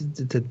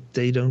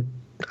they don't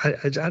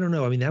I don't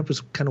know. I mean, that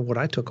was kind of what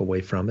I took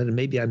away from it, and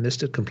maybe I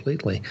missed it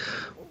completely.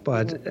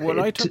 But what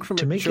I took from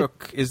it,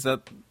 Chuck, is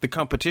that the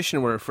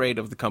competition were afraid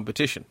of the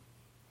competition.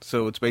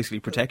 So it's basically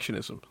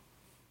protectionism.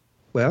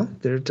 Well,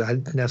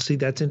 now see,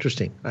 that's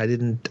interesting. I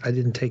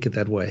didn't take it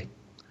that way,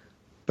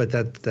 but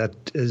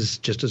that is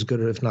just as good,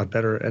 if not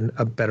better, and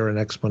a better an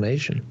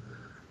explanation.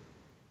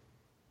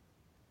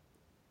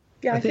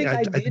 Yeah, I think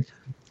I did.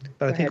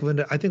 But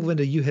I think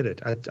Linda, you hit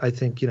it. I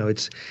think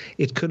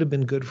it could have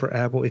been good for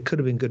Apple. It could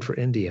have been good for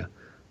India,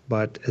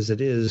 but as it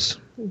is,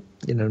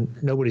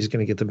 nobody's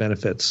going to get the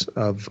benefits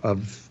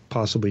of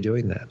possibly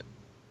doing that.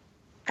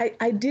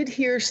 I did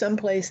hear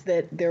someplace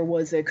that there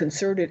was a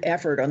concerted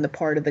effort on the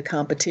part of the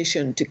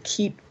competition to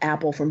keep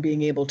Apple from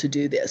being able to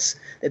do this,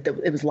 that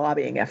it was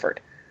lobbying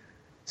effort.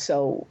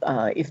 So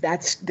if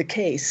that's the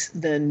case,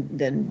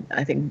 then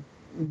I think,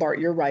 Bart,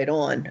 you're right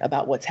on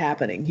about what's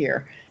happening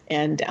here.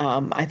 And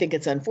I think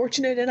it's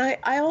unfortunate. And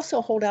I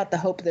also hold out the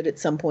hope that at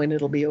some point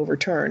it'll be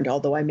overturned,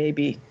 although I may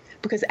be,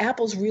 because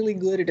Apple's really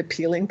good at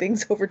appealing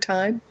things over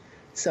time.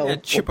 So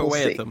chip we'll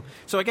away see. at them.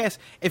 So I guess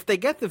if they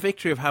get the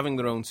victory of having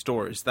their own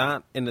stores,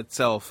 that in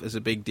itself is a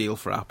big deal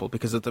for Apple,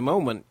 because at the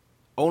moment,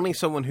 only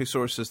someone who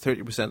sources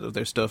 30% of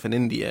their stuff in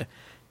India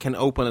can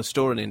open a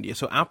store in India.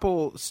 So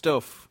Apple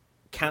stuff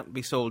can't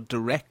be sold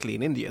directly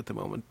in India at the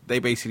moment. They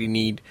basically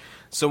need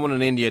someone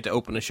in India to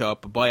open a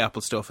shop, buy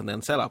Apple stuff, and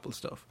then sell Apple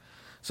stuff.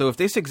 So if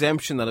this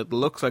exemption that it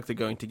looks like they're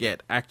going to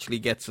get actually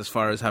gets as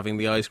far as having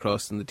the I's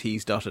crossed and the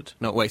T's dotted.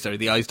 No, wait, sorry,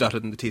 the I's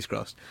dotted and the T's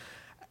crossed.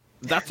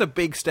 That's a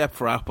big step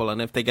for Apple,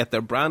 and if they get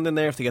their brand in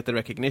there, if they get the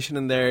recognition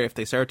in there, if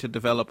they start to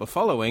develop a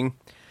following,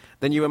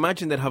 then you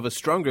imagine they'd have a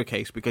stronger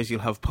case, because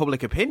you'll have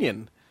public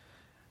opinion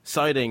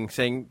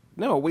saying,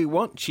 no, we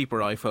want cheaper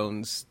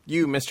iPhones.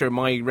 You, Mr.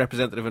 My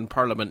representative in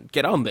Parliament,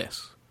 get on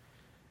this.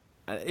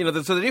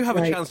 So they do have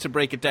a chance to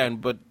break it down,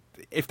 but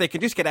if they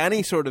can just get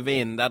any sort of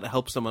in, that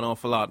helps them an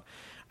awful lot.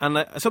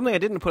 And something I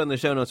didn't put in the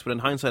show notes, but in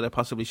hindsight I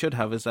possibly should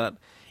have, is that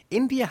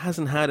India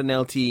hasn't had an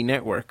LTE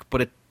network,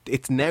 but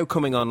it's now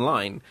coming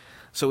online.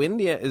 So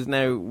India is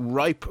now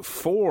ripe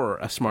for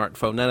a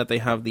smartphone now that they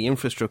have the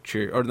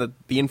infrastructure, or the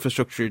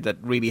infrastructure that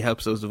really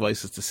helps those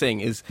devices to sing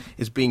is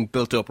being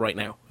built up right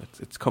now.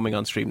 It's coming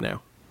on stream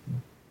now.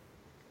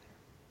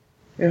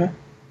 Yeah.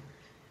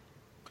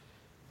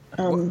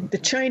 The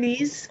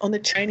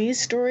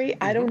Chinese story,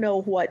 I don't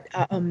know what.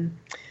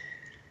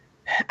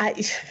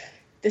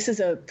 This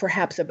is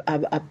perhaps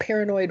a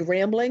paranoid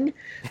rambling,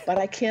 but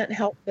I can't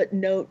help but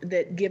note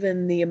that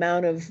given the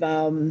amount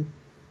of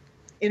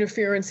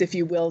interference, if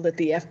you will, that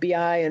the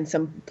FBI and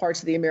some parts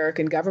of the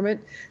American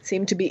government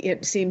seem to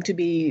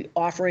be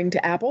offering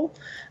to Apple,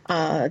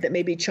 that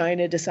maybe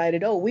China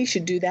decided, we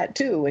should do that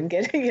too, and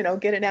get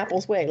in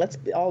Apple's way. Let's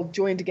all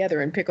join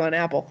together and pick on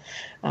Apple.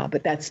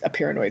 But that's a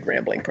paranoid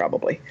rambling,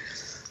 probably.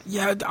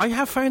 Yeah, I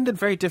have found it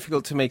very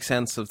difficult to make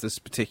sense of this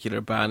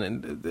particular ban.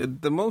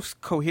 And the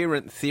most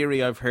coherent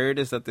theory I've heard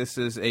is that this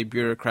is a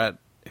bureaucrat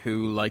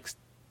who likes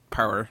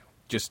power,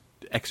 just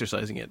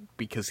exercising it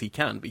because he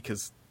can,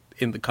 because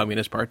in the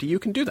Communist Party you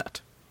can do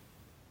that.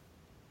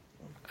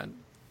 And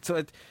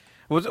so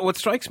what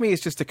strikes me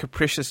is just the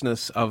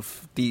capriciousness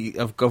of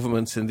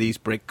governments in these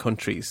BRIC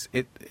countries.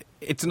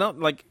 It's not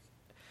like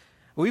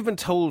we've been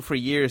told for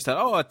years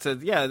that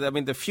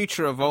the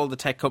future of all the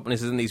tech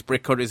companies is in these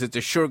BRIC countries. It's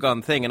a sure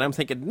gone thing, and I'm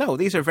thinking, no,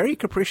 these are very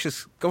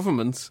capricious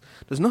governments.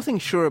 There's nothing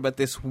sure about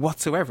this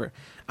whatsoever.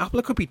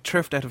 Apple could be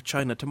turfed out of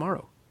China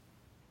tomorrow.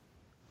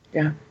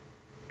 Yeah.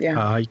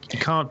 You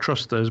can't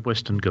trust those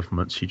Western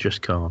governments. You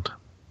just can't.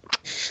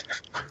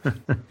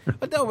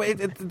 But no,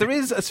 there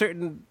is a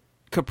certain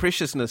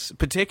capriciousness,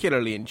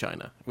 particularly in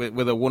China,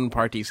 with a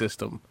one-party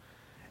system.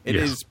 It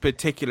is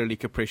particularly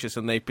capricious,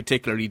 and they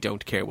particularly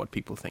don't care what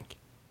people think.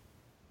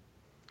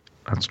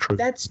 That's true.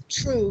 That's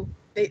true.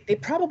 They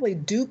probably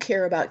do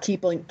care about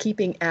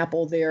keeping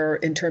Apple there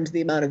in terms of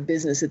the amount of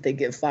business that they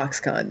give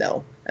Foxconn,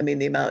 though. I mean,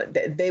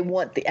 they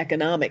want the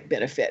economic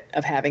benefit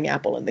of having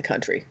Apple in the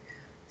country,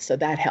 so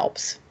that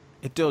helps.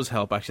 It does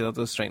help, actually. That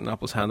does strengthen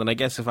Apple's hand. And I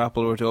guess if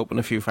Apple were to open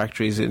a few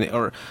factories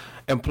or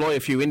employ a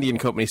few Indian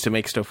companies to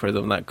make stuff for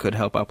them, that could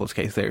help Apple's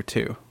case there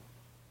too.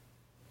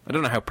 I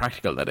don't know how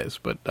practical that is,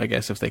 but I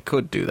guess if they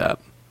could do that,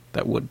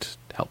 that would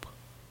help.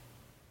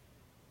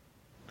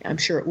 I'm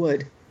sure it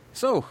would.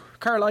 So,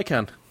 Carl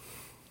Icahn.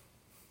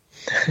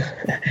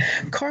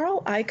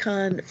 Carl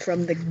Icahn,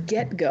 from the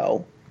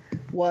get-go,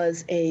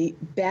 was a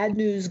bad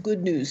news,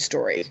 good news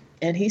story.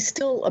 And he's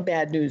still a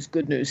bad news,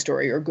 good news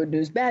story, or good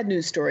news, bad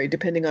news story,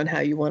 depending on how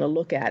you want to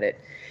look at it.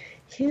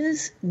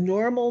 His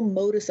normal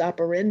modus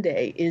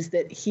operandi is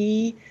that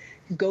he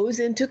goes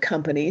into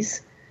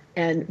companies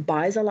and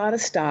buys a lot of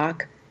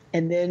stock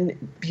and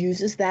then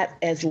uses that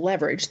as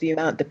leverage,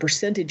 the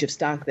percentage of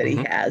stock that he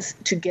has,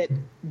 to get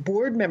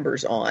board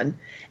members on,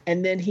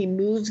 and then he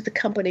moves the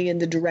company in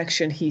the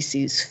direction he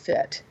sees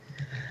fit.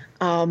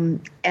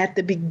 At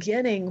the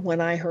beginning,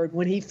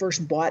 when he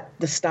first bought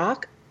the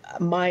stock,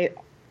 my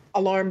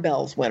alarm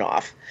bells went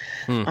off.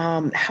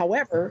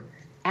 However,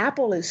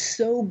 Apple is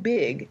so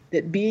big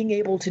that being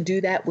able to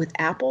do that with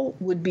Apple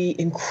would be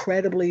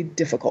incredibly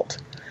difficult.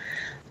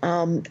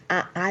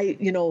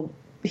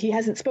 He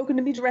hasn't spoken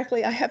to me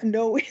directly. I have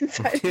no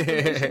inside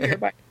information here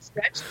by any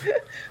stretch.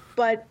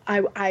 But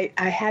I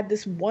had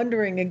this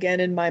wondering again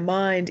in my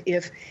mind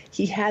if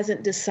he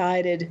hasn't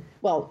decided,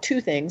 well,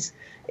 three things.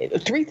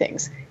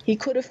 He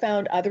could have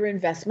found other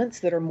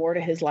investments that are more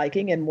to his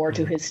liking and more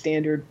to his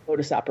standard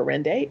modus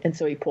operandi, and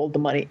so he pulled the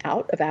money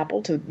out of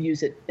Apple to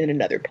use it in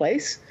another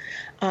place.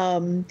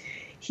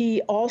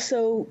 He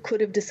also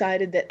could have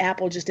decided that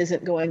Apple just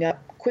isn't going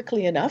up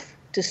quickly enough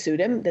to suit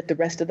him, that the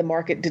rest of the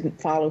market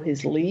didn't follow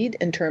his lead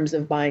in terms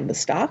of buying the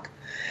stock.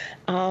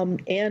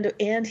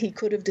 And he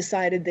could have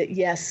decided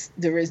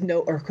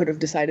that, could have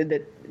decided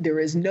that there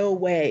is no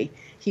way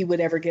he would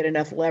ever get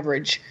enough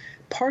leverage,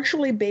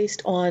 partially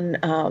based on,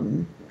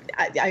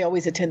 I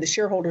always attend the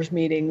shareholders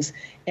meetings,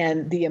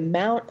 and the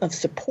amount of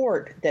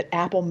support that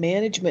Apple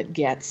management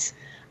gets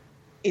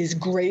is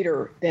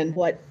greater than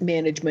what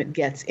management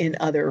gets in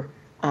other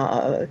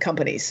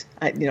companies.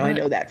 I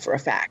know that for a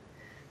fact.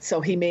 So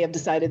he may have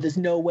decided there's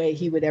no way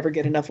he would ever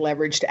get enough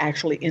leverage to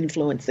actually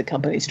influence the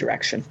company's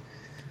direction.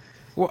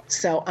 Well,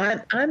 so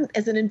I'm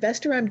as an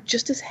investor, I'm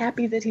just as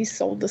happy that he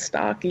sold the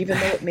stock, even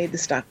though it made the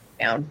stock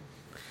down.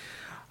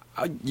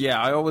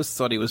 I always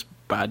thought he was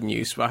bad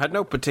news. But I had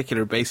no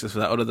particular basis for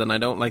that other than I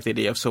don't like the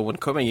idea of someone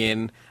coming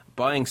in,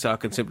 buying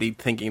stock and simply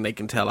thinking they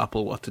can tell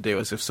Apple what to do,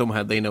 as if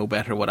somehow they know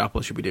better what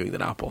Apple should be doing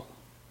than Apple.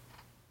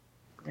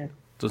 Yeah.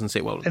 Doesn't say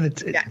well.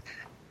 And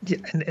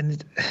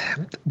and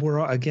we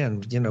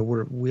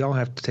all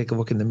have to take a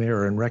look in the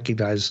mirror and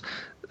recognize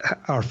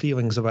our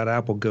feelings about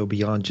Apple go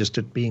beyond just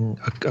it being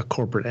a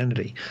corporate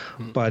entity.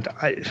 But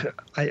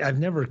I've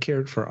never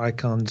cared for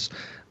Icahn's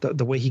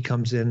the way he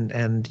comes in,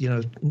 and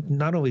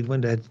not only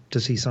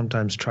does he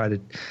sometimes try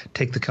to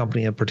take the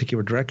company in a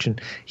particular direction,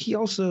 he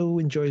also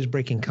enjoys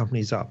breaking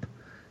companies up.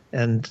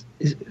 And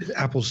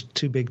Apple's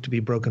too big to be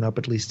broken up,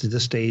 at least at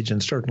this stage,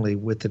 and certainly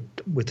with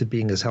it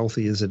being as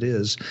healthy as it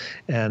is,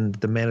 and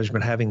the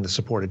management having the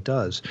support it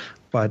does.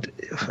 But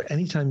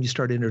anytime you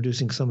start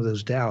introducing some of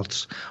those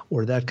doubts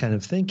or that kind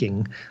of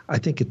thinking, I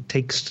think it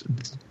takes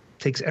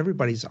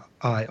everybody's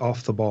eye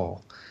off the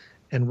ball.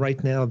 And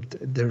right now,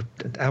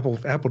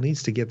 Apple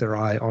needs to get their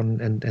eye on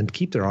and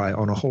keep their eye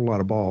on a whole lot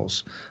of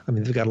balls. I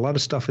mean, they've got a lot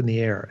of stuff in the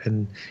air,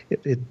 and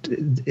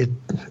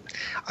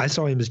I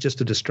saw him as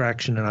just a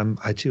distraction, and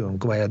I'm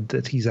glad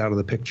that he's out of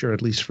the picture,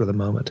 at least for the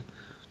moment.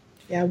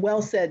 Yeah,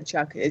 well said,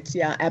 Chuck. It's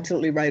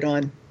absolutely right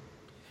on.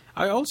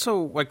 I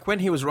also, when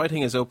he was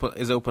writing his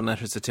open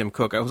letters to Tim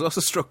Cook, I was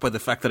also struck by the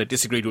fact that I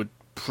disagreed with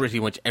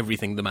pretty much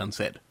everything the man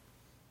said.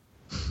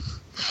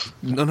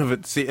 None of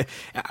it. See,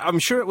 I'm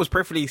sure it was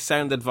perfectly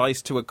sound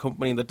advice to a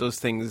company that does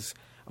things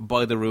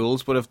by the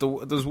rules, but if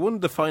there's one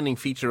defining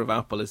feature of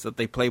Apple is that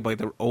they play by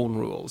their own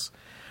rules.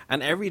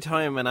 And every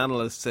time an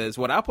analyst says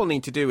what Apple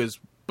need to do is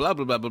blah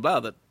blah blah blah blah,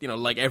 that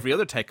like every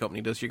other tech company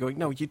does, you're going,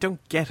 no, you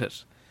don't get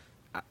it.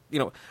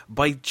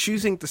 By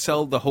choosing to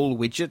sell the whole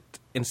widget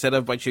instead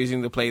of by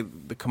choosing to play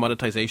the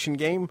commoditization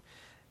game,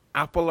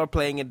 Apple are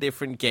playing a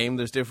different game.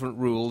 There's different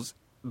rules.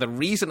 The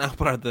reason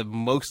Apple are the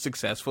most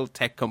successful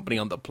tech company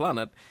on the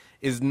planet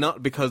is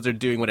not because they're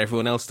doing what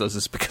everyone else does,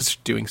 it's because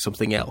they're doing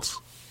something else.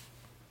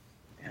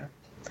 Yeah.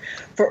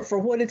 For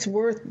what it's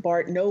worth,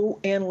 Bart, no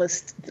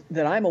analyst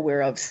that I'm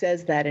aware of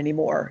says that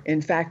anymore.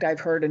 In fact, I've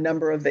heard a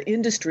number of the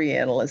industry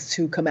analysts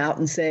who come out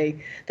and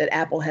say that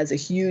Apple has a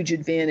huge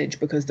advantage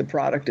because the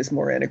product is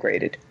more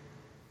integrated.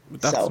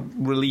 That's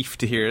relief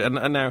to hear.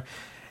 And now,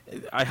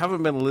 I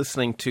haven't been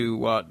listening to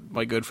what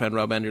my good friend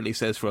Rob Enderle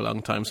says for a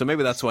long time, so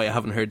maybe that's why I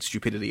haven't heard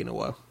stupidity in a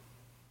while.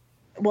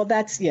 Well,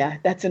 that's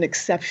an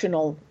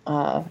exceptional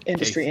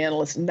industry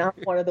analyst, not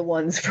one of the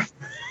ones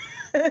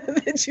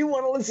that you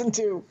want to listen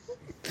to.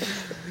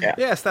 Yeah.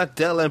 Yes, that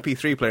Dell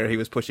MP3 player he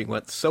was pushing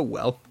went so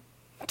well.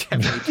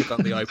 Definitely took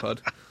on the iPod.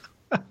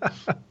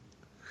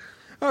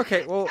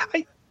 Okay, well,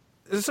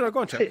 go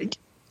on, Chuck.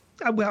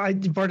 Well,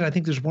 Barton, I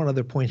think there's one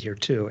other point here,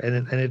 too,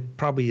 and it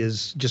probably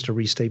is just a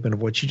restatement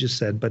of what you just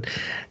said, but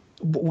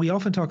we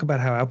often talk about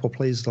how Apple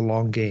plays the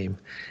long game,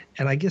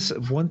 and I guess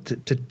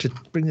to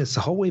bring this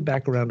the whole way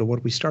back around to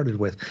what we started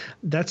with,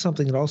 that's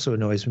something that also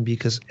annoys me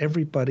because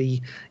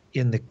everybody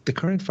in the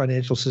current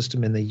financial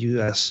system in the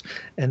U.S.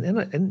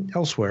 and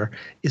elsewhere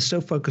is so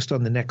focused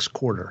on the next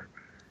quarter.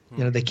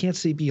 They can't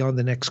see beyond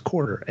the next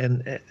quarter.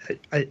 And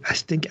I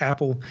think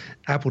Apple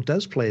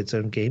does play its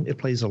own game. It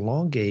plays a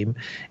long game.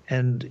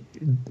 And,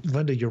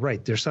 Linda, you're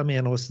right. There's some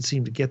analysts that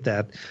seem to get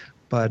that.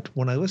 But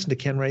when I listen to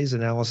Ken Ray's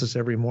analysis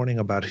every morning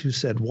about who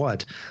said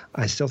what,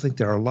 I still think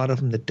there are a lot of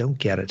them that don't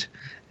get it.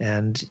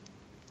 And,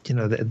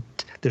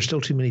 there's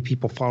still too many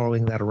people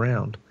following that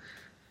around.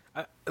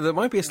 There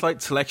might be a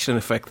slight selection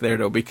effect there,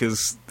 though,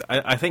 because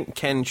I think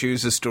Ken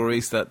chooses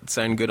stories that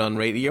sound good on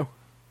radio.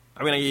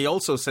 I mean, he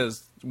also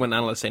says when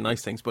analysts say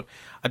nice things, but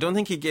I don't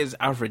think he gives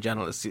average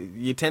analysts.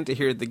 You tend to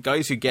hear the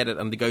guys who get it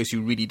and the guys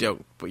who really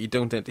don't, but you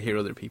don't tend to hear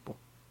other people.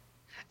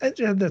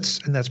 And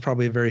that's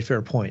probably a very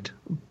fair point.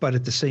 But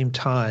at the same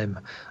time,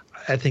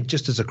 I think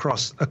just as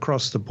across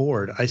the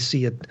board, I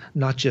see it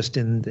not just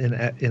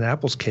in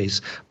Apple's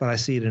case, but I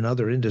see it in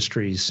other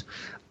industries.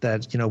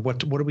 That, you know,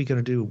 what are we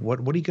going to do? What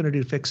are you going to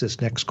do to fix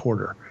this next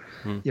quarter?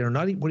 You know,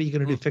 not what are you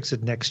going to do to fix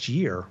it next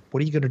year?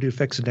 What are you going to do to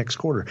fix it next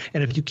quarter?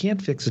 And if you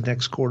can't fix it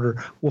next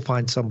quarter, we'll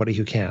find somebody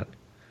who can.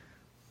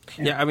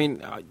 Yeah, I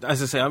mean,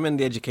 as I say, I'm in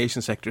the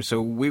education sector,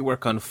 so we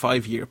work on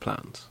 5-year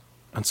plans.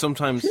 And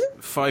sometimes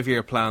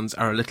 5-year plans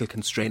are a little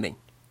constraining.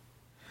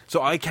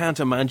 So I can't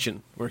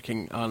imagine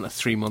working on a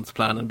 3-month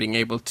plan and being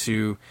able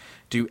to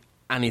do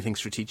anything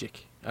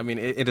strategic. I mean,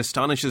 it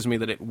astonishes me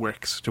that it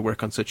works to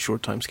work on such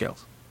short time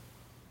scales.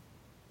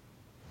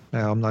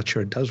 Now, I'm not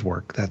sure it does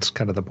work. That's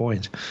kind of the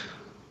point.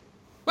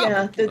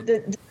 Well,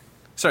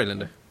 Sorry,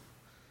 Linda.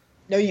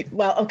 No,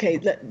 okay.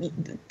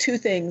 Two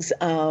things.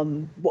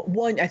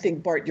 One, I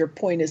think, Bart, your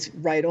point is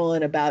right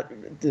on about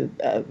the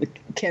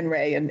Ken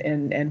Ray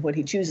and what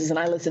he chooses, and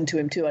I listen to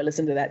him too. I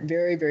listen to that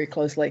very, very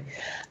closely.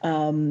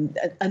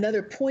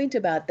 Another point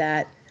about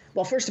that.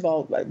 Well, first of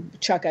all,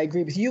 Chuck, I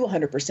agree with you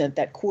 100%.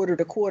 That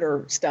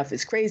quarter-to-quarter stuff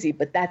is crazy,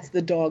 but that's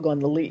the dog on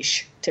the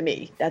leash to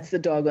me. That's the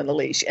dog on the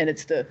leash, and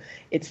it's the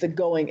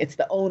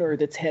owner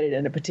that's headed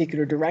in a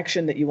particular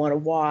direction that you want to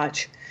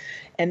watch.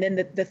 And then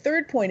the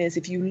third point is,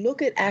 if you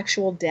look at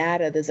actual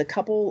data, there's a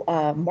couple.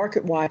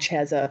 MarketWatch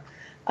has a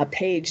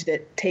page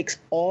that takes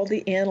all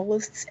the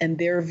analysts and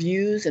their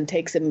views and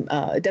takes them.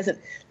 It doesn't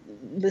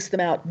list them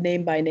out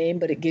name by name,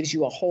 but it gives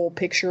you a whole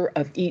picture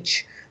of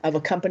each of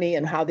a company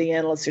and how the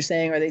analysts are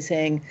saying. Are they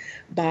saying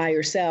buy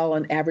or sell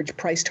on average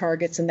price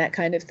targets and that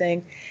kind of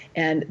thing?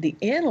 And the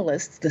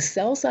analysts, the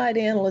sell side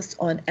analysts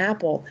on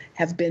Apple,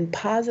 have been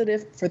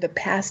positive for the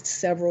past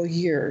several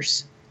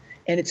years.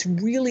 And it's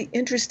really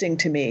interesting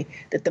to me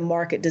that the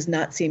market does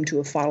not seem to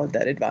have followed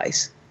that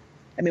advice.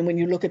 I mean, when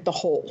you look at the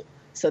whole.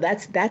 So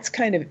that's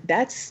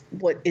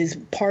what is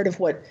part of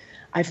what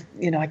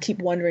I keep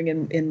wondering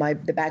in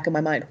the back of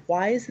my mind,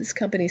 why is this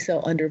company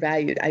so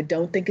undervalued? I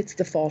don't think it's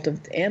the fault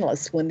of the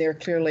analysts when they're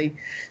clearly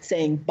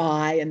saying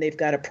buy and they've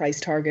got a price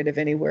target of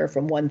anywhere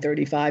from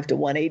 $135 to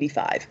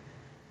 $185.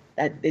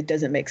 That it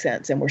doesn't make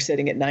sense, and we're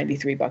sitting at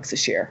 $93 a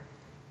share.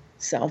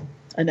 So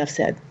enough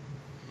said.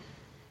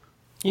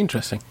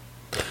 Interesting.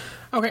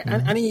 Okay,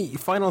 and any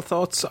final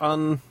thoughts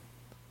on?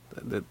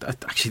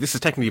 Actually, this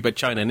is technically about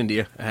China and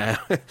India,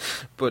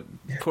 but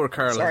poor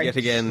Carl has yet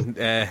again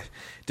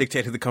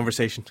dictated the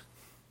conversation.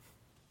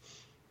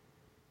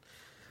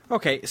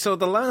 Okay, so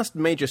the last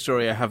major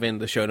story I have in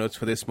the show notes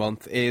for this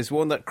month is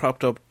one that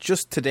cropped up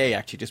just today,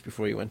 actually, just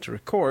before we went to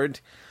record.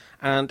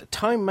 And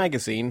Time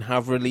Magazine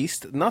have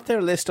released not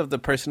their list of the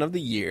person of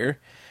the year,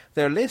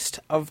 their list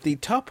of the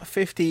top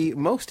 50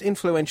 most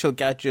influential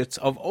gadgets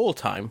of all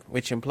time,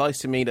 which implies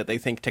to me that they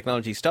think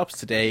technology stops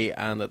today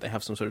and that they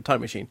have some sort of time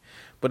machine.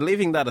 But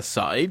leaving that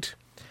aside,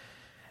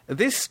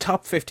 this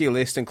top 50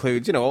 list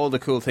includes, all the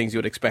cool things you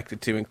would expect it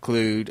to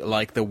include,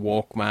 like the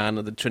Walkman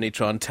and the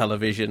Trinitron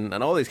television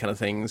and all these kind of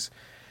things.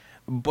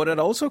 But it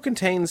also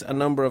contains a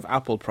number of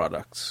Apple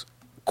products.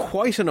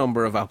 Quite a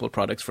number of Apple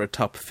products for a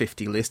top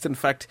 50 list. In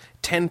fact,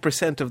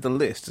 10% of the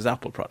list is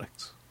Apple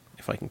products,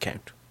 if I can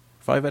count.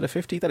 5 out of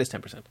 50, that is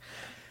 10%.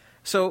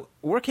 So,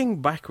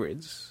 working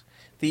backwards,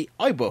 the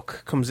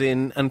iBook comes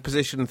in and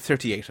position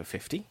 38 of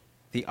 50.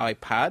 The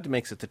iPad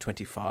makes it to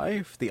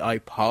 25. The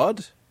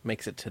iPod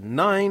makes it to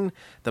 9.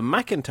 The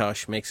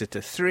Macintosh makes it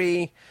to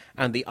 3.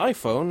 And the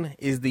iPhone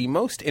is the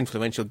most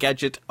influential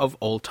gadget of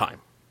all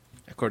time,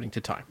 according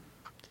to Time.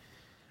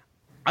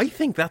 I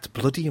think that's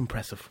bloody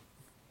impressive.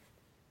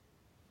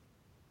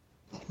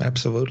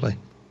 Absolutely.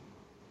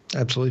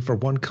 Absolutely. For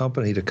one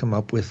company to come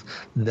up with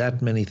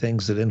that many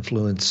things that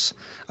influence,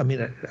 I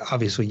mean,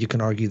 obviously you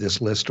can argue this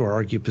list or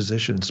argue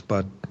positions,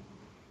 but...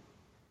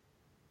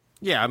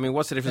 Yeah, I mean,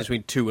 what's the difference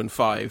between 2 and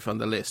 5 on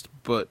the list?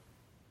 But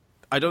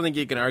I don't think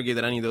you can argue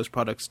that any of those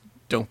products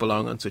don't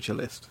belong on such a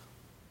list.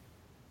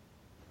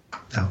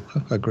 No,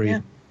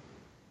 agreed.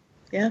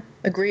 Yeah,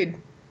 agreed.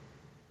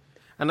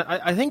 And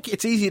I think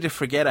it's easy to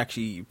forget,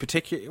 actually,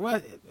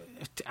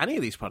 any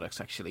of these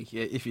products, actually,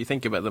 if you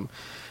think about them.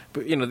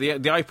 But, the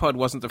iPod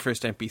wasn't the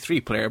first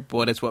MP3 player,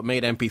 but it's what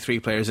made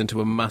MP3 players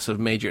into a massive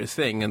major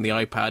thing. And the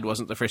iPad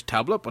wasn't the first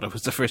tablet, but it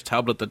was the first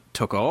tablet that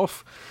took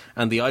off.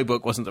 And the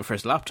iBook wasn't the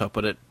first laptop,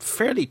 but it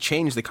fairly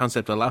changed the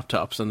concept of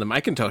laptops. And the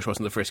Macintosh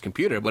wasn't the first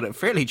computer, but it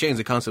fairly changed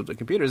the concept of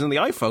computers. And the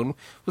iPhone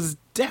was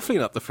definitely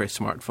not the first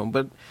smartphone,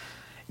 but...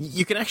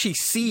 You can actually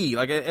see,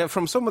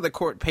 from some of the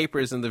court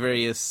papers in the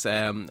various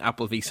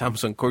Apple v.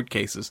 Samsung court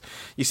cases,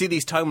 you see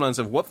these timelines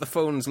of what the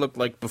phones looked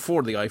like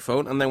before the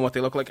iPhone and then what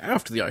they look like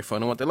after the iPhone.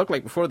 And what they look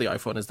like before the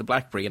iPhone is the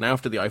BlackBerry, and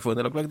after the iPhone,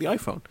 they look like the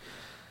iPhone.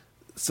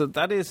 So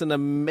that is an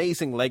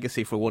amazing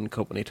legacy for one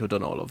company to have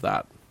done all of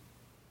that.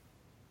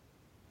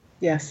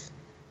 Yes.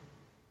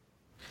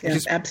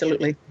 Yes,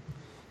 absolutely.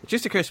 It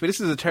just occurs to me,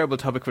 this is a terrible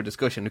topic for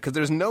discussion, because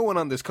there's no one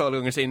on this call who's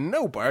going to say,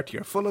 no, Bart,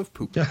 you're full of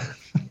poop.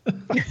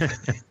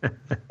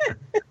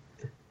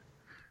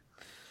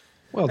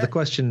 Well, the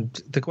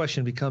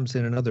question becomes,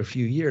 in another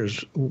few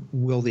years,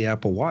 will the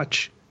Apple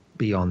Watch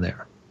be on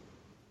there?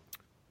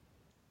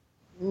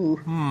 Ooh.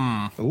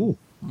 Ooh.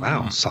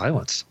 Wow,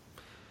 silence.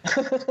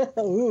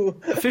 Ooh.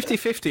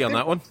 50-50 on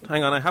that one.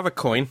 Hang on, I have a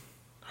coin.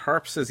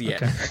 Harp says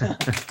yes.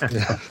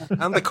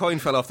 And the coin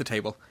fell off the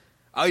table.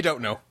 I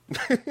don't know.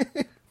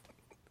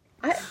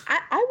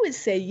 I would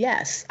say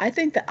yes. I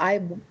think the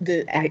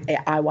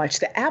iWatch,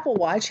 the Apple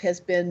Watch, has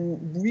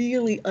been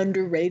really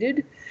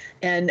underrated.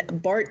 And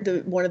Bart,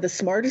 one of the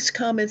smartest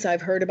comments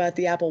I've heard about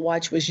the Apple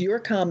Watch was your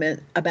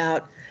comment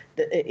about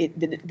that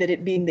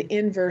it being the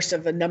inverse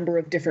of a number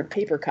of different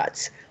paper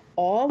cuts.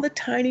 All the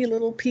tiny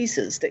little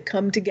pieces that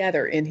come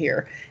together in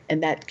here,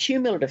 and that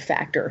cumulative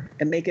factor,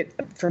 and make it,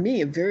 for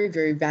me, a very,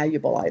 very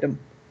valuable item.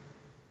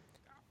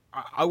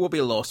 I will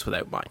be lost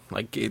without mine.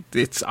 Like I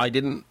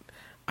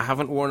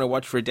haven't worn a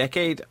watch for a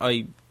decade.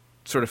 I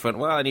sort of went,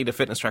 well, I need a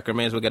fitness tracker.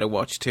 May as well get a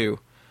watch too.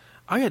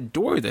 I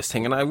adore this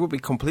thing, and I would be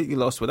completely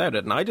lost without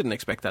it. And I didn't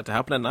expect that to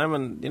happen. And I'm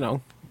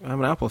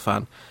an Apple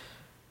fan.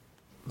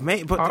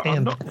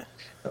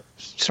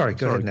 Sorry,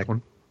 go ahead, Nick.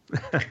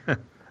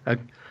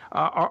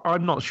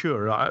 I'm not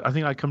sure. I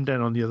think I come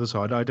down on the other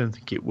side. I don't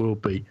think it will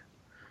be.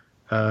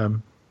 I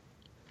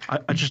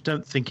just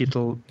don't think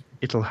it'll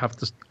have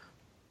this.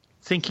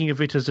 Thinking of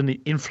it as an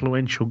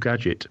influential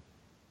gadget,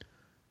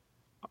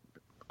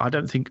 I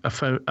don't think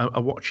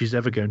a watch is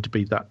ever going to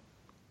be that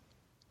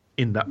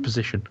in that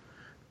position.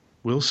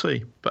 We'll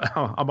see, but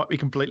I might be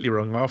completely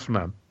wrong. I often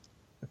am.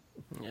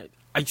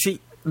 I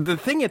see. The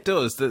thing it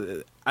does,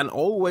 an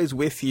always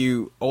with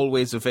you,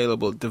 always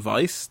available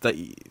device that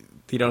you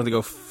don't have to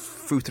go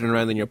footering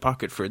around in your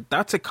pocket for,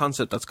 that's a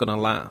concept that's going to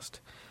last.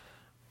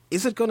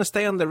 Is it going to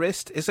stay on the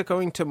wrist? Is it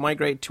going to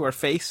migrate to our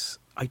face?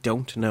 I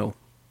don't know.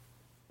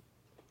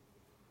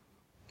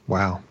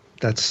 Wow.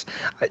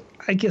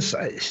 I guess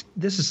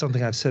this is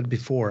something I've said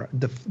before.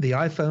 The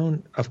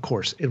iPhone, of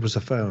course, it was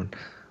a phone.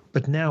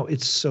 But now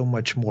it's so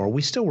much more.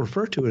 We still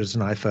refer to it as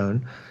an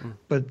iPhone,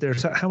 but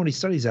there's how many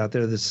studies out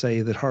there that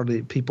say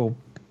that people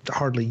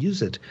hardly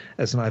use it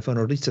as an iPhone,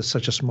 or at least as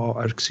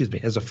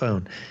as a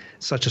phone,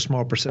 such a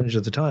small percentage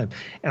of the time.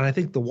 And I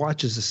think the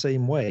watch is the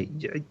same way.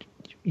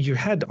 You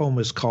had to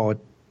almost call it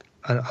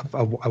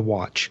a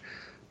watch,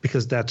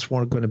 because that's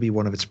going to be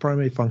one of its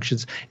primary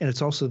functions, and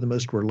it's also the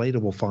most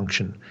relatable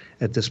function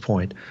at this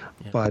point.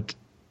 Yeah. But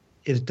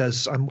it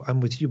does. I'm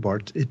with you,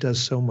 Bart. It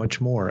does so much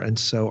more, and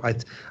so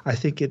I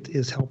think it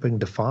is helping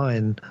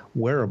define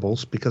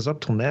wearables, because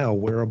up till now,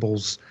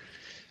 wearables.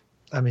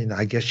 I mean,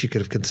 I guess you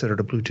could have considered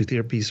a Bluetooth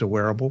earpiece a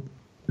wearable.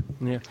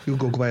 Yeah.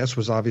 Google Glass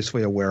was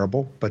obviously a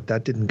wearable, but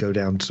that didn't go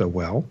down so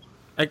well.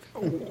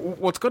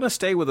 What's going to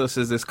stay with us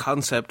is this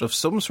concept of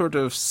some sort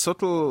of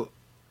subtle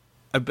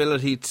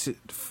ability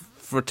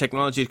for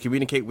technology to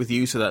communicate with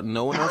you so that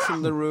no one else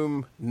in the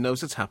room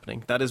knows it's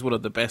happening. That is one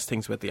of the best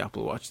things about the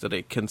Apple Watch, that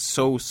it can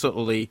so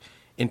subtly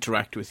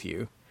interact with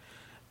you.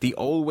 The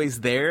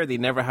always there, the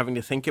never having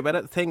to think about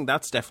it thing,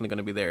 that's definitely going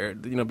to be there.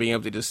 Being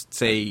able to just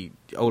say,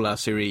 "Hola,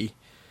 Siri,"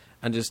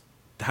 and just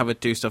have it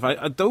do stuff.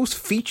 Those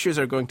features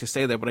are going to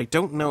stay there, but I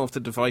don't know if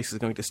the device is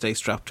going to stay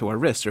strapped to our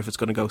wrist or if it's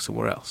going to go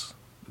somewhere else.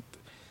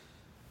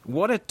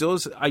 What it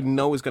does, I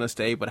know is going to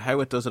stay, but how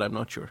it does it, I'm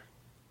not sure.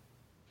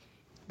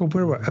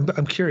 Well,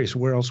 I'm curious,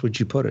 where else would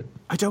you put it?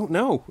 I don't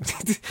know.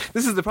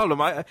 This is the problem.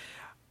 I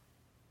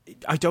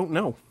don't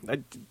know.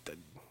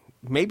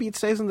 Maybe it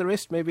stays on the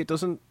wrist. Maybe it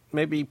doesn't.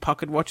 Maybe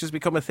pocket watches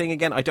become a thing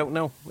again. I don't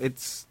know.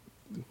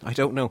 I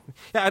don't know.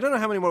 Yeah, I don't know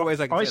how many more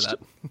ways I can say that.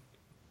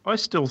 I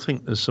still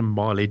think there's some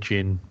mileage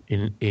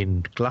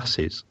in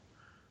glasses.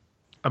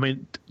 I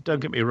mean, don't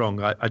get me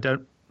wrong. I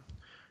don't.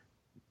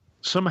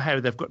 Somehow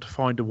they've got to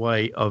find a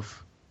way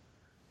of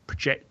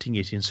projecting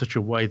it in such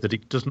a way that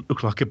it doesn't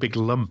look like a big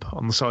lump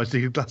on the side of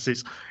the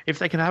glasses. If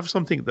they can have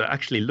something that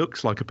actually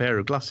looks like a pair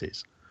of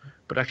glasses,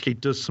 but actually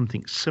does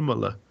something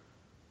similar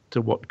to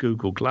what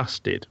Google Glass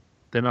did,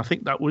 then I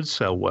think that would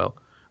sell well.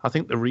 I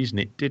think the reason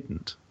it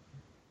didn't,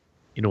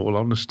 in all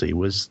honesty,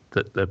 was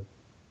that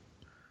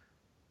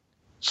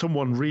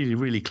someone really,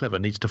 really clever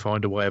needs to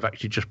find a way of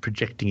actually just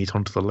projecting it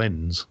onto the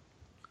lens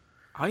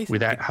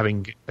without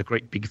having a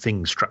great big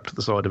thing strapped to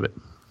the side of it.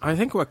 I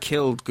think what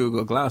killed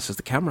Google Glass is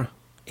the camera.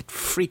 It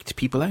freaked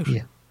people out.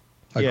 Yeah,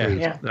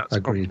 agreed. Yeah, that's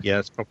agreed.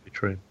 That's probably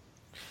true.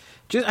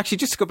 Just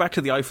to go back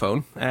to the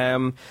iPhone.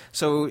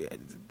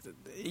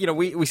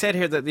 We said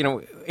here that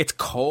it's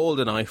called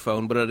an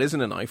iPhone, but it isn't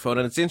an iPhone,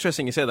 and it's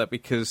interesting you say that,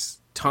 because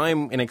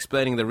time in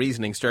explaining the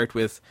reasoning start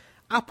with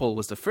Apple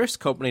was the first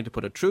company to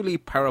put a truly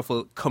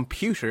powerful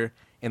computer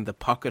in the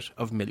pocket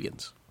of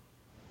millions.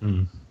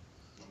 Mm.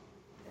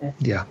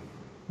 Yeah.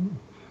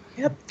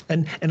 Yep.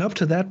 And up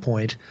to that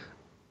point,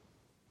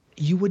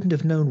 you wouldn't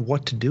have known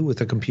what to do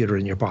with a computer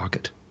in your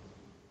pocket.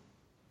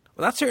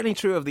 Well, that's certainly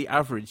true of the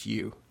average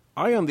you.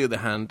 I, on the other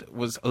hand,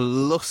 was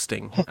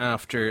lusting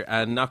after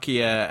a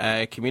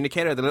Nokia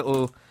communicator, the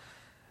little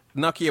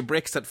Nokia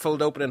bricks that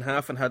fold open in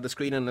half and had the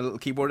screen and a little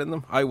keyboard in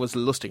them. I was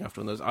lusting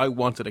after one of those. I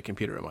wanted a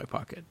computer in my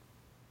pocket.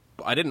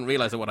 But I didn't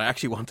realise that what I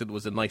actually wanted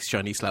was a nice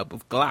shiny slab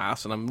of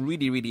glass, and I'm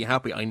really, really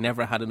happy I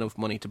never had enough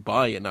money to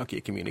buy a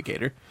Nokia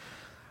communicator.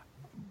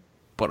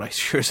 But I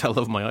sure as hell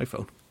love my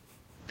iPhone.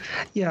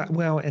 Yeah,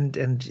 well,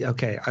 and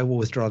okay, I will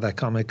withdraw that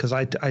comment because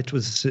I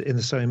was in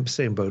the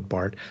same boat,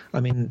 Bart. I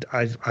mean,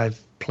 I've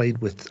played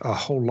with a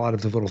whole lot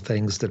of the little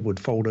things that would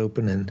fold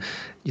open and,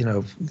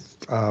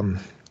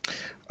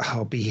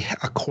 I'll be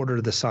a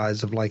quarter the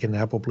size of like an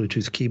Apple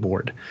Bluetooth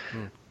keyboard.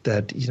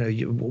 That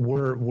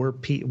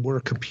were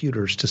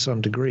computers to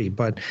some degree,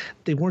 but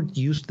they weren't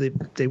used.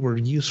 They were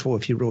useful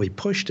if you really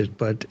pushed it,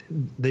 but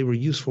they were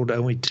useful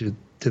only to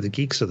the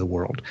geeks of the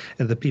world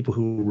and the people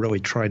who really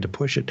tried to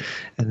push it.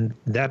 And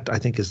that, I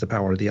think, is the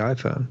power of the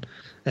iPhone.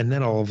 And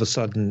then all of a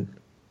sudden,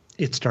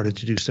 it started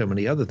to do so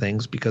many other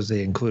things because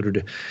they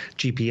included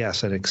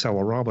GPS and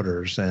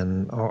accelerometers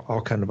and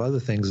all kind of other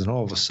things. And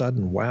all of a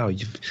sudden, wow,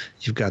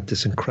 you've got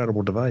this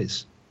incredible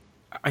device.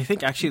 I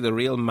think actually the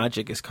real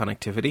magic is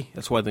connectivity.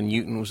 That's why the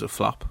Newton was a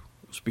flop.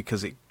 It was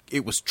because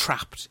it was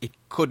trapped. It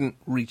couldn't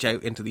reach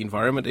out into the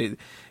environment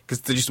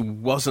because there just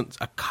wasn't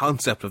a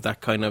concept of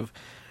that kind of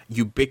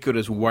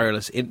ubiquitous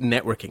wireless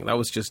networking. That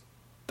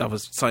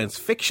was science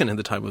fiction in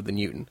the time of the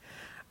Newton.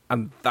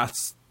 And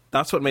that's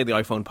what made the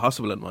iPhone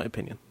possible, in my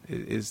opinion,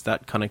 is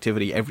that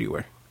connectivity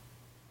everywhere.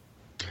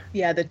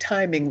 Yeah, the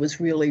timing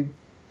was really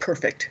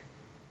perfect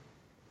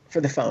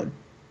for the phone.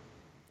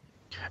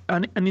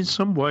 And in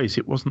some ways,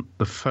 it wasn't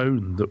the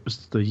phone that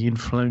was the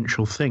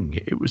influential thing.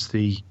 It was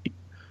the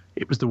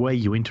way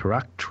you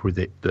interact with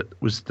it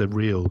that was the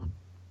real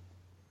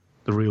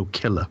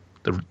killer,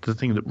 the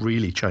thing that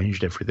really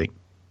changed everything.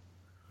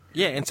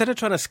 Yeah, instead of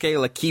trying to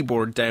scale a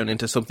keyboard down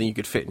into something you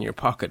could fit in your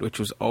pocket, which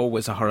was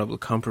always a horrible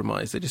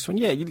compromise, they just went,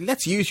 yeah,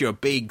 let's use your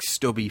big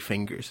stubby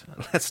fingers.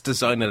 Let's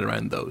design it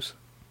around those.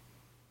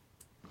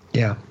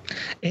 Yeah,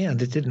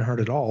 and it didn't hurt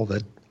at all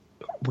that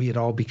we had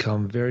all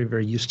become very,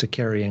 very used to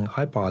carrying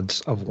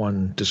iPods of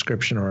one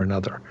description or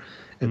another.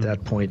 At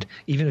that point,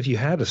 even if you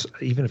had a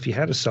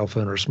cell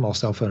phone or a small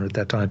cell phone at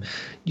that time,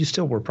 you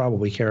still were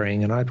probably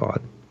carrying an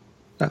iPod.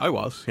 I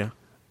was, yeah.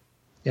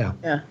 Yeah.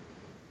 Yeah.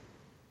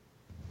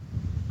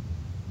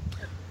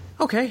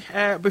 Okay,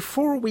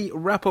 before we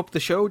wrap up the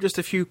show, just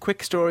a few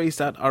quick stories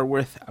that are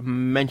worth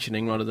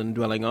mentioning rather than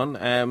dwelling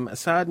on.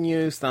 Sad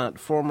news that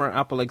former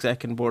Apple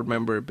exec and board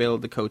member Bill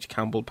the Coach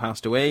Campbell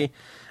passed away.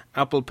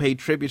 Apple paid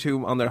tribute to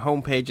him on their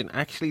homepage and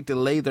actually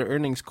delayed their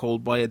earnings call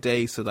by a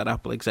day so that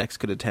Apple execs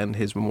could attend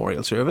his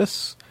memorial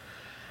service.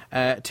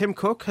 Tim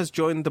Cook has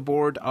joined the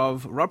board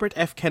of Robert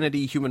F.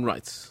 Kennedy Human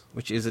Rights,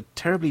 which is a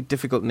terribly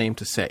difficult name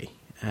to say.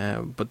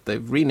 But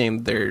they've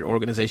renamed their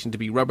organization to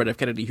be Robert F.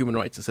 Kennedy Human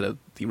Rights instead of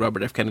the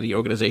Robert F. Kennedy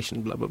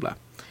Organization, blah, blah, blah.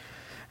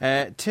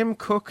 Tim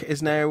Cook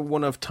is now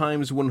one of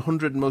Time's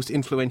 100 most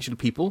influential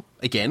people.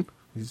 Again,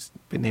 he's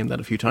been named that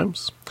a few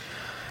times.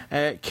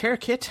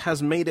 CareKit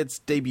has made its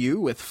debut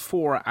with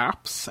 4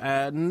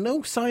 apps.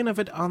 No sign of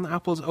it on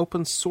Apple's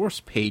open source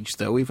page,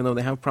 though, even though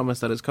they have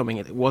promised that it's coming.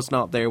 It was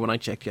not there when I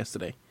checked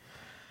yesterday.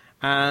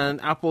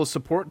 And Apple's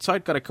support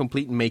site got a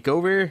complete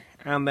makeover.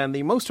 And then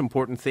the most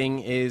important thing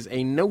is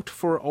a note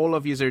for all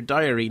of user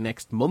diary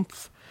next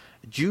month.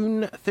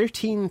 June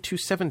 13 to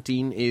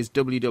 17 is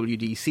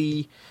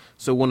WWDC,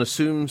 so one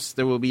assumes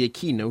there will be a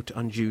keynote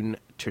on June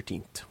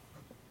 13th.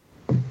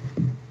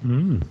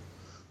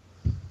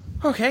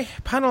 Okay,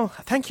 panel,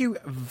 thank you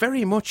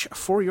very much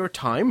for your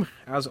time,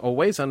 as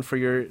always, and for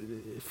your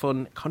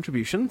fun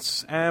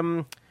contributions.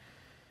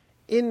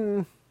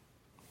 In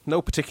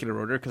no particular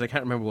order, because I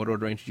can't remember what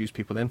order I introduced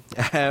people in.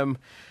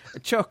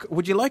 Chuck,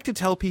 would you like to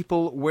tell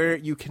people where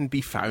you can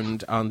be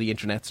found on the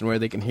internets and where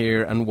they can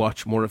hear and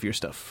watch more of your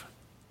stuff?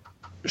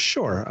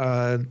 Sure.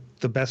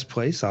 The best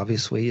place,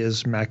 obviously,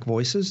 is Mac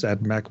Voices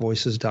at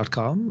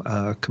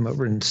macvoices.com. Come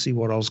over and see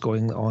what all's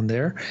going on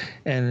there.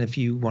 And if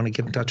you want to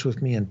get in touch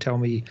with me and tell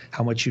me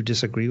how much you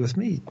disagree with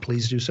me,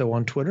 please do so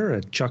on Twitter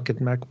at Chuck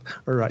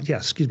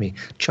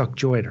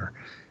Joyner.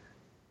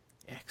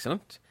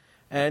 Excellent.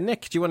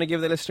 Nick, do you want to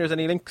give the listeners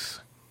any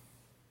links?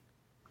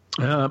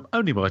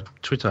 Only my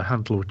Twitter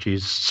handle, which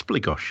is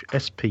Spligosh,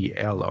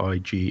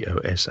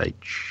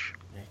 Spligosh.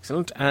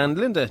 Excellent. And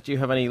Linda, do you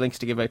have any links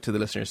to give out to the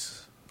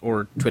listeners?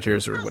 Or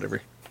Twitters or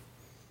whatever?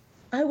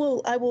 I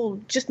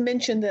will just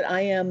mention that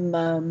I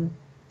am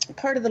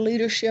part of the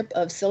leadership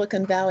of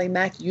Silicon Valley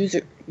Mac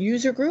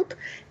user group.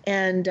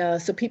 And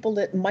so people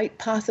that might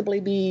possibly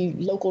be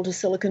local to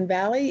Silicon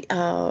Valley,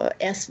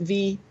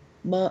 svmug.org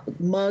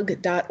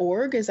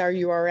is our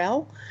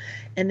URL.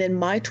 And then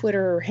my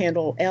Twitter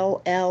handle,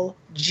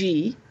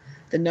 LLG,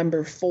 the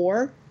number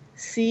 4,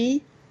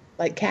 C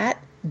like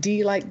cat,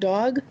 D like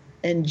dog,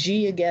 and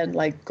G again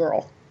like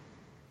girl.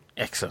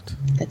 Excellent.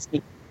 That's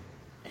me.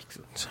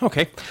 Excellent.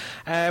 Okay.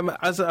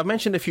 As I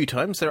mentioned a few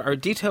times, there are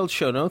detailed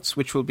show notes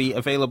which will be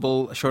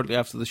available shortly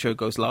after the show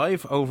goes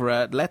live over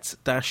at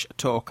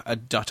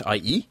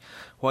lets-talk.ie.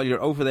 While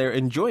you're over there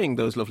enjoying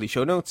those lovely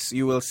show notes,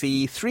 you will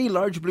see 3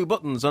 large blue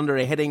buttons under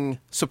a heading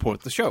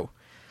Support the Show.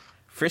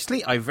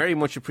 Firstly, I very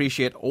much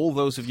appreciate all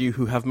those of you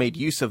who have made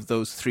use of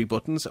those 3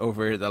 buttons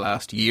over the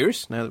last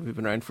years, now that we've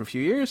been around for a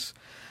few years.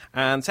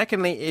 And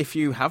secondly, if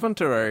you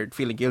haven't or are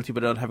feeling guilty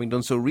about not having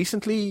done so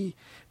recently,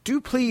 do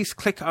please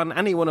click on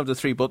any one of the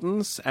 3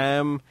 buttons.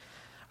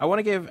 I want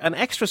to give an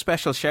extra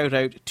special shout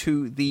out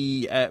to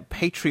the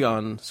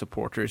Patreon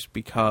supporters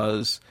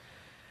because,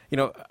 you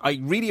know,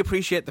 I really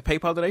appreciate the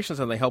PayPal donations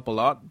and they help a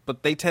lot,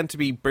 but they tend to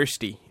be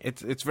bursty.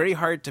 It's very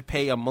hard to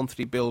pay a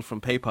monthly bill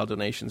from PayPal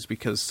donations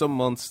because some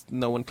months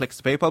no one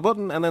clicks the PayPal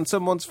button and then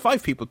some months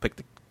 5 people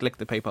click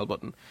the PayPal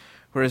button.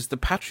 Whereas the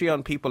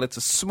Patreon people, it's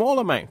a small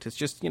amount. It's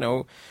just, you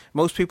know,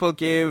 most people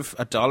give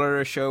 $1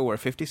 a show or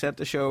 50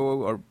 cents a show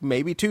or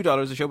maybe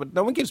 $2 a show, but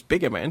no one gives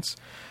big amounts.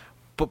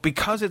 But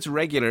because it's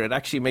regular, it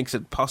actually makes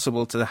it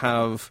possible to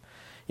have,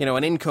 you know,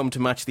 an income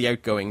to match the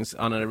outgoings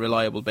on a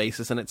reliable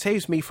basis, and it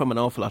saves me from an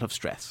awful lot of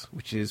stress,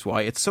 which is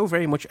why it's so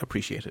very much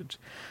appreciated.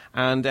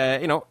 And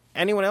you know,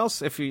 anyone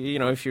else, if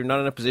you're not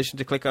in a position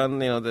to click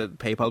on, you know, the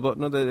PayPal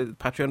button or the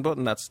Patreon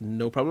button, that's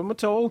no problem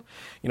at all.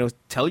 You know,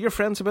 tell your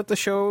friends about the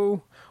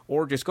show,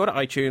 or just go to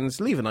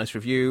iTunes, leave a nice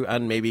review,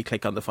 and maybe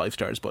click on the 5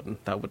 stars button.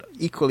 That would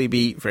equally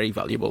be very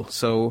valuable.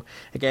 So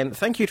again,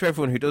 thank you to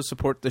everyone who does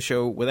support the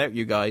show. Without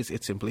you guys,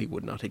 it simply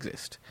would not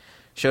exist.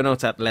 Show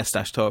notes at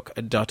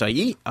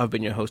less-talk.ie. I've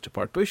been your host,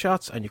 Bart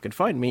Busschots, and you can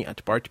find me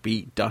at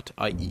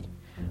bartb.ie.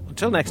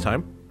 Until next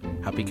time,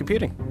 happy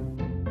computing.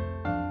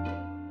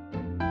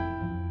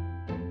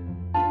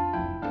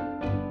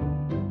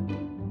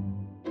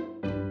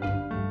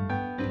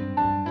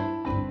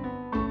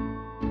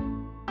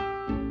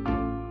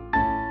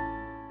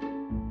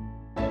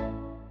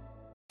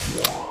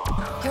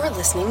 You're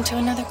listening to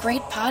another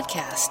great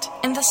podcast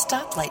in the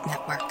Stoplight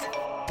Network.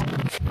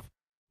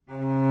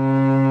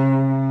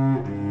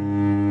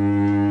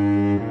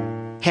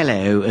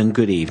 Hello and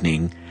good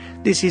evening.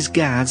 This is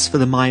Gaz for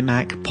the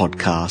MyMac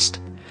podcast.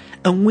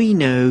 And we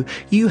know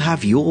you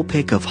have your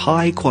pick of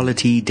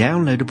high-quality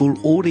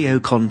downloadable audio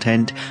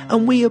content,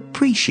 and we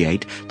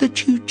appreciate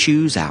that you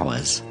choose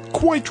ours.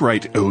 Quite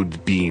right,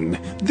 Ode Bean.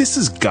 This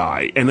is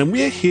Guy, and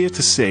we're here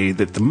to say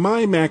that the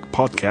MyMac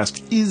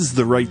podcast is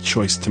the right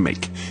choice to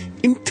make.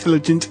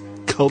 Intelligent,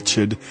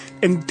 cultured,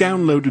 and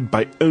downloaded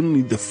by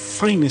only the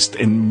finest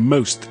and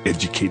most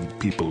educated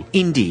people.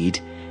 Indeed.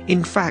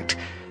 In fact,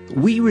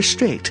 we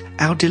restrict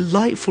our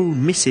delightful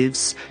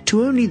missives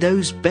to only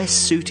those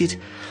best suited...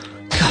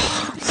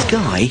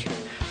 Guy,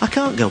 I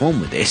can't go on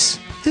with this.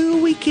 Who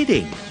are we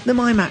kidding? The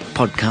MyMac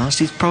podcast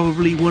is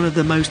probably one of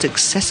the most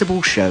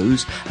accessible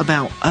shows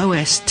about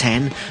OS X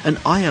and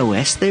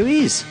iOS there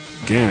is.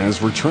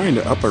 Gaz, we're trying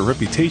to up our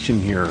reputation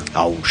here.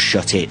 Oh,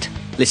 shut it.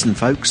 Listen,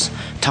 folks,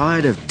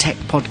 tired of tech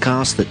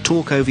podcasts that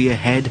talk over your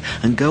head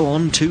and go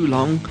on too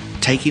long,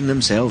 taking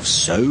themselves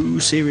so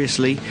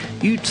seriously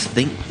you'd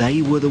think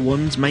they were the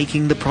ones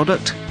making the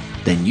product?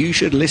 Then you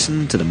should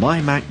listen to the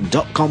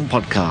mymac.com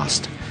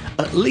podcast.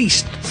 At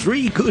least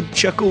 3 good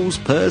chuckles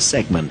per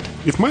segment.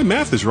 If my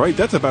math is right,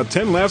 that's about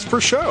 10 laughs per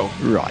show.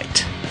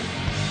 Right.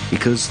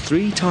 Because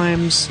 3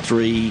 times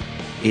 3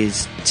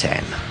 is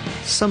 10.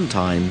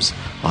 Sometimes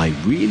I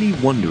really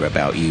wonder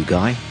about you,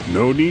 Guy.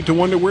 No need to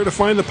wonder where to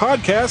find the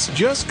podcast.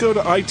 Just go to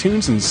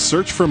iTunes and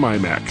search for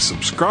MyMac.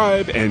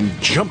 Subscribe and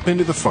jump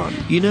into the fun.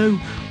 You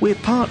know, we're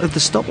part of the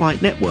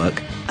Stoplight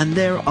Network, and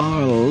there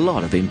are a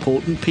lot of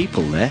important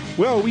people there.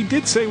 Well, we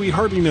did say we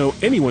hardly know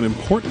anyone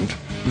important.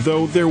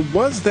 Though there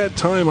was that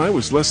time I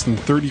was less than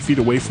 30 feet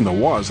away from the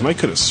Woz, and I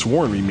could have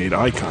sworn we made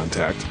eye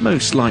contact.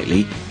 Most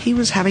likely, he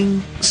was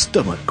having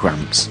stomach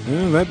cramps.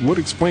 Yeah, that would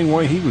explain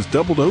why he was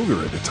doubled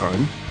over at the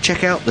time.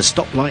 Check out the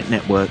Stoplight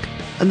Network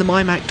and the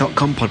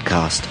mymac.com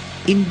podcast.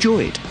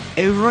 Enjoy it.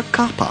 Over a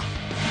cuppa.